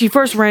when she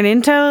first ran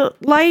into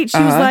Light, she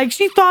was like,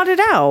 she thought it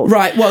out.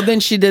 Right. Well,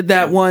 then she did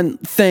that one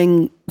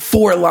thing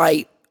for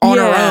Light on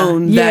her Yeah,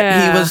 own that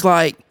yeah. he was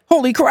like,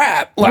 holy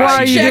crap. Why are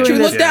Like, you she actually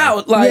doing looked this?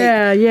 out. Like,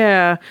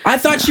 Yeah. I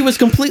thought she was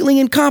completely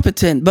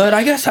incompetent, but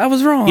I guess I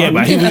was wrong. yeah,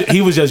 but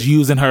he was just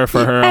using her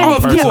for her And- own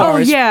of personal.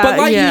 course. yeah, But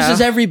Light yeah. uses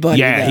everybody.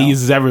 Yeah, though. he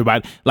uses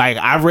everybody. Like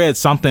I read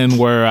something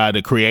where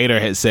the creator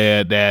had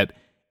said that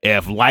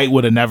if Light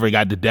would have never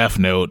got the Death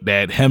Note,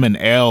 that him and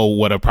L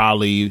would have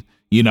probably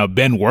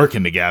been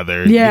working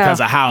together Yeah.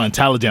 because of how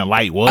intelligent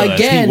Light was.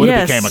 Again, he would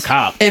have yes. became a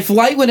cop. If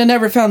Light would have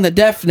never found the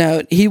Death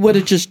Note, he would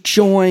have just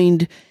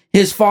joined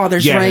his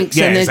father's Yeah, ranks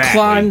yeah, and then exactly.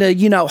 climbed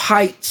to,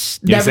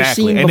 heights never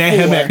seen and before. then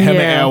him and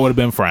Yeah. L would have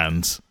been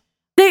friends,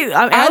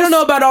 I don't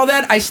know about all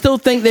that. I still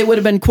think they would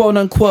have been quote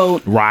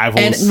unquote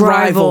rivals. and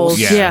Rivals,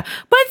 Yeah. yeah.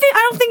 But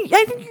I think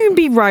you can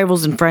be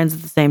rivals and friends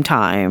at the same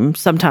time.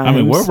 Sometimes. I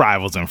mean, we're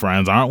rivals and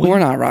friends, aren't we? We're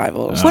not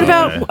rivals. What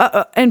about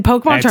in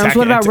Pokemon And terms?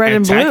 What about Red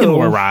and Tekken Blue?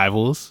 were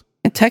rivals.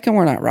 In Tekken,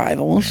 we're not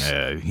rivals.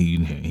 Yeah,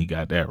 he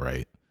got that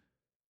right.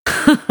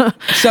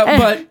 So,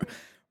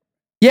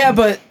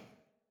 but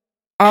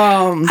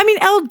I mean,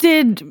 L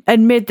did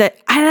admit that.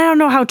 I don't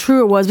know how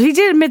true it was, but he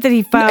did admit that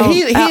he found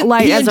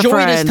Light he as a enjoyed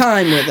friend. his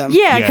time with him.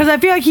 Yeah, Yeah. because I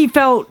feel like he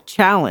felt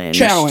challenged.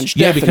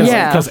 Yeah, definitely.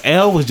 because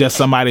L was just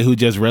somebody who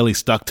just really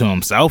stuck to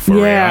himself for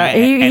Yeah,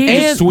 real. he And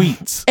is-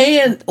 sweets.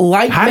 And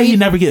Light How did made he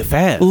never get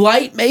fat?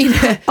 Light made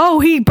Oh,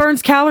 he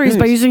burns calories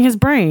by using his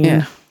brain.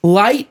 yeah.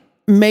 Light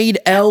made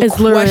L It's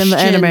literally in the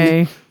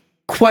anime.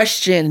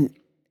 question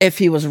if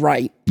he was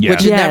right, Yeah.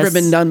 which had Yes. never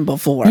been done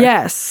before.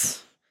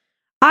 Yes.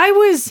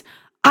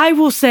 I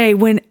will say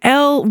when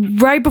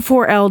right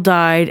before L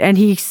died, and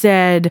he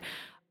said,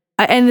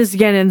 and this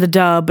again in the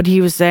dub, but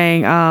he was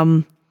saying,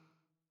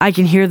 I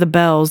can hear the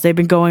bells. They've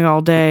been going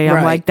all day. I'm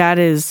Right. like, that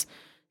is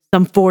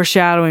some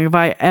foreshadowing if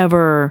I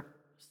ever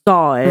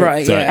saw it.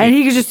 Right. So- Yeah. And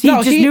he just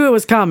No, he- knew it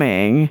was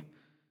coming.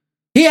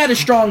 he had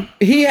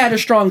a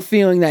strong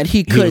feeling that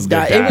he could was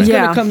die. gonna It was die.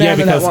 going to come down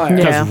to that wire.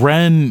 Because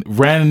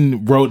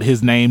Ren wrote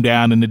his name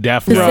down in the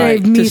death note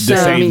save to Misa.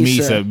 save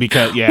Misa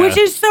because Which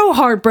is so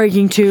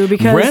heartbreaking too,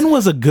 because Ren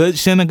was a good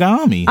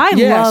Shinigami. I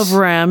Yes. love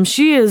Rem.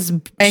 She is,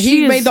 And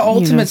she he made the is,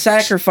 ultimate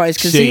sacrifice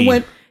because She. he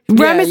went.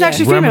 Rem is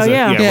actually Rem female, is a-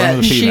 yeah. yeah. Rem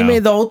was a she female.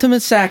 made the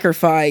ultimate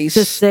sacrifice.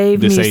 To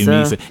save to save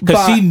Misa. Misa because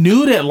But- she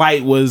knew that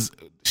Light was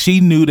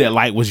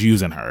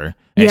using her.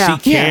 And Yeah.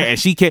 she cared,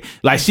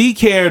 and she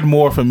cared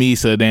more for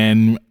Misa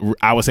than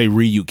I would say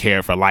Ryuk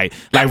cared for Light.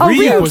 Like Oh,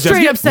 Ryuk Ryuk was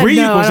straight up just said,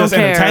 "No, I don't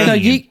care."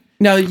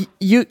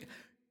 entertaining.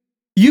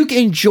 You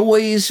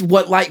enjoys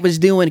what Light was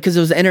doing because it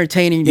was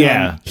entertaining to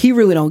Yeah. him. He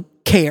really don't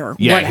care.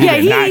 Yeah, what he Yeah,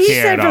 happened. did not he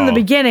care said at from the all.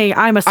 beginning,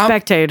 I'm a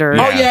spectator.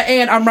 Yeah. Oh yeah,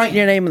 and I'm writing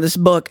your name in this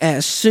book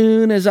as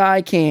soon as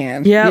I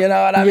can. Yep. You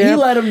know what I mean? Yep. He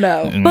let him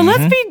know. But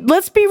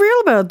let's be real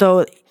about it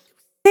though.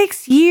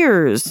 6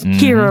 years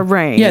Kira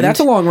reigned. Yeah,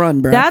 that's a long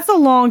run, bro. That's a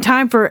long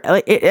time for,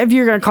 like, if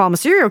you're gonna call him a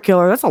serial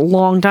killer. That's a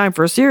long time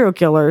for a serial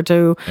killer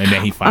to. And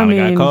then he finally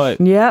got caught.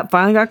 Yeah,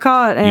 finally got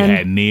caught. You And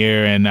had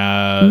Nier and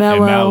Mello,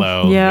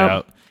 Mello.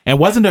 yep. And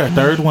wasn't there a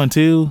third one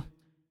too?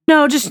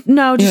 just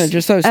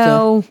just those two.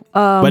 L.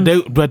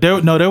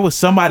 There was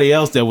somebody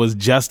else that was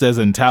just as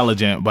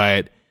intelligent,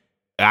 but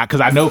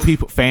because I know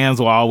fans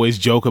will always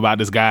joke about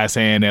this guy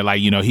saying that, like,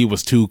 you know, he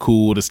was too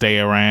cool to stay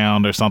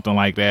around or something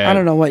like that. I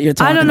don't know what you're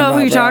talking about. I don't know who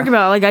you're bro. talking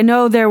about. Like, I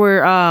know there were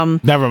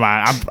Never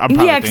mind. I'm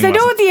probably yeah, because I thinking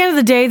know about at the end of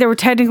the day there were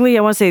technically,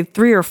 I want to say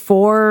 3 or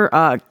 4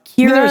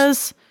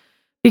 Kiras,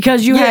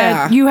 because you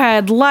Yeah.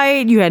 had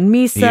Light, you had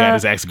Misa. he had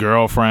his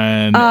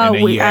ex-girlfriend. and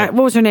then he had,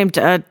 what was her name?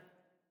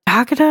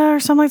 Takada or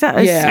something like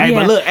that. Yeah. hey,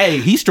 but look, hey,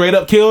 he straight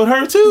up killed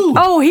her too.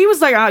 Oh, he was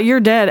like, "Oh, you're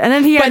dead," and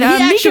then he But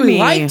had he actually Mikami.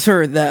 liked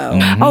her though.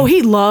 Oh,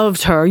 he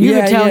loved her. You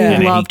Yeah, could tell yeah. he And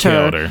then he loved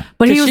killed her. her.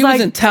 But he 'Cause was she like,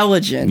 was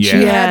intelligent. She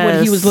Yeah. had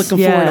what he was looking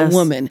for in Yes. a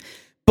woman.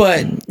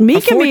 But Mikami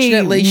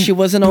unfortunately, she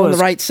wasn't on was-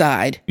 the right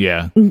side.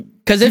 Yeah.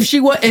 Because if she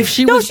no,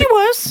 she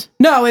was.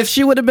 if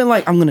she would have been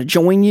like, I'm going to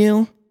join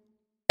you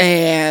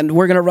and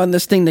we're going to run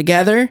this thing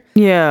together,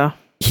 Yeah.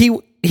 he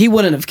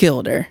wouldn't have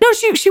killed her. No,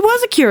 she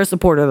was a Kira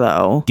supporter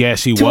though. Yeah,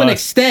 she To was. an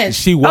extent.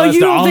 She Oh, was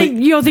you the don't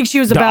only. think she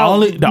was the about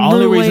only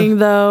ruling reason-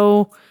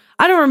 though?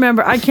 I don't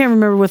remember. I can't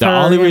remember with The her.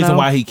 only you reason know?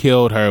 why he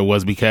killed her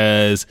was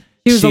because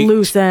She was a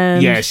loose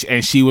end. Yeah,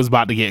 and she was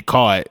about to get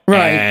caught.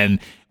 Right. And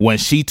when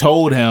she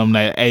told him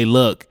that, hey,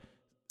 look,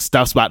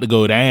 stuff's about to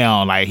go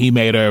down, like, he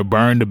made her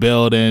burn the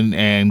building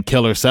and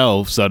kill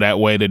herself, so that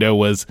way that there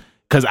was,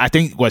 because I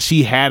think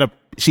she had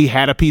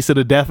a piece of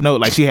the death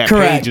note, like she had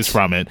Correct. pages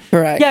from it.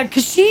 Correct. Yeah,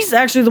 because she's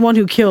actually the one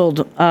who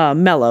killed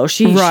Mello.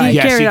 She Right.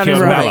 Yeah, carried she out his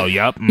killed right. Mello.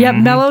 Yep. Yep,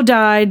 Mhm. Mello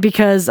died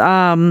because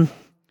I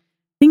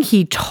think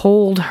he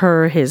told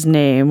her his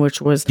name,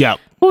 which was Yep.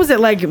 what was it,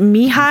 like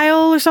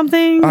Mihail or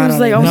something? It I was don't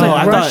like even almost No,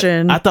 like I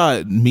Russian.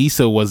 thought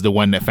Misa was the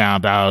one that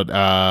found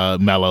out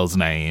Mello's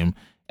name,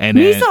 and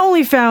then Misa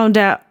only found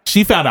out.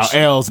 she found out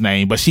L's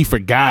name, but she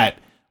forgot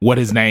what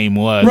his name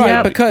was, Right,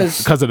 Yep.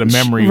 because of the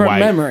memory wipe.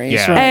 memories,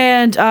 Yeah. right.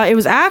 And it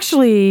was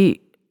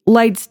actually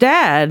Light's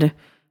dad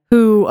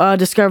who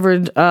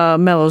discovered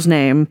Mello's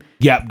name.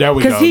 Yep, there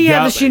we go. 'Cause he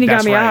had Yep, the Shinigami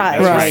that's right, eyes.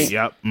 That's right. Right.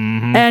 Yep.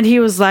 Mhm. And he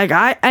was like,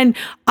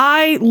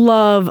 I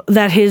love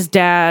that his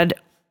dad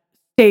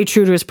stayed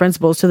true to his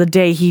principles to the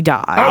day he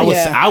died.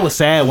 I was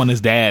sad when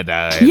his dad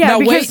died. Yeah, Now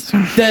because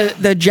wait,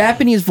 the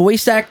Japanese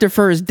voice actor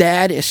for his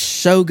dad is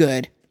so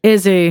good.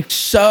 is he?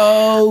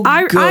 So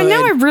I good.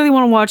 know I really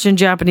want to watch in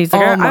Japanese.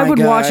 Like, Oh I my would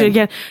watch God. it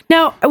again.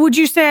 Now, would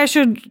you say I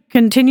should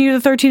continue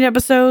the 13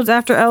 episodes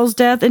after L's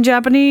death in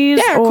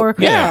Japanese? Yeah, or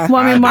yeah.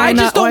 Well, I mean, why I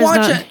just not- don't why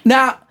watch not? it.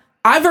 Now,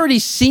 I've already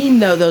seen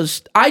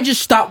those. I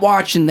just stopped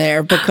watching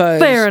there because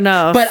Fair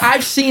enough. But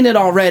I've seen it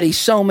already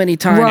so many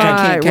times. I Right,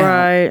 can't count.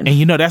 right. And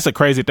you know, that's a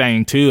crazy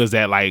thing too, is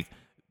that, like,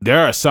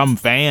 there are some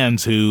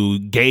fans who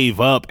gave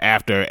up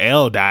after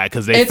L died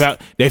because they felt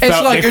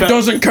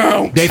doesn't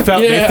count. they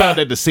felt Yeah.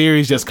 that the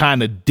series just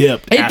kind of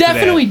dipped. It after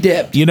definitely that.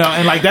 dipped. You know,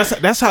 and like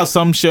that's how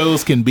some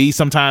shows can be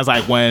sometimes.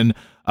 Like when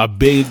a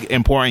big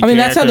important. I mean,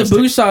 that's how the character-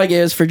 Buu saga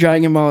is for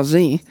Dragon Ball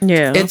Z.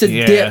 Yeah. It's a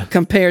Yeah. dip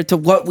compared to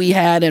what we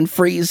had in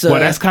Frieza. Well,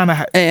 that's kind of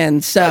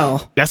and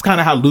Cell. that's kind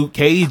of how Luke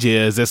Cage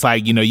is. It's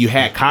like, you know, you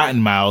had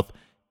Cottonmouth,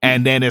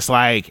 and then it's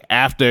like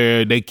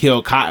after they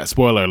killed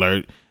spoiler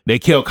alert, they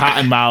kill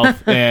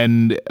Cottonmouth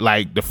in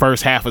like the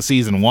first half of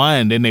season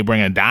 1, then they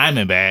bring a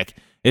Diamond back.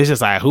 It's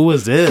just like, who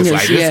is this?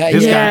 Yes,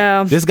 Like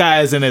yeah. this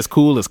guy isn't as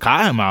cool as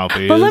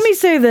Cottonmouth is. But let me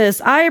say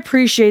this. I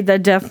appreciate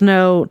that Death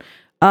Note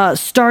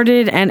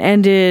started and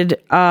ended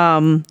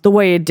the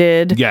way it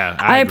did. Yeah,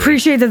 I I agree.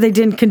 appreciate that they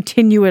didn't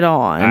continue it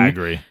on. I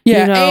agree.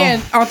 Yeah, You know?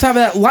 and on top of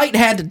that, Light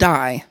had to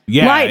die.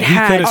 Yeah, Light he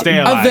had- could have stayed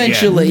alive.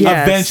 Eventually. yeah.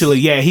 Yes. Eventually,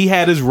 yeah, he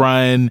had his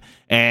run,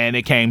 and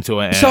it came to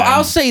an end. So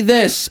I'll say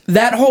this: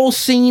 that whole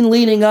scene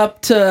leading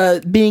up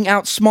to being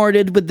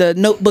outsmarted with the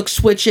notebook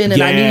switching,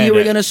 and I knew Yeah, you were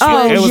that- gonna switch.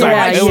 Oh, it was yeah,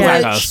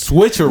 like a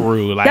switch.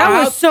 switcheroo. Like That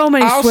was so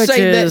many I'll say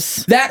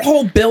switches. that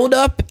whole build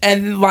up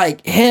and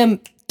like him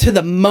to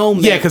the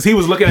moment. yeah, because he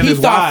was looking at he his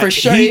thought watch. for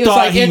sure he was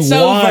like, it's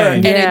over,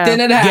 and Yeah. it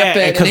didn't happen.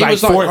 Yeah, and because he like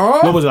was like, huh?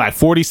 what was it, like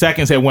 40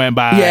 seconds had went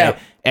by. Yeah.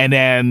 And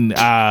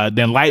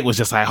then Light was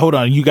just like, hold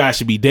on, you guys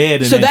should be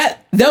dead. And So then,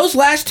 those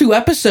last 2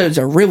 episodes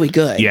are really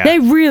good. yeah. They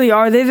really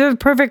are. They're the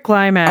perfect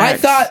climax. I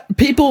thought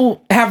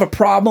people have a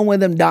problem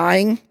with him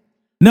dying.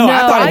 No, I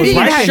thought it was Being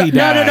right that shot- he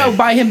died. No,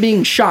 by him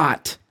being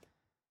shot.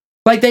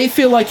 Like they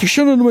feel like he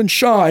shouldn't have been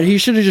shot. He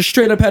should have just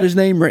straight up had his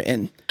name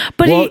written.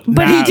 But Well, he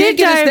nah. He did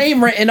get die- his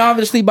name written,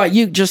 obviously by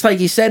you, just like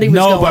he said he was.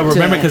 No, going but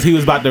remember, to. because he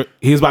was about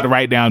to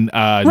write down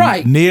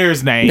Right.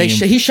 Nir's name.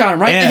 He shot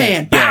him right in the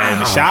hand. Yeah,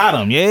 and shot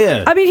him.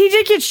 Yeah. I mean, he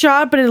did get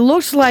shot, but it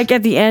looks like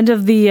at the end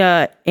of the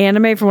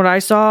anime, from what I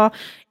saw,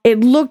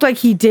 it looked like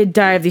he did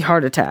die of the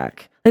heart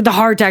attack. Like the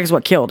heart attack is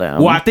what killed him.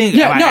 Well, I think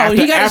Yeah, no,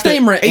 he got his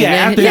name written. Yeah,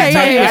 after, Yeah, his,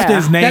 yeah, name, yeah. after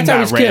his name That's how got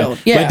he was written. killed.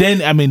 Yeah. But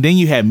then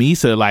you had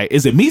Misa. Like,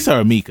 is it Misa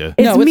or Mika?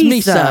 It's No, it's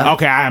Misa. Misa.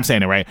 Okay, I'm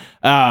saying it right.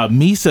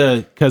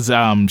 Misa,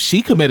 because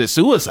she committed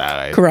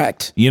suicide.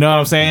 Correct. You know what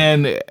I'm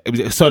saying?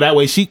 So that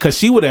way because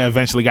she would have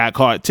eventually got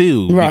caught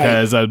too, Right.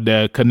 because of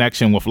the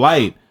connection with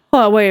Light.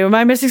 Oh, wait, am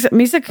I missing something?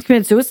 Misa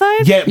committed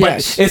suicide? Yeah,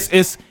 Yes.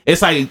 but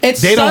it's like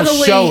It's they don't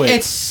subtly. show it.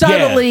 It's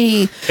subtly.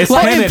 Yeah. It's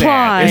like, hinted at.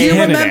 implied. It's you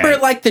hinted remember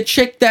at. like the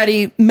chick that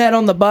he met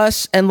on the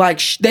bus, and like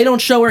they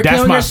don't show her That's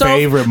killing my herself,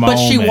 favorite but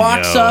she moment,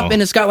 walks yo. up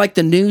and it's got like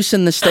the noose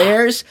in the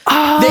stairs. They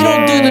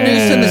don't do the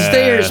noose in the Yeah.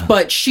 stairs,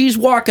 but she's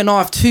walking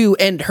off to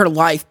end her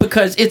life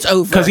because it's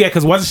over.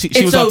 Because wasn't she? She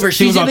It's was on, over.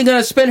 she She's was on, either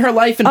gonna spend her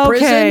life in Okay,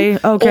 prison,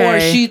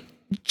 okay. or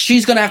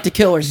she's gonna have to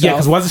kill herself. Yeah,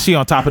 because wasn't she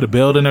on top of the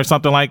building or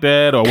something like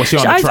that, or was she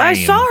on the train? I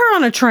saw her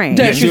on a train.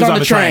 Yeah, Yeah, she was on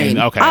the train.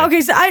 Okay. Oh, okay,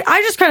 so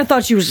I just kind of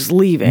thought she was just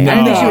leaving. I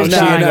didn't think she was no,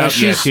 dying. ended no, up,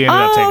 she's- she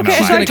ended up Oh, taking okay. her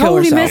So life. I gonna kill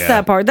totally herself. missed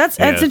that part. That's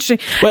Yeah. interesting.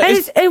 But And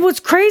it's- what's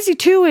crazy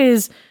too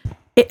is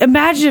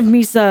imagine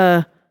if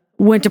Misa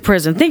went to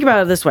prison. Think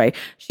about it this way: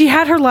 she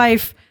had her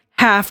life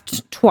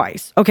halved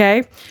twice.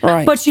 Okay,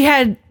 Right. but she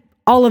had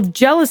all of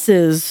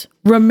Jealous's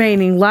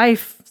remaining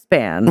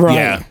lifespan. Right.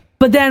 Yeah.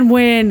 But then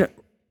when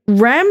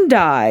Rem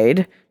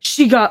died,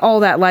 she got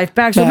all that life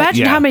back. So Back.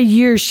 imagine Yeah. how many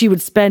years she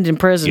would spend in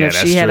prison Yeah, if she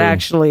that's had true.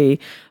 actually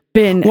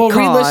been Well, caught.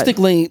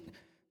 realistically,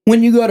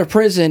 when you go to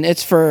prison,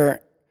 it's for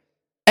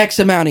X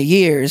amount of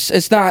years.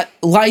 It's not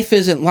life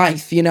isn't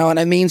life. You know what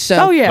I mean? So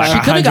Oh, yeah. she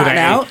could have gotten 108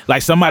 out.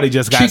 Like somebody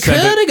just got She could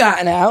sentenced. have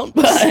gotten out,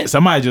 but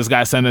Somebody just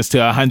got sentenced to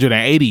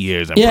 180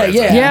 years in Yeah,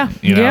 prison. yeah. Yeah,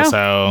 You know, yeah.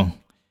 so.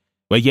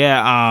 But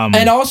yeah,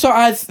 and also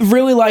I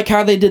really like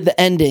how they did the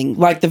ending,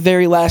 like the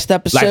very last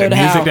episode. like the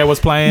music how, that was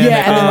playing. yeah,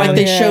 and then like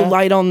they yeah. show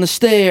Light on the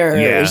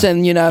stairs, Yeah.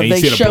 and you know And you they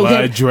see the show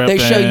blood him. dripping.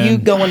 They show you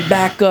going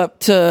back up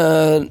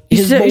to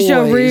his You boys.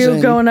 show Ryu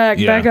and- going Yeah.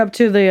 back up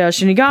to the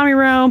Shinigami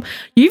realm.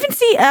 You even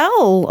see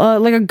L,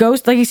 like a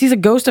ghost, like he sees a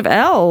ghost of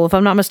L, if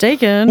I'm not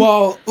mistaken.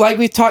 Well, like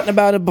we've talked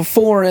about it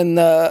before in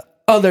the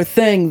other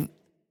thing.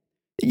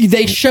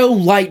 They show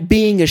Light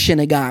being a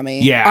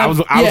Shinigami. Yeah, I was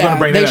gonna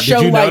bring that They up. Did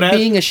show you know Light that?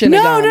 being a Shinigami.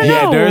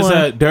 No.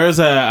 Yeah, there's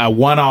a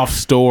one-off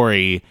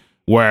story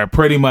where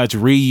pretty much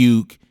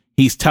Ryuk,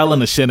 he's telling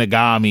the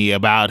Shinigami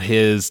about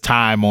his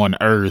time on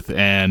Earth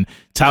and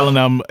telling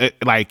them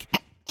like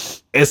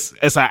it's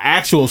an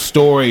actual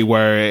story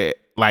where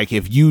like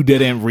if you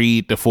didn't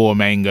read the full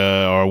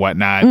manga or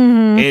whatnot,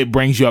 it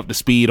brings you up to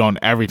speed on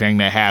everything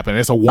that happened.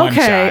 It's a one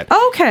Okay, shot.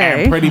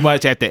 okay. And pretty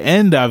much at the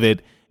end of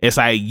it, it's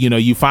like, you know,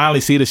 you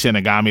finally see the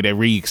Shinigami that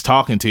Ryuk's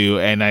talking to,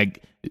 and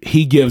like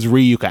he gives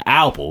Ryuk an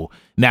apple.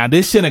 Now,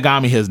 this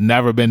Shinigami has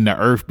never been to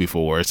Earth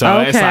before,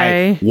 so it's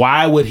Okay. like,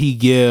 why would he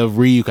give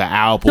Ryuk an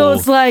apple?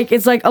 So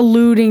it's like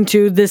alluding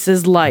to this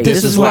is light.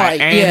 This is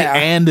light. and, yeah.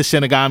 and the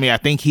Shinigami, I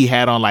think he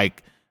had on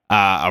like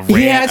a red.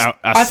 He has. a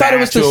I thought it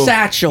was the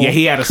satchel. Yeah,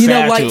 he had a you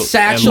satchel. know, like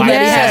satchel and that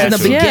he light has in the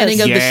satchel.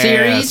 beginning of the Yeah,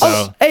 series.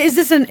 so-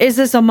 Is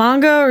this a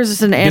manga or is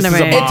this an This anime?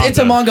 is a manga. It's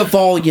a manga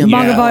volume.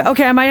 Manga Yeah. volume.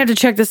 Okay, I might have to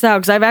check this out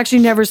because I've actually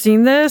never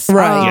seen this.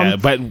 Right. Yeah,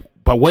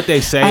 but what they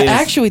say I is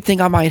actually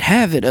think I might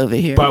have it over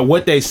here. But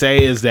what they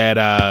say is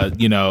that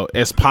you know,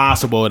 it's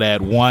possible that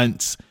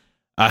once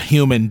a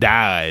human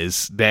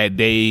dies, that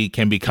they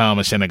can become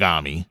a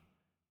Shinigami,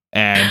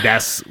 and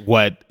that's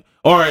what.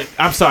 Or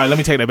I'm sorry, let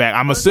me take that back.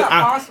 I'm assuming.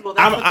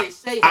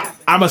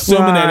 I'm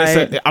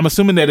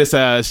assuming that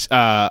it's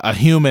a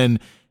human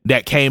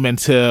that came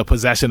into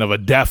possession of a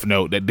Death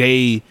Note that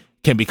they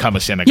can become a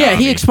Shinigami. Yeah,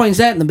 he explains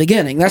that in the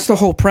beginning. That's the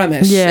whole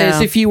premise. Yeah.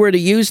 Is if you were to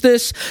use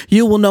this,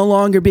 you will no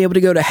longer be able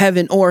to go to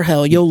heaven or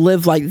hell. You'll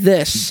live like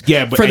this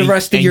Yeah, but for the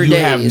rest of and your you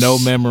days. have no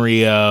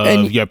memory of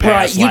And- your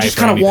past right, you life just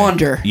or kinda anything.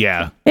 wander.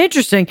 Yeah.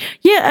 Interesting.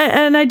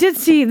 Yeah, and I did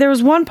see there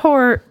was one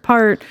part.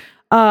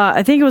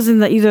 I think it was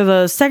in either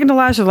the second to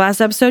last or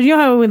last episode. You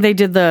know how when they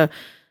did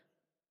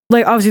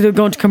like obviously they're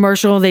going to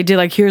commercial, they did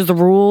like here's the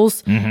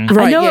rules. I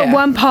Right, know at yeah.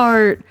 one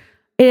part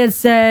it had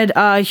said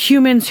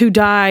humans who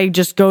die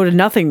just go to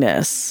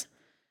nothingness.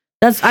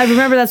 I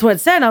remember that's what it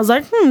said. And I was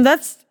like,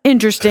 that's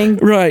interesting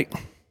Right.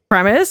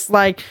 premise.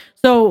 Like,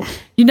 so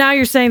now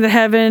you're saying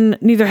that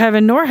neither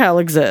heaven nor hell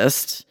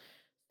exist.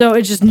 So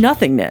it's just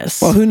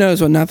nothingness. Well, who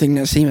knows what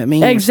nothingness even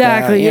means?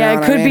 Exactly. you yeah, know it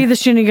what could I be mean? the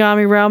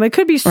Shinigami realm. It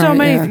could be so Right,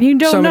 many. yeah. You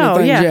don't So many know.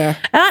 things, yeah,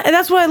 yeah. And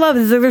that's what I love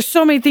is that there's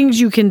so many things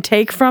you can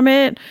take from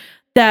it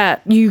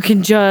that you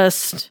can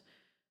just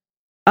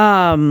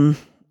kind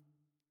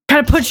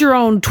kind of put your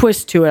own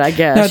twist to it, I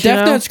guess. No, you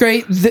Death know? Note's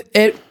great.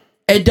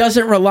 It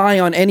doesn't rely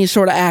on any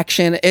sort of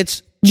action.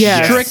 It's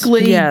Yes.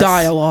 strictly Yes.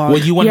 dialogue. Well,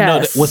 you want to know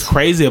Yes. what's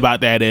crazy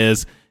about that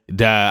is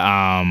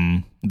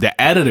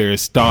the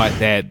editors thought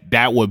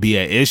that would be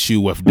an issue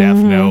with Death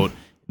Note,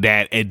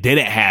 that it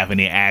didn't have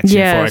any action for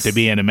it Yes. to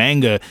be in the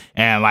manga,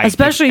 and like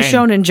Especially and,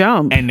 Shonen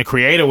Jump. And the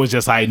creator was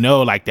just like,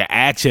 no, like the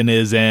action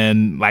is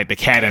in like the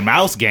cat and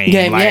mouse game.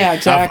 Like, yeah,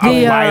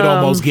 exactly. Of Light The,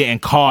 almost getting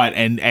caught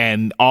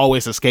and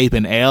always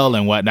escaping L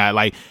and whatnot.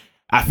 Like,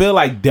 I feel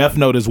like Death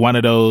Note is one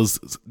of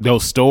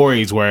those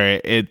stories where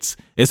it's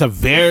a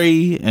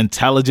very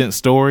intelligent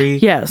story,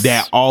 Yes.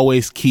 that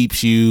always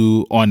keeps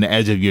you on the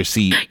edge of your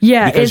seat.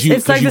 Yeah, Because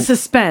it's like the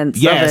suspense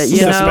of it,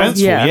 you know? suspenseful.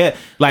 Yeah. Yeah.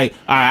 Like,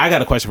 all right, I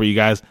got a question for you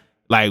guys.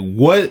 Like,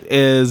 what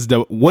is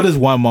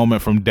one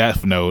moment from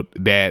Death Note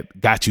that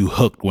got you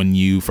hooked when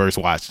you first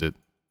watched it?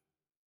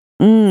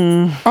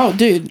 Oh,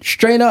 dude,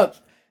 straight up,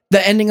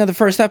 the ending of the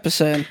first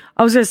episode.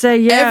 I was gonna say,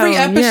 yeah. Every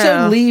episode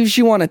yeah. leaves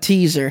you on a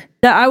teaser.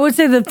 I would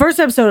say the first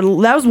episode,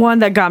 that was one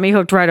that got me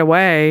hooked right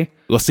away.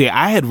 Well, see,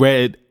 I had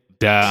read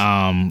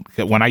the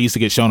when I used to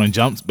get Shonen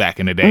Jumps back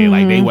in the day,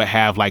 like they would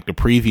have like the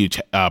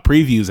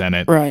previews in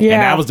it, Right. Yeah.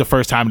 And that was the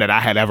first time that I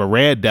had ever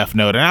read Death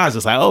Note, and I was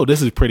just like, oh,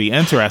 this is pretty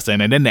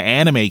interesting. And then the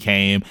anime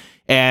came,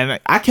 and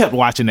I kept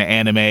watching the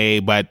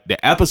anime, but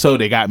the episode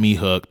that got me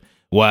hooked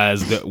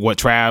was what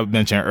Trav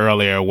mentioned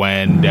earlier,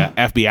 when the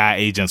FBI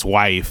agent's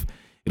wife,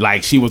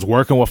 like, she was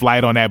working with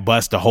Light on that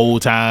bus the whole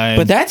time.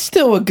 But that's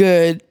still a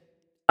good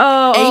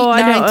Oh,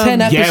 8, I know. 9,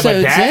 10 episodes but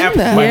in but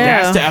that.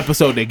 Yeah. that's the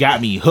episode that got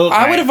me hooked.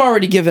 I would have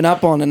already given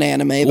up on an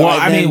anime by Well,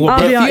 I then. mean, well,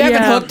 But if I'll you be-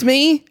 haven't yeah. hooked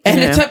me and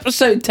it's Yeah.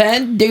 episode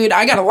 10, dude,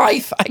 I got a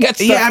life. I got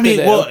stuff Yeah, I mean,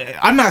 to do. well,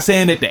 I'm not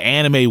saying that the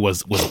anime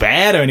was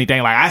bad or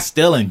anything. Like, I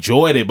still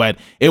enjoyed it, but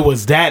it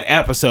was that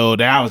episode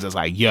that I was just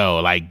like,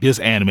 yo, like, this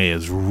anime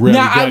is really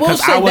Now, I good, will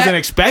because say I wasn't that-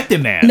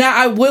 expecting that. Now,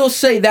 I will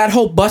say that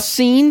whole bus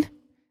scene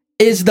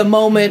is the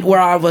moment where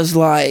I was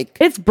like,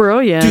 It's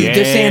brilliant. Dude,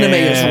 this anime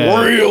is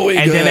really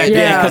and good. then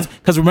Yeah.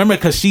 because remember,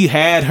 because she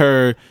had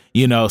her,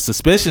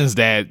 suspicions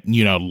that,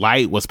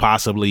 Light was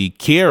possibly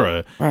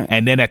Kira. Right.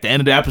 And then at the end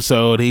of the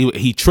episode,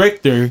 he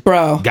tricked her,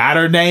 Bro. got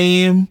her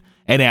name,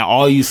 and then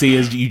all you see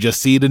is you just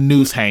see the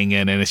noose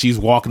hanging, and she's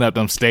walking up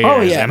them stairs.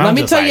 oh, yeah. And Let I'm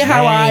me just tell like, you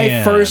how I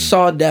man. first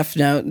saw Death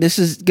Note. This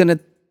is going to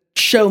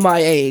show my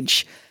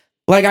age.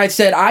 Like I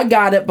said, I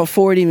got it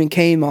before it even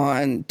came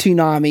on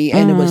Toonami,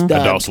 and it was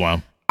done. Adult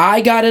Swim.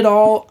 I got it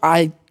all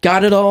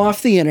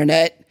off the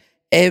internet.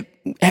 It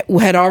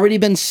had already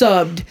been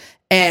subbed,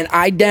 and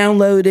I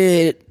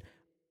downloaded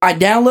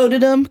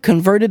them,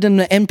 converted them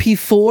to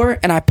MP4,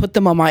 and I put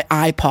them on my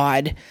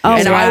iPod. Oh,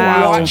 and I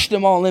wow. watched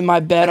them all in my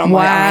bed on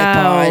Wow.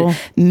 my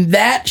iPod.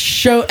 That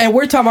show, and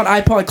we're talking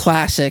about iPod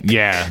Classic.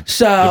 Yeah.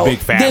 So The big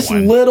fat this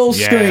one. little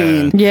Yeah.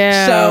 screen.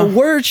 Yeah. So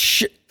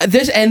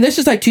this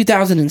is like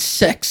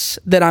 2006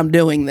 that I'm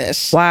doing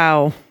this.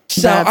 Wow.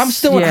 So I'm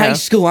still in high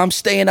school. I'm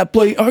staying up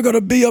late. I gotta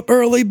be up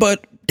early,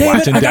 but damn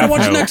Watching it, I gotta Death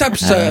watch the Note. next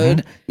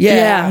episode. Yeah.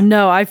 Yeah.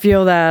 No, I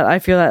feel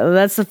that.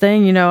 That's the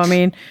thing, I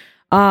mean,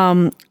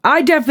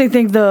 I definitely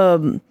think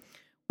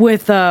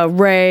with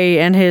Ray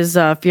and his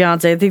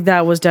fiance, I think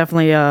that was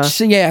definitely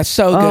So, yeah,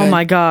 so good. oh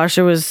my gosh,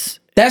 it was.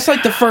 That's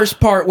like the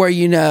first part where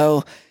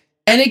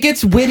and it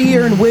gets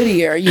wittier and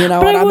wittier,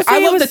 But I will say I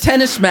it love was- the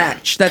tennis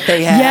match that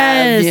they have.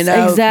 Yes,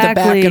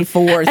 exactly. The back and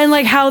forth. and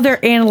like how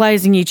they're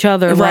analyzing each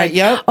other. Right, Like,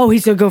 yep. oh,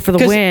 he's gonna go for the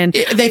 'Cause win.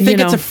 they think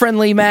it's a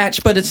friendly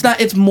match, but it's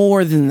not. It's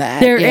more than that.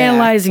 They're Yeah.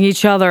 analyzing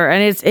each other,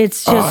 and it's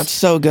just. Oh, it's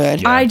so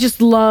good. I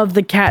just love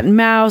the cat and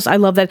mouse. I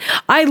love that.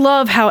 I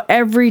love how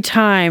every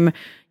time,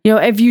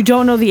 if you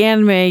don't know the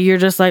anime, you're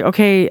just like,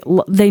 okay,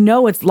 they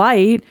know it's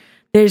Light.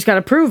 They just got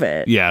to prove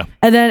it. Yeah.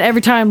 And then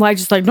every time, Light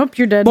just like, nope,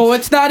 you're dead. Well,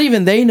 it's not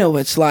even they know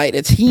it's light.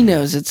 It's he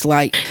knows it's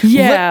light.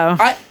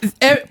 Yeah.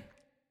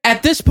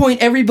 At this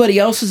point, everybody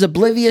else is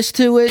oblivious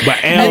to it. But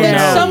Elle and then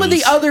knows. some of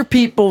the other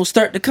people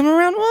start to come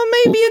around. Well,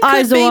 maybe it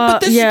could be, Aizawa,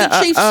 but this is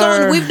the chief's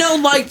son. We've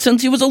known Light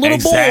since he was a little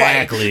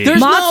Exactly. boy. There's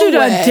Matsuda no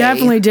way.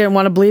 definitely didn't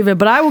want to believe it,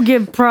 but I will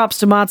give props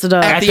to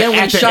Matsuda. At the end when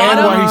he at the shot end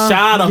him. where he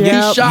shot him. Yep.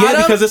 He shot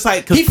him. Because it's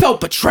like, He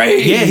felt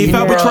betrayed. yeah, he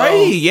felt bro.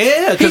 betrayed.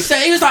 Yeah. He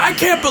said he was like, I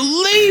can't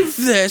believe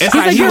this. It's He's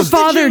like, he your was-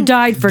 father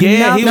died for Yeah,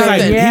 nothing. he was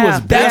like, yeah. he was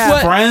best That's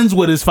what- friends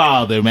with his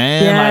father,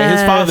 man. Like,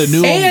 his father Yes. knew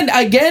him. And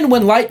again,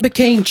 when Light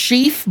became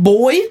chief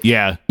boy,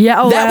 Yeah. Yeah,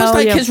 that was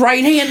like yeah. his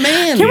right hand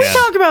man. Can we Yeah.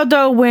 talk about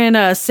though when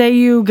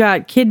Seiyu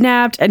got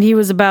kidnapped and he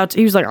was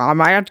like, I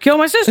might have to kill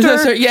my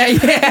sister. Yeah, yeah.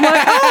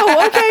 Like,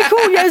 oh, okay,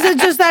 cool. Yeah, is it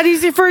just that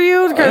easy for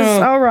you?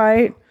 Because all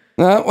right.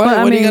 What But,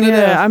 are you gonna do?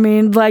 I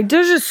mean, like,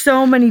 there's just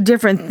so many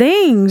different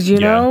things, you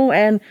know,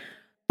 and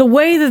the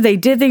way that they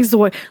did things, the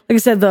way, like I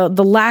said, the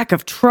lack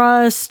of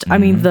trust. I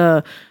mean,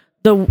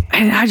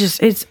 and I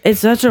just, it's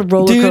such a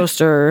roller Dude,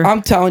 coaster.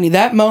 I'm telling you,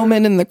 that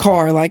moment in the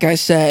car, like I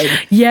said,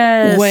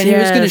 Yes, when he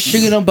was going to yes.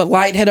 shoot him, but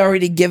Light had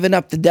already given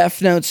up the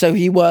Death Note, so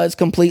he was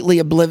completely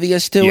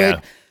oblivious to Yeah. it.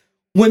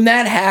 When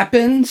that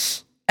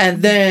happens,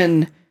 and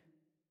then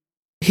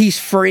he's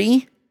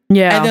free,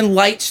 Yeah. And then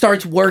Light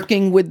starts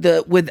working with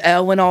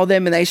Elle and all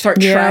them, and they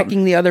start Yeah.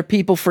 tracking the other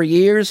people for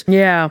years.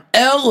 Yeah.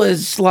 Elle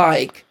is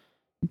like,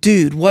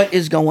 dude, what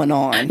is going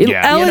on?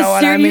 Yeah. Elle You is know what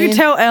I serious. You mean? can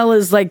tell Elle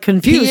is like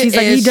confused. He's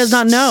like, he is does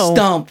not know.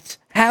 Stumped.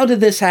 How did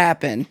this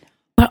happen?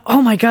 But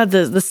oh my God,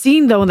 the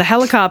scene though in the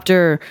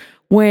helicopter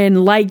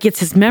when Light gets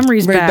his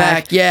memories Right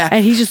back. yeah.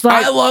 And he's just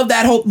like, I love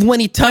that whole when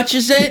he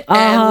touches it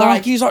and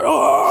like he's like,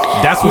 oh,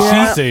 That's what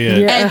she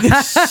said.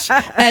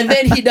 Yeah. and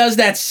then he does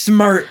that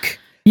smirk.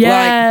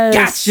 Yes.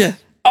 Like, gotcha.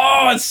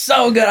 Oh, it's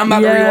so good. I'm about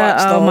to rewatch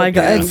the oh whole my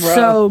God, thing, it's bro.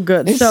 so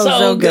good, It's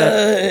so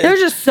good. There's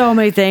just so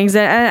many things,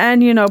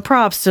 and you know,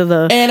 props to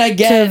the And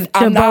again, to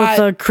I'm both not-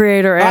 the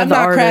creator and I'm the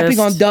not artist.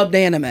 crapping on dubbed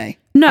anime.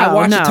 No, I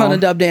watch no. a ton of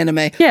dubbed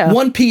anime. Yeah.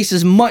 One Piece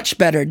is much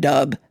better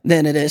dub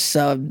than it is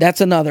sub. That's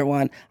another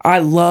one. I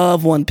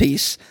love One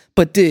Piece.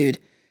 But dude,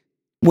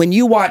 when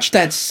you watch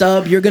that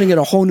sub, you're gonna get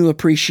a whole new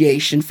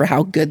appreciation for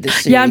how good this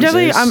series Yeah, I'm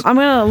definitely. is. I'm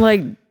gonna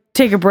like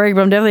take a break,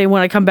 but I'm definitely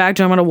when I come back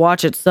to it, I'm gonna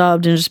watch it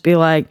subbed and just be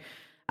like,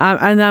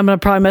 and I'm gonna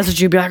probably message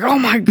you, be like, oh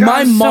my God,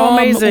 My it's so mom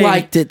amazing.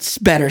 liked it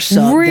better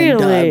sub Really?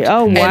 than dubbed.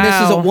 Oh, And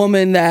this is a wow.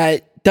 woman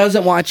that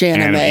doesn't watch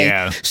anime,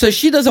 Yeah. so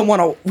she doesn't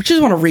want to. She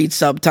just want to read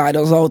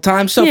subtitles all the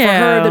time. So for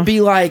Yeah. her to be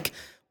like,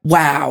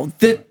 "Wow,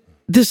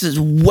 this is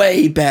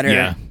way better."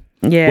 Yeah.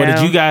 Yeah. Well,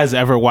 did you guys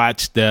ever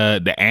watch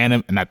the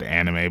anime? Not the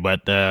anime,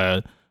 but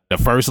the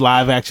first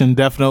live action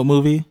Death Note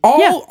movie?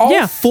 All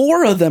Yeah.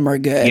 4 of them are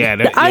good. Yeah,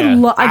 I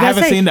gotta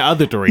haven't say- seen the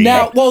other 3.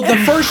 Now, well, the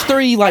first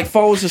 3 like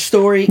follows the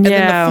story, and Yeah.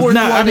 then the fourth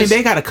no, one I mean is,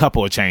 they got a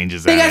couple of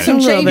changes. they in got it. some A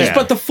little changes, bit.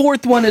 but the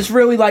fourth one is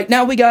really like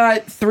now we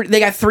got 3. They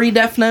got 3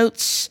 Death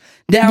Notes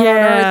down on Yeah,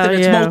 Earth, and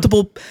it's yeah.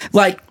 multiple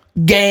like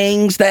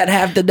gangs that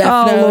have the Death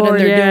Oh, Note, Lord, and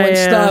they're yeah, doing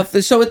yeah. stuff.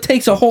 And so it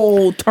takes a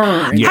whole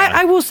turn. Yeah.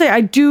 I will say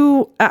I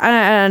do,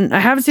 and I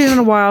haven't seen it in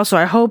a while, so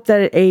I hope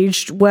that it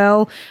aged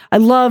well. I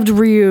loved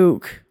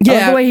Ryuk. I loved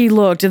Yeah. the way he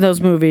looked in those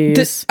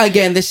movies.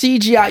 Again, the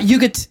CGI, you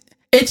could.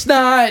 It's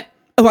not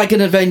like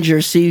an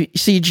Avengers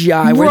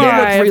CGI where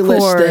Right, they of look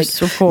realistic.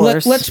 course, of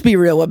course. Let's be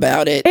real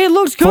about it. It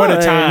looks good For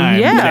the time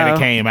yeah. that it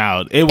came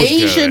out, it was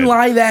Asian good.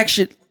 live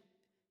action,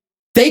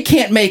 they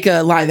can't make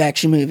a live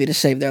action movie to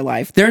save their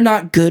life. They're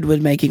not good with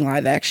making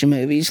live action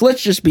movies.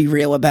 Let's just be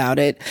real about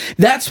it.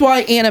 That's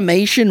why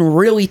animation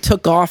really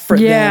took off for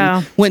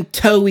Yeah. them when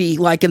Toei,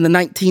 like in the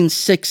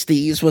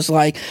 1960s, was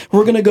like,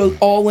 we're going to go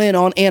all in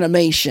on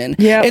animation.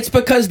 Yep. It's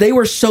because they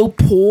were so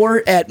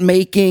poor at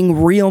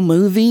making real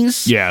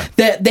movies Yeah.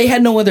 that they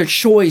had no other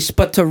choice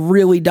but to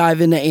really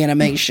dive into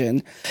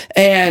animation.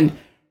 And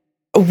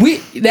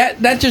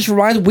that just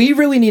reminds, we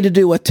really need to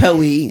do a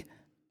Toei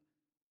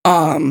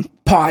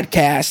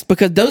podcast,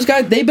 because those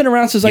guys, they've been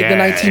around since like the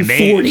Yeah, and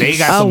 1940s. They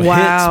got Oh, some wow.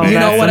 hits, man. you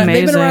know what? That's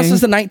They've been around amazing.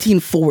 since the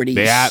 1940s.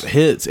 They have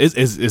hits. Is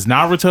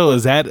Naruto?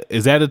 Is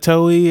that a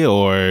Toei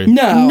or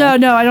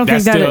No, I don't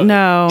think That's that. still-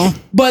 No,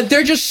 but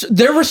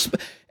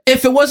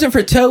if it wasn't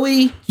for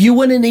Toei, you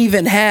wouldn't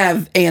even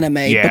have anime,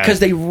 Yeah. because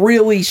they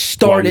really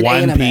started One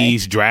anime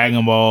Piece,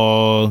 Dragon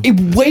Ball?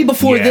 way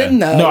before Yeah. then,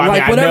 though. No, I mean,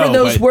 like I whatever know,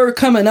 those but- were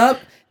coming up,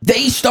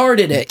 they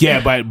started it.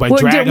 Yeah, but were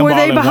Dragon Ball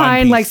they and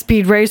behind One like Piece.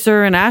 Speed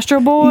Racer and Astro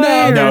Boy?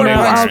 No, or they were no.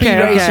 behind Okay, Speed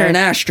Racer okay. and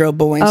Astro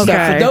Boy and stuff.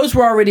 Okay. But those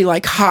were already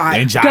like hot.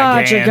 and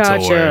Gotcha, Gigantor.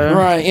 gotcha.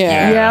 Right,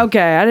 yeah. Yeah,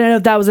 okay. I didn't know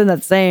if that was in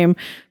that same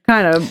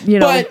kind of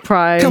But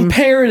prime.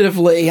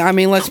 comparatively, I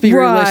mean, let's be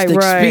Right, realistic.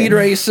 right. Speed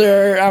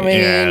Racer, I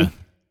mean,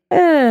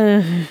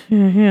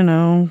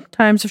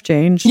 Times have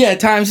changed. yeah,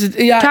 times Times it's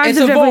have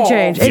definitely evolved.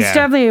 changed. It's Yeah.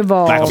 definitely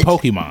evolved. Like a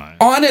Pokemon.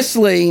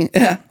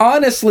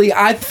 Honestly,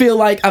 I feel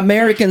like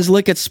Americans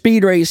look at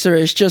Speed Racer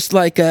as just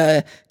like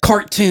a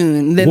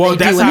cartoon. Than Well, they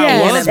that's do in how it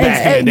Yes, was anime.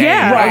 back in the day.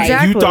 yeah, Right.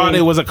 exactly. You thought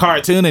it was a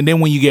cartoon, and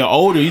then when you get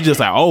older, you just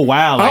like, oh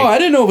wow, like, Oh, I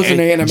didn't know it was an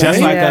anime. Just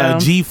like Yeah.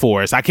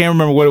 G-Force. I can't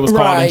remember what it was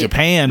called in Right.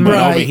 Japan, but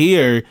Right. over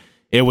here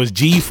it was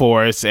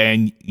G-Force,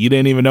 and you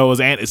didn't even know it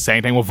was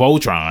same thing with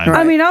Voltron.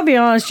 I mean, I'll be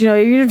honest.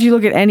 Even if you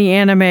look at any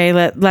anime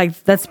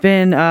that's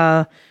been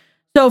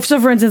so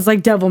for instance,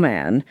 like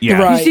Devilman.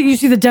 Yeah. Right. You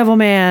see the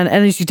Devilman, and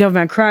then you see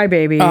Devilman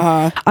Crybaby.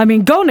 Uh-huh. I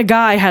mean, Go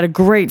Nagai had a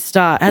great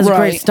style. Has a Right.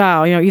 great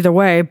style. Either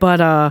way, but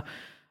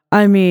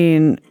I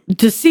mean,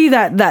 to see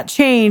that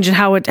change and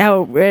how it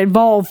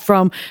evolved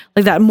from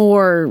like that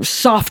more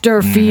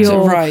softer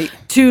feel Right.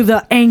 to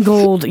the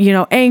angled,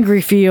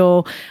 angry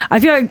feel. I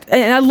feel like,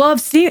 and I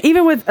love seeing,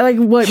 even with like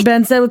what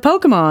Ben said with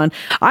Pokemon.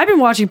 I've been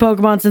watching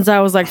Pokemon since I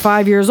was like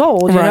 5 years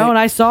old, Right. and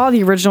I saw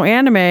the original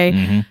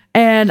anime.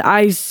 And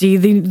I see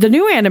the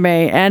new anime,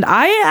 and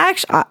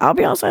I'll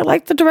be honest, I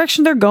like the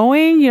direction they're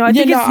going. I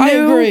think no, it's I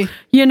new. agree.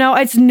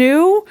 It's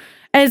new.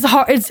 And it's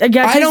hard. It's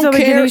again. I don't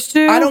care.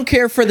 To. I don't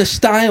care for the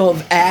style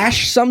of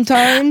Ash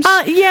sometimes.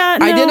 Yeah,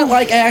 I no. didn't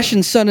like Ash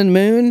and Sun and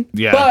Moon.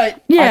 Yeah. But I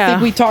Yeah.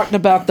 think we talked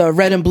about the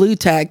red and blue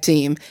tag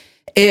team.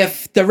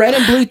 If the red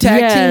and blue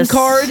tag Yes, team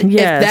card,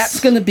 yes. if that's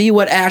going to be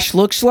what Ash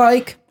looks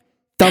like,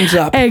 thumbs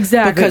up.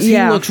 Exactly, Because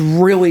yeah. he looks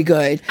really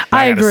good.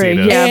 I gotta see agree.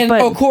 this. Yeah, And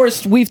but of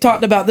course, we've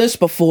talked about this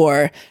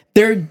before.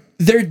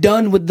 They're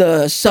done with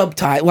the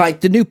subtitle. Like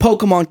the new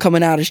Pokemon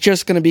coming out is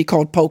just going to be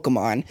called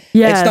Pokemon.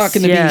 Yes, it's not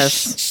going to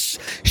yes.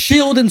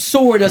 shield and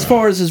sword as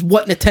far as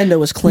what Nintendo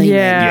was claiming.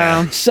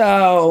 Yeah.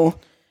 So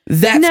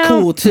that's Now,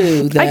 cool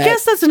too. I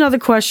guess that's another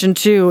question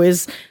too,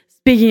 is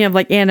speaking of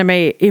like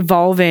anime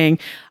evolving,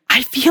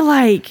 I feel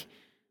like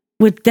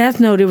with Death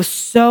Note, it was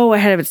so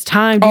ahead of its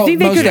time. Do you think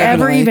they most could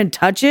ever definitely. even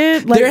touch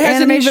it? Like, there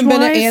hasn't even been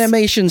an animation-wise?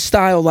 animation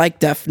style like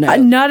Death Note.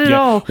 Not at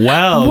all.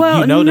 Well,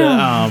 you know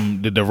no.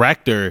 the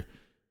director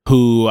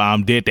who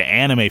did the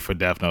anime for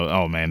Death Note.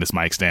 Oh man, this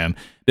mic stand.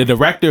 The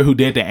director who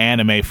did the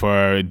anime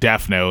for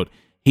Death Note,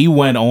 he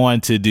went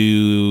on to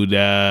do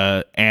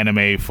the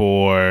anime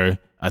for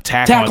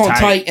Attack on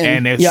Titan.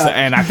 And it's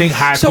and I think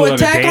High School So of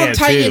the Attack on Dead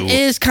Titan too.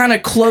 is kind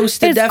of close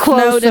to It's Death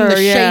Note in the closer,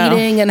 yeah.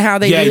 shading and how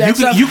they Yeah, do that you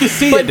can- stuff. you can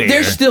see but it there.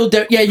 There's still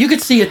you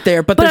could see it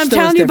there, but But there's I'm still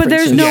telling you, but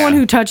there's no Yeah. one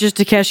who touches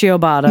Takeshi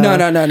Obata. No.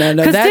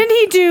 Because That- didn't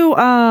he do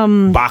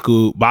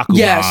Bakuman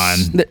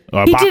Yes.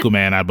 or He did-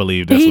 Bakuman, I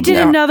believe. That's he what did it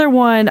was. another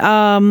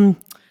one,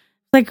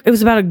 like it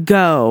was about a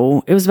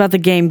Go. It was about the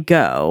game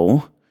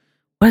Go.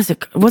 What is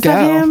it? Was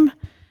that Go? him?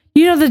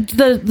 You know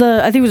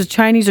the I think it was a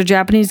Chinese or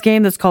Japanese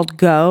game that's called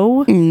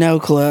Go. No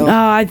clue.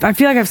 I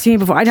feel like I've seen it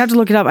before. I'd have to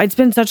look it up. It's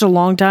been such a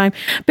long time.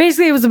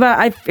 Basically, it was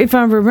about, if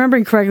I'm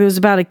remembering correctly, it was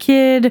about a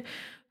kid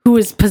who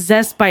was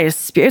possessed by a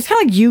spirit. It's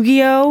kind of like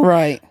Yu-Gi-Oh,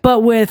 Right.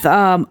 But with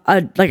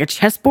like a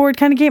chessboard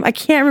kind of game. I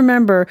can't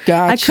remember. I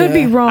Gotcha. could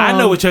be wrong. I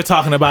know what you're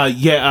talking about.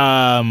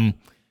 Yeah,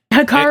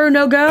 Hikaru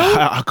no Go.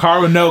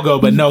 Hikaru no Go,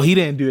 but no, he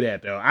didn't do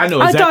that though. I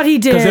know. I thought he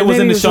did. because it was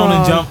Maybe in the he was Shonen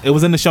wrong. Jump. It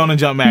was in the Shonen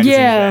Jump magazine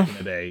Yeah. back in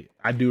the day.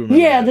 I do remember.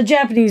 Yeah, that. the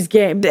Japanese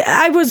game.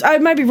 I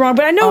might be wrong,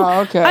 but I know. Oh,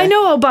 okay. I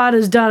know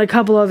Obata's done a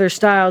couple other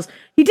styles.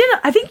 He did.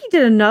 I think he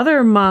did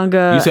another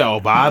manga. You said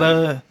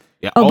Obata.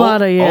 Yeah,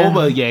 Obata, yeah.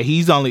 Oba, yeah,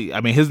 he's only.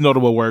 I mean, his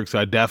notable works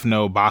are Death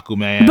Note,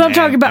 Bakuman. but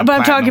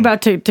I'm talking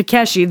about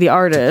Takeshi, the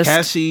artist.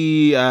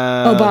 Takeshi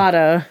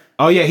Obata.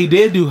 Oh yeah, he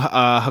did do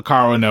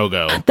Hikaru no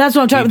Go. That's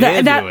what I'm talking He about.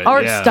 did That do it,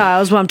 art yeah.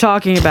 style is what I'm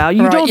talking about.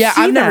 You Right, don't yeah,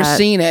 see I've never that.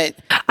 seen it.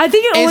 I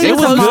think it Is only it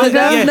was a close to manga.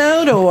 Death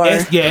Note or?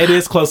 It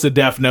is close to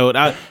Death Note.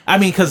 I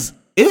mean, because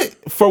it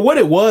for what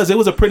it was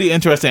a pretty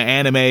interesting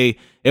anime.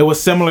 It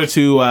was similar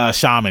to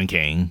Shaman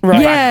King.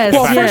 Right. Yes,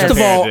 Well, yes. first of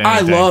all, Compared to I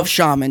anything. love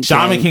Shaman King.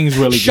 Shaman King's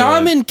really good.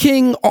 Shaman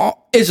King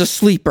is a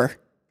sleeper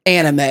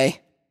anime.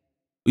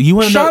 You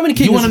want to know? Shaman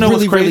King You want to is know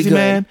really, what's crazy, really good.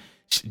 man?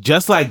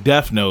 Just like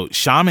Death Note,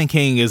 Shaman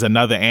King is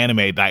another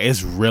anime that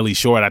is really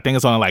short. I think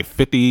it's only like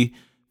 50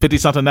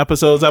 something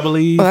episodes, I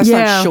believe. Well, that's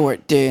Yeah. not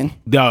short, dude.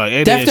 No,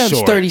 it Death is Note's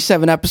short.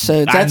 37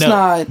 episodes. I That's know.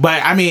 not.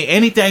 But I mean,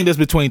 anything that's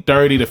between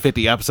 30 to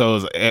 50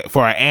 episodes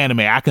for an anime,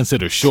 I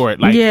consider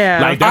short. Like, Yeah.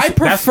 like that's,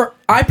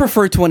 I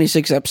prefer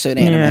 26 episode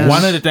anime. Yeah.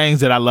 one of the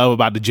things that I love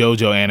about the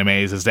JoJo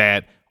animes is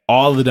that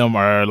all of them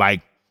are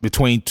like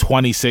between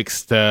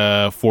 26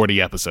 to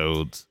 40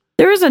 episodes.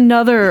 There is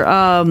another.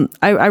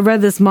 I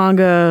read this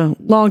manga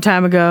long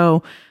time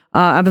ago.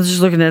 I was just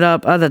looking it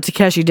up. That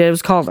Takeshi did. It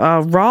was called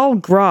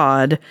Raul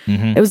Grod.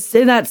 Mm-hmm. It was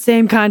in that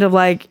same kind of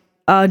like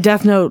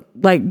Death Note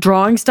like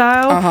drawing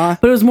style,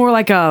 but it was more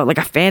like a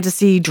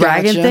fantasy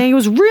dragon Gotcha. thing. It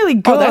was really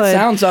good. Oh, that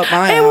sounds up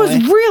my It was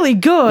alley. really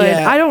good.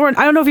 Yeah. I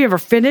don't know if you ever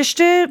finished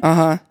it.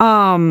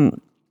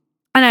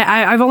 And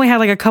I've only had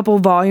like a couple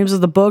volumes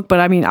of the book, but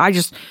I mean,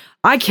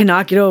 I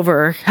cannot get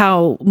over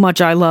how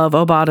much I love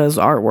Obata's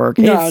artwork.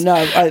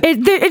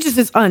 It just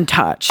is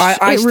untouched.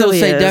 I It still really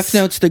say is. Death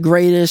Note's the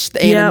greatest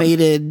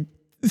animated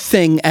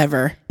thing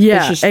ever.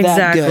 Yeah, It's just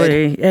that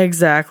good.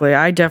 exactly.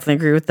 I definitely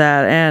agree with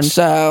that. And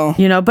So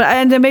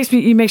and it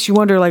makes you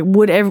wonder, like,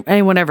 would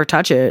anyone ever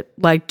touch it,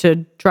 like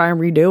to try and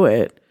redo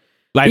it,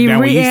 Like now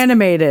when you-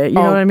 reanimate it? You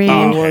know what I mean?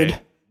 Oh, Okay. would.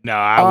 No,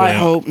 I wouldn't.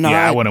 hope not.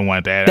 Yeah, I wouldn't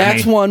want that.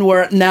 that's I mean, one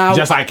where now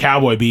just like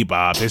Cowboy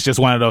Bebop. It's just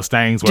one of those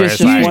things where Just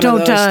it's like, one of don't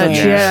those touch. things.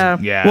 Yeah.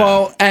 yeah.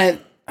 Well, and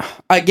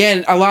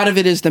again, a lot of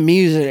it is the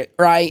music,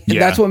 right? And Yeah.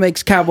 that's what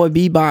makes Cowboy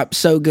Bebop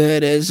so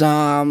good. Is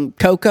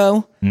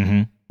Coco.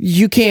 Mm-hmm.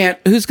 You can't.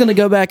 Who's going to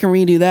go back and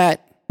redo that?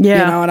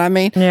 Yeah. You know what I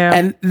mean? Yeah.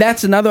 And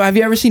that's another. Have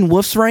you ever seen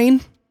Wolf's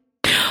Rain?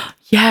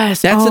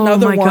 Yes, That's oh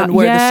another my one God.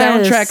 where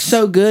Yes. the soundtrack's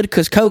so good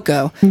because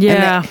Coco. And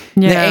Yeah,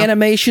 the yeah.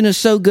 animation is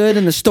so good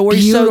and the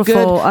story's Beautiful. so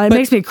good. It But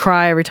makes me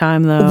cry every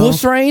time though.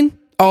 Wolf's Rain.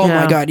 Oh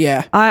Yeah. my god,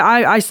 yeah.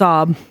 I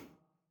sob.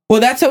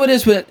 Well, that's how it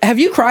is. But have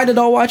you cried at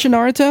all watching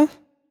Naruto?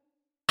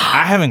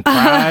 I haven't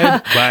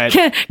cried, but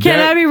Can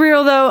I be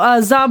real though?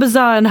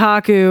 Zabuza and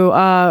Haku,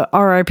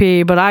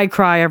 R.I.P. But I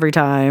cry every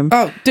time.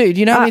 Oh, dude,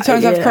 you know how many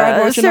times I've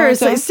cried watching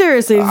Naruto?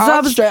 Seriously,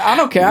 I'm straight. I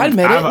don't care. I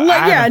admit it.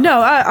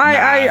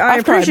 I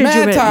I've cried appreciate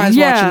mad you. times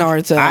Yeah.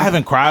 watching Naruto. I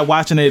haven't cried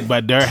watching it,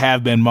 but there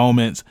have been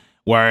moments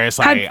where it's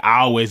like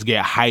I always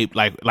get hyped,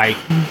 like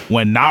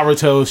when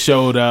Naruto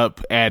showed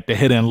up at the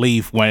Hidden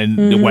Leaf when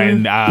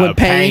With Pain.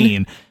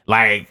 Pain,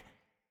 like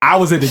I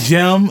was at the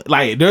gym.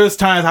 Like there's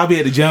times I'll be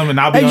at the gym and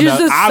I'll be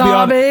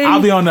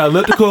on the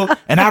elliptical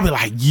and I'll be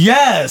like,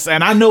 yes.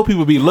 And I know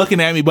people be looking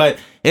at me, but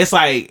it's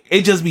like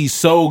it just be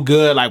so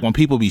good. Like when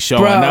people be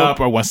showing Bro, up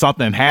or when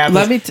something happens.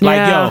 let me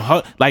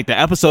like the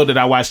episode that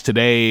I watched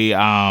today,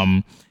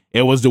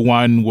 it was the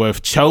one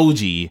with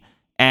Choji.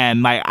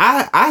 And like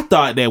I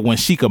thought that when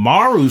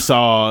Shikamaru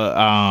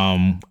saw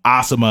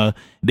Asuma,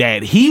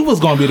 that he was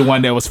gonna be the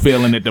one that was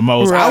feeling it the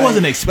most. Right. I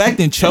wasn't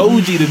expecting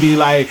Choji to be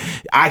like,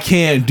 I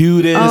can't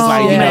do this. Oh,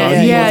 like, you know,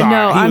 he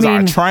was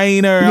our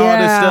trainer and all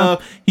this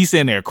stuff. He's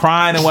sitting there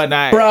crying and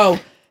whatnot. Bro,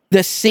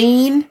 the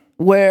scene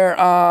where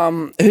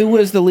who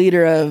was the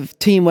leader of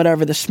Team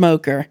whatever, the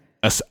smoker?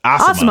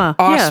 Asuma.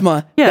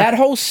 Asuma. Yeah. That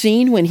whole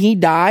scene when he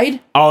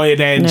died. Oh, and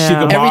then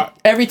Shikamaru.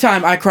 Every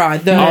time I cried.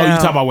 You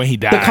talking about when he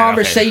died? The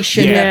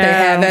conversation okay. that they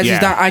had. That's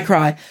just not. I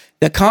cry.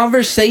 The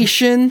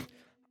conversation.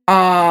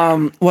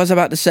 What was I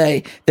about to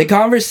say? The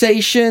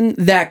conversation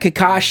that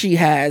Kakashi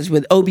has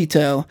with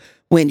Obito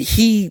when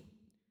he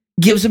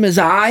gives him his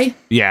eye.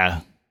 Yeah.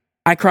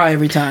 I cry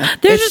every time.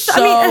 There's It's just,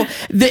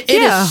 it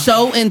is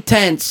so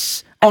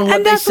intense on what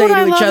And they that's say what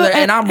I to each love other, it.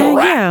 and I'm And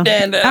wrapped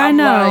yeah. in it. I I'm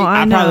know, like,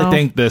 I I know. probably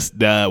think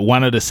the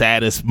one of the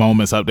saddest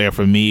moments up there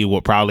for me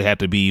would probably have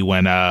to be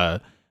when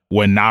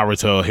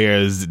Naruto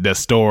hears the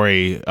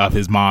story of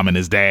his mom and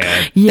his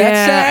dad. Yeah.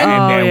 That's sad.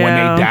 And then when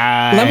yeah. they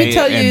die. Let me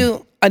tell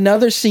you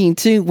another scene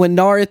too when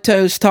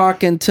Naruto's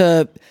talking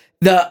to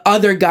the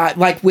other guy,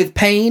 like with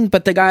Pain,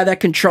 but the guy that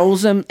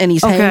controls him and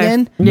he's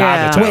hanging.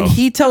 Yeah. Nagato. When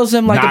he tells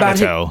him like about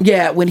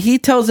Nagato. when he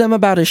tells him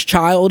about his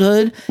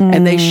childhood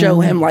and they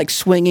show him like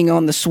swinging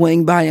on the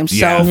swing by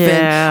himself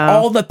Yeah. and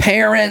all the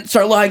parents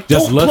are like,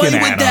 Just don't play looking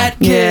with at that him.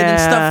 kid and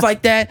Yeah. stuff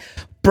like that.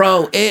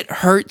 Bro, it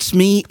hurts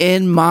me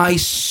in my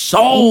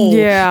soul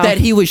Yeah. that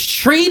he was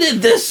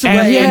treated this And,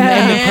 way.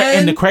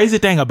 and the crazy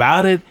thing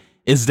about it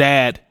is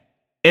that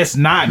it's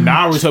not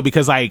Naruto,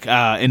 because like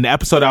in the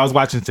episode I was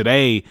watching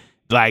today,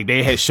 like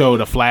they had showed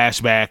a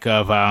flashback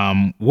of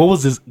what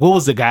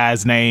was the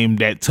guy's name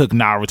that took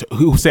Naruto,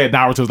 who said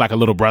Naruto was like a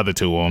little brother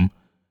to him.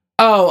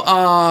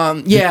 Oh,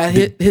 his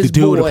the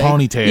dude boy. with the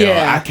ponytail.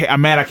 Yeah.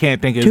 I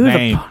can't think of his Dude with a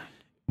name.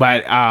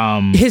 But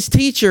His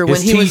teacher when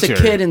his he was a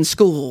teacher. kid in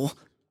school.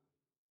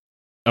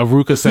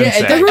 Aruka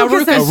Sensei.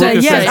 Aruka Sensei.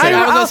 Yes, I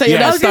I was gonna say,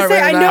 I was gonna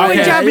say, I know in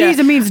Okay, Japanese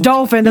it means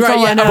dolphin. That's Right,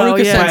 all I yeah, know.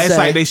 Aruka Yeah. But it's Sensei.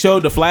 like they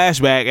showed the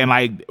flashback, and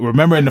like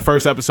remember in the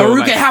first episode, Aruka,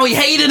 like, how he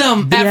hated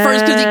him at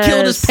first because he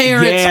killed his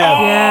parents.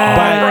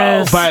 Yeah,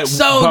 Yes. but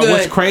So but good.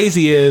 what's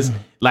crazy is,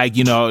 like,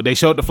 you know, they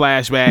showed the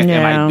flashback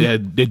Yeah. and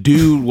like the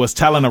dude was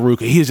telling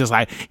Aruka, he was just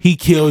like, he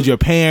killed your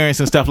parents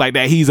and stuff like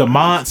that. He's a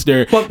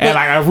monster. But- and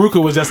like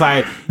Aruka was just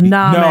like,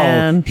 Nah, no,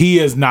 man. he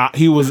is not.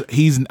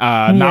 He's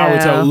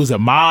Naruto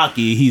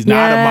Uzumaki. He's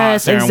not a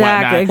Yes, monster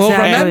exactly, and whatnot.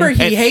 Well, remember,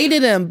 he And-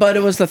 hated him, but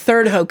it was the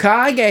third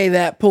Hokage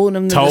that pulled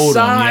him to the Told him,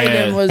 side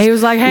yeah. and was He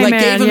was like, hey,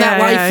 man, gave him that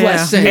yeah, life yeah,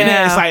 lesson. And then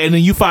Yeah. it's like, and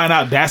then you find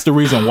out that's the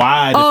reason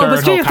why the Oh, third but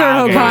speaking of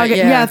third Hokage,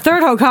 Yeah.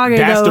 third Hokage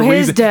That's though, the his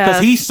reason,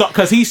 death.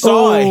 because he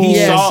saw it. He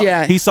Yes, saw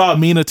yeah. he saw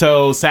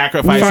Minato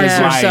sacrifice For his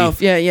life.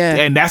 himself. Yeah, yeah.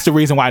 And that's the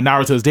reason why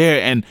Naruto's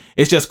there. And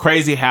it's just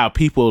crazy how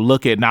people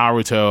look at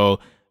Naruto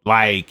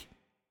like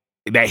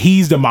that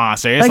he's the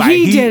monster. It's Like, like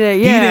he did it,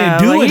 He yeah.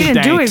 didn't do Like, he anything.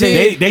 didn't do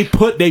anything. They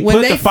put When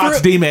the they fox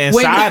threw- demon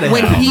inside of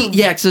when him.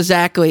 yes,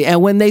 exactly.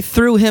 And when they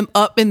threw him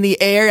up in the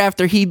air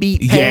after he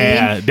beat Pain,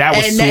 Yeah, that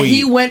was and sweet.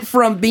 he went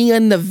from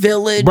being the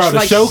village, Bro, the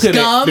like show could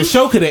scum.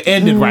 have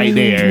ended right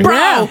there.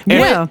 Bro,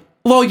 Yeah.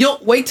 well, you'll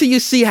wait till you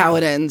see how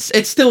it ends.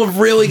 It's still a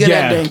really good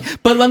Yeah. ending.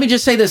 But let me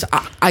just say this: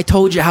 I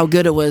told you how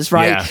good it was,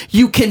 right? Yeah.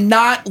 You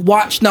cannot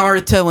watch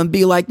Naruto and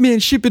be like, "Man,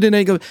 Shippuden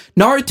ain't good."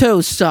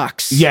 Naruto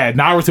sucks. Yeah,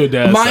 Naruto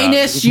does.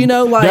 Minus, you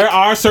know, like there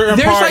are certain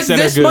there's parts like that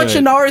this are good. much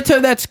of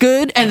Naruto that's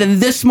good, and then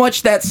this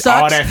much that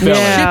sucks. that filler.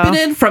 Yeah.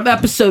 Shippuden from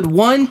episode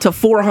 1 to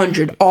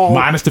 400, all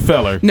Minus the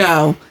filler.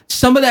 no.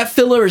 Some of that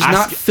filler is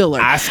not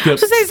filler. I skipped.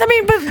 So, I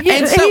mean, but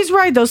And so- he's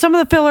right though. Some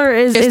of the filler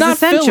is it's not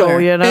essential.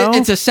 filler. You know,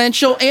 It's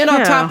essential, and on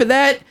Yeah. top of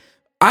that,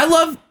 I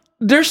love.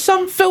 There's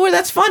some filler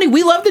that's funny.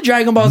 We love the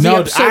Dragon Ball Z No,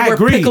 episode I where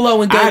agree.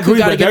 Piccolo and I Goku agree,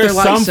 got to but get their there's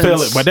some license.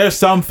 filler. But there's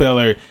some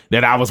filler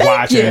that I was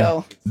watching.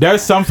 you.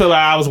 There's some filler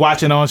I was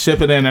watching on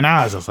Shippuden, and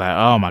I was just like,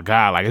 oh my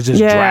god, like it's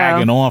just Yeah.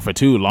 dragging on for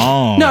too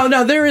long.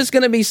 No, there is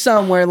going to be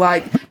some where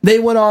like they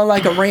went on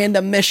like a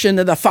random mission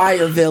to the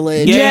Fire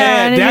Village.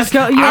 Yeah, and it that's just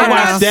go- I yeah. I'm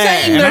watched not that,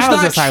 saying and there's I was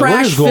not just like, what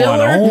trash is going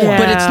filler, on?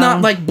 but it's Yeah.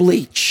 not like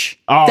Bleach.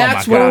 Oh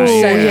That's my what I'm gosh.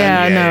 saying.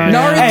 Yeah, no,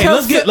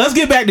 Naruto Let's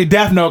get back to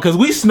Death Note because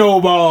we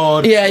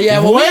snowballed. Yeah.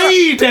 Well,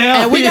 way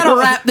down. and we got to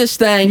wrap this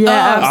thing Yeah,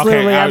 up. absolutely.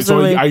 Okay, all right,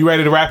 absolutely. so are you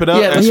ready to wrap it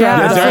up? Yeah, let's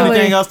wrap it Is up. there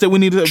anything Absolutely. else that we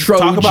need to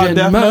talk about Trojan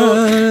Death Note?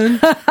 Man.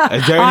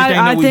 Is there anything I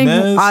that we think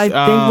missed? I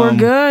think we're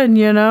good.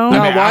 You know, I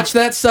No, mean, watch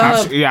that sub.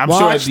 I'm sure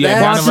Watch yeah,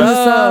 that none of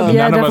us, sub.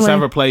 Yeah, none of us definitely.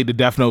 ever played the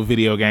Death Note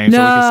video game. no,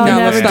 so we can see No,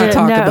 that. let's never not did.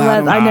 talk No, about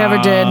 'em. I never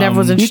did. Never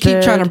was You interested.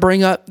 keep trying to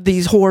bring up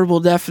these horrible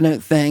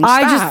definite things.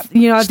 I Stop. just,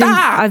 you know,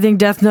 Stop. I think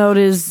Death Note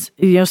is,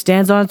 you know,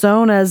 stands on its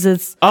own as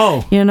it's,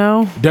 Oh, you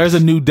know, there's a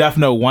new Death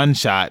Note one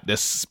shot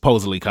that's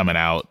supposedly coming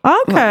out.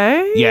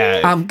 okay.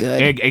 Yeah, I'm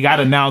good. It got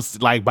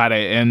announced like by the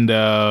end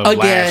of Again.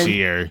 last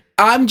year.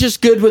 I'm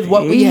just good with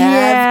what we have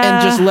Yeah.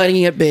 and just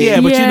letting it be.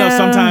 Yeah, but you know, Yeah.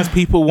 sometimes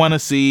people want to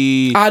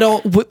see. I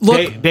don't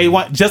look. They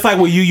want just like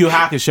with Yu Yu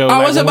Hakusho. I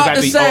like was when we about got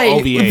to the say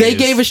OVAs. they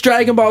gave us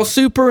Dragon Ball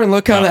Super, and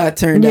look how that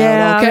turned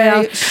Yeah, out.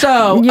 Okay, yeah.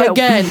 so Yeah.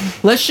 again,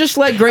 let's just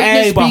let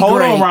greatness Hey, but be hold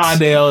great. on,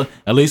 Rondale.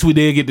 At least we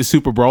did get the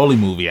Super Broly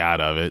movie out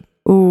of it.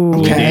 Ooh.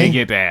 Ooh. We Okay. did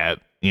get that.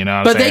 You know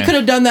what But I'm saying? they could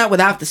have done that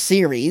without the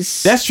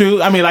series. That's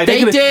true. I mean, like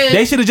They did-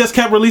 they should have just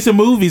kept releasing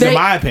movies, in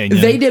my opinion.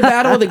 They did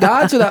Battle of the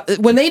Gods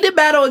when they did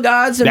Battle of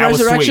Gods and That was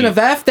Resurrection sweet. of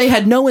F, they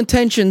had no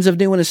intentions of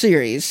doing a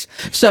series.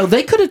 So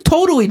they could have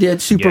totally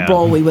did Super Yeah.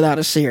 Bowl-y without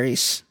a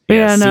series.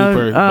 Yeah, no,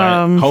 Super.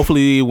 But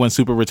hopefully, when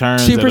Super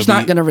returns, Super's it'll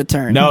not be- going to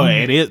return. No,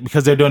 it is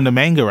because they're doing the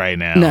manga right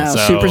now. No, so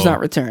Super's not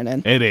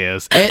returning. It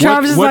is.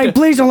 Travis is like,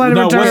 please don't let it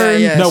what-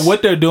 return. Yes. No,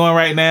 what they're doing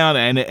right now,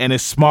 and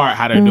it's smart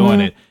how they're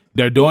doing it.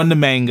 They're doing the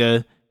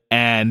manga,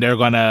 and they're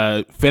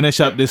gonna finish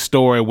up this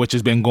story, which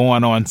has been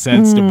going on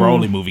since the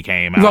Broly movie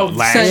came out Well,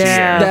 last since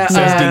year, the,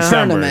 since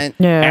December. tournament.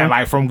 Yeah. And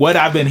like from what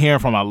I've been hearing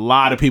from a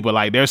lot of people,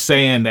 like they're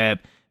saying that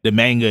the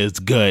manga is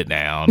good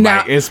now. Now,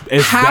 Like it's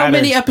how better.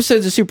 many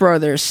episodes of Super are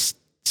there? It's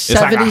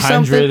like 70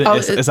 something? 100. Oh,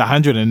 It's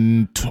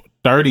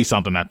 130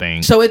 something, I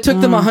think. so it took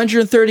them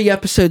 130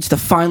 episodes to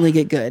finally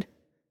get good.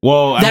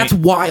 Well, That's I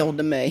mean, wild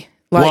to me.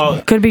 Like,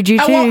 well, Could be GT.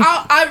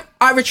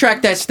 I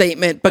retract that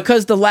statement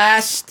because the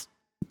last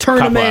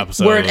tournament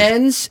where it episodes.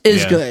 ends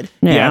is Yeah. good.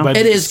 yeah, but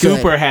It is good.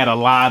 Super had a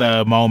lot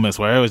of moments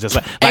where it was just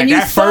like And you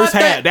that first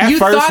thought half. that you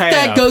first thought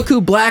half. that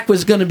Goku Black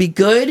was going to be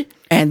good,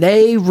 and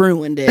they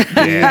ruined it. dude.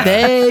 Yeah.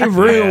 They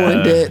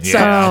ruined it. So,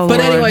 Yeah. Oh, but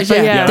Lord. anyways, But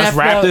yeah. yeah. Let's Death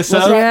wrap Note. this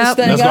Let's up. wrap this Yep.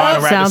 thing Let's go ahead up.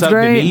 and wrap Sounds this up,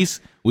 great. Denise.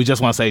 We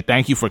just want to say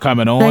thank you for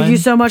coming on. Thank you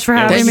so much for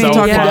having Thank me. you for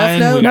talking Yeah. Death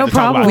Note. We got No to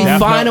talk about problem. We Death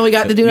Note. finally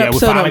got to do an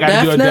episode we finally on got to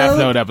do a Death Death Note.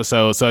 Note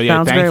episode. So yeah,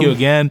 Sounds thank great. you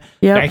again.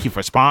 Yep. Thank you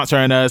for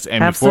sponsoring us.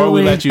 And before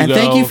Absolutely. we let you And go,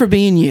 thank you for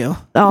being you.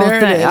 Oh,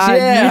 there it is.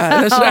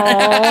 Yeah. That's right.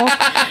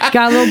 Aw.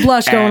 Got a little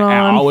blush going and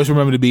on. always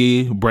remember to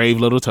be brave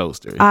little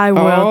toaster. I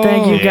will.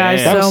 Thank you guys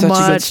yeah. That was so such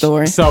a good much.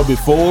 story. So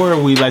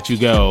before we let you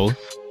go,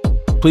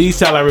 please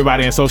tell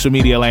everybody in social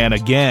media land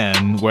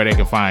again where they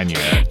can find you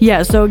at.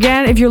 Yeah, so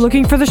again, if you're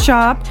looking for the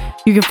shop,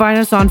 you can find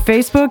us on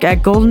Facebook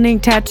at Golden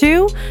Ink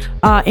Tattoo,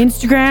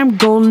 Instagram,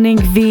 Golden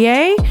Ink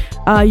VA.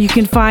 You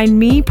can find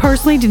me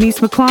personally, Denise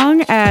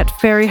McClung, at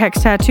Fairy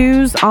Hex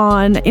Tattoos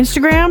on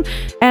Instagram.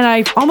 And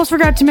I almost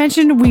forgot to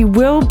mention, we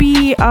will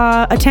be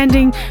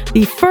attending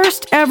the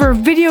first ever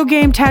video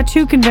game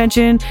tattoo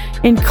convention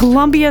in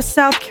Columbia,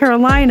 South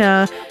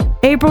Carolina,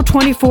 April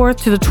 24th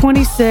to the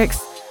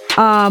 26th.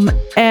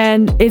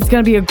 And it's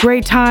gonna be a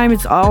great time.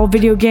 It's all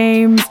video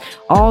games,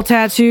 all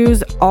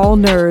tattoos, all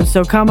nerds.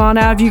 So come on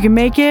out if you can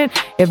make it.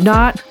 If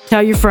not,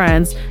 tell your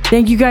friends.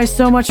 Thank you guys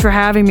so much for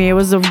having me. It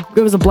was a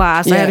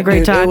blast. I had a great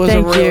dude, time. it was a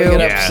Thank really you.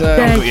 good episode.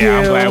 Thank I'm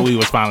you. glad we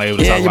was finally able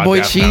to Yeah, talk your about boy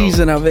Death Note.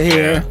 Cheesing over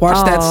here. Yeah.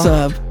 Watch that Aw.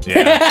 sub.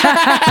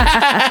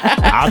 Yeah.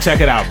 I'll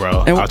check it out,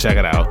 bro. I'll check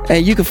it out.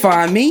 And you can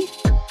find me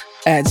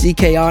at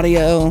ZK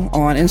Audio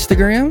on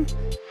Instagram.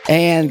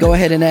 And go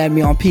ahead and add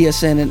me on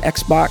PSN and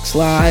Xbox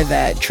Live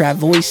at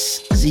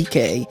Travois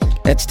ZK.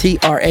 That's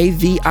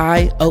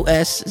TRAVIOSZK.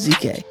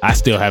 I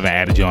still haven't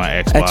added you on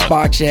Xbox,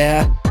 Xbox,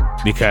 yeah.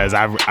 because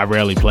I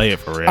rarely play it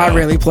for real. I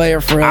really play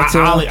her for real too.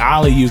 I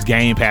only use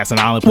Game Pass and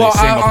I only play Well,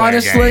 single player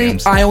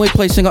games. I only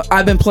play single.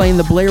 I've been playing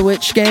the Blair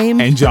Witch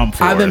game. And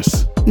Jump I've been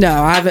Force.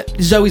 no, I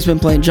haven't. Zoe's been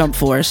playing Jump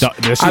Force.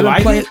 Does she I've been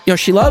like playing, it? You know,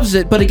 she loves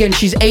it, but again,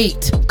 she's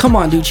 8. Come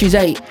on, dude, she's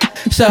 8.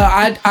 So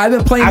I've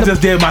been playing. I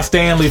just did my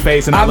Stanley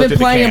face and I I've looked been at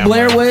the playing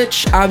camera. Blair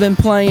Witch. I've been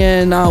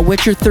playing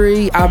Witcher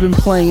 3. I've been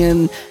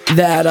playing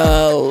that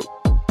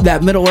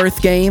Middle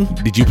Earth game,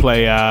 Did you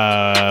play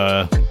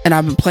and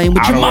I've been playing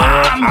with your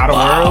mom. Outer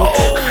Worlds?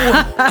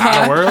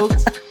 Outer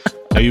Worlds?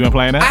 Have you been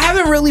playing I that?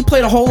 haven't really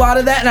played a whole lot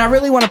of that, and I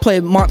really want to play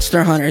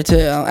Monster Hunter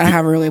too. I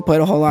haven't really played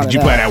a whole lot Did of you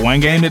that. play that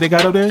one game that they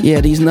got up there? Yeah,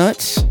 these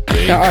nuts.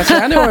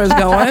 I knew where I was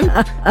going.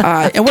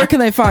 And where can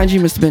they find you,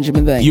 Mr.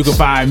 Benjamin Banks? You can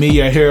find me,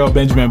 your hero,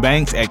 Benjamin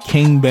Banks, at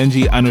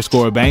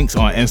KingBenji_Banks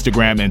on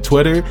Instagram and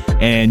Twitter.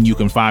 And you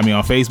can find me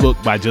on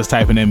Facebook by just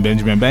typing in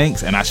Benjamin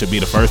Banks, and I should be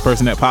the first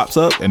person that pops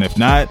up. And if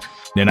not,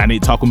 then I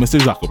need to talk with Mr.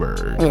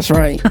 Zuckerberg. That's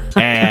right.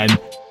 And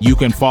you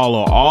can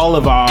follow all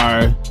of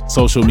our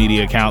social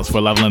media accounts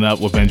for Leveling Up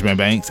with Benjamin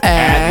Banks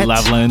at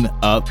Leveling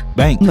Up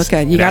Banks. Look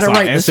at you, got That's it on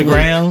right this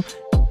Instagram.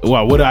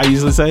 Well, what do I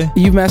usually say?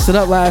 You messed it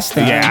up last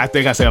time. Yeah, I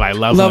think I said like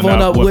leveling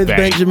Leveling up, up with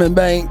Banks. Benjamin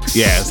Banks.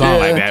 Yeah, something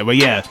like that. But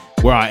yeah,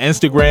 we're on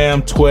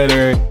Instagram,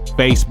 Twitter,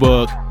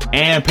 Facebook,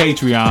 and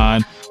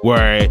Patreon.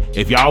 Where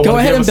if y'all Go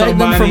want to ahead give us and some beg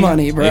them money, for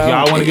money, bro. If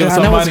y'all want to give us I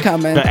some know money, it's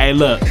coming. but hey,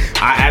 look,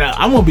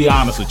 I'm gonna be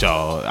honest with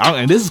y'all,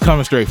 and this is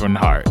coming straight from the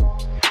heart.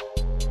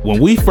 When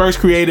we first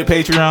created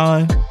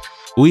Patreon,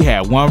 we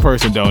had one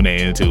person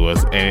donating to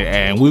us,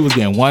 and we was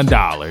getting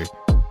 $1.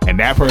 And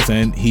that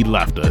person, he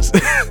left us.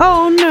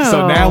 Oh no!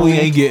 So now we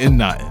ain't getting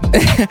nothing.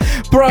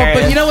 Bro, but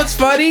And- you know what's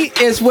funny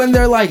is when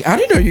they're like, I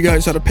didn't know you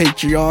guys had a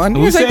Patreon.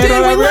 We It's like, say it dude,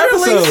 on we every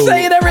literally episode.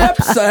 say it every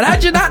episode.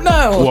 How'd you not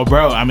know? Well,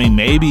 bro, I mean,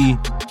 maybe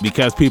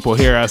because people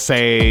hear us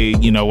say,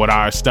 you know, what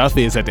our stuff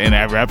is at the end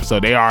of every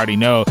episode, they already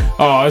know,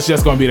 oh, it's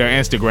just going to be their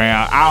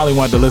Instagram. I only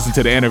want to listen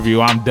to the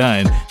interview. I'm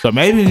done. So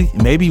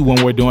maybe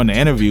when we're doing the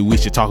interview, we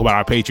should talk about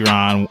our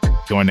Patreon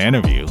during the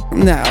interview.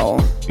 No.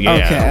 Yeah,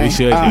 okay. we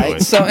should All do right.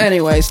 it. So,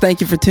 anyways,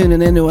 thank you for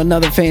tuning in to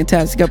another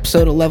fantastic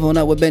episode of Leveling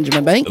Up with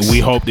Benjamin Banks. We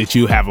hope that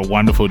you have a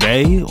wonderful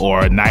day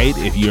or night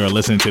if you're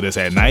listening to this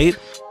at night.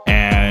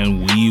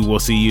 And we will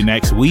see you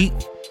next week.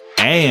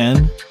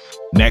 And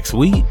next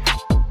week,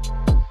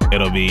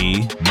 it'll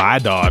be my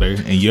daughter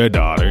and your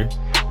daughter,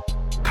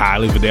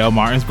 Kylie Vidal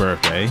Martin's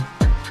birthday.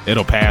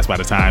 It'll pass by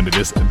the time that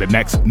the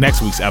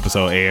next week's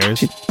episode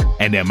airs.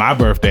 And then my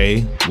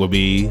birthday will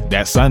be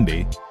that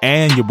Sunday.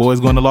 And your boy's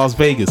going to Las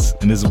Vegas.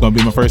 And this is going to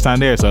be my first time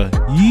there. So,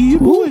 yeah,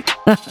 boy.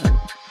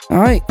 All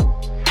right.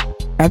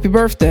 Happy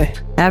birthday.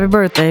 Happy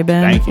birthday,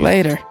 Ben. Thank you.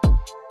 Later.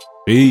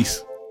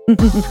 Peace.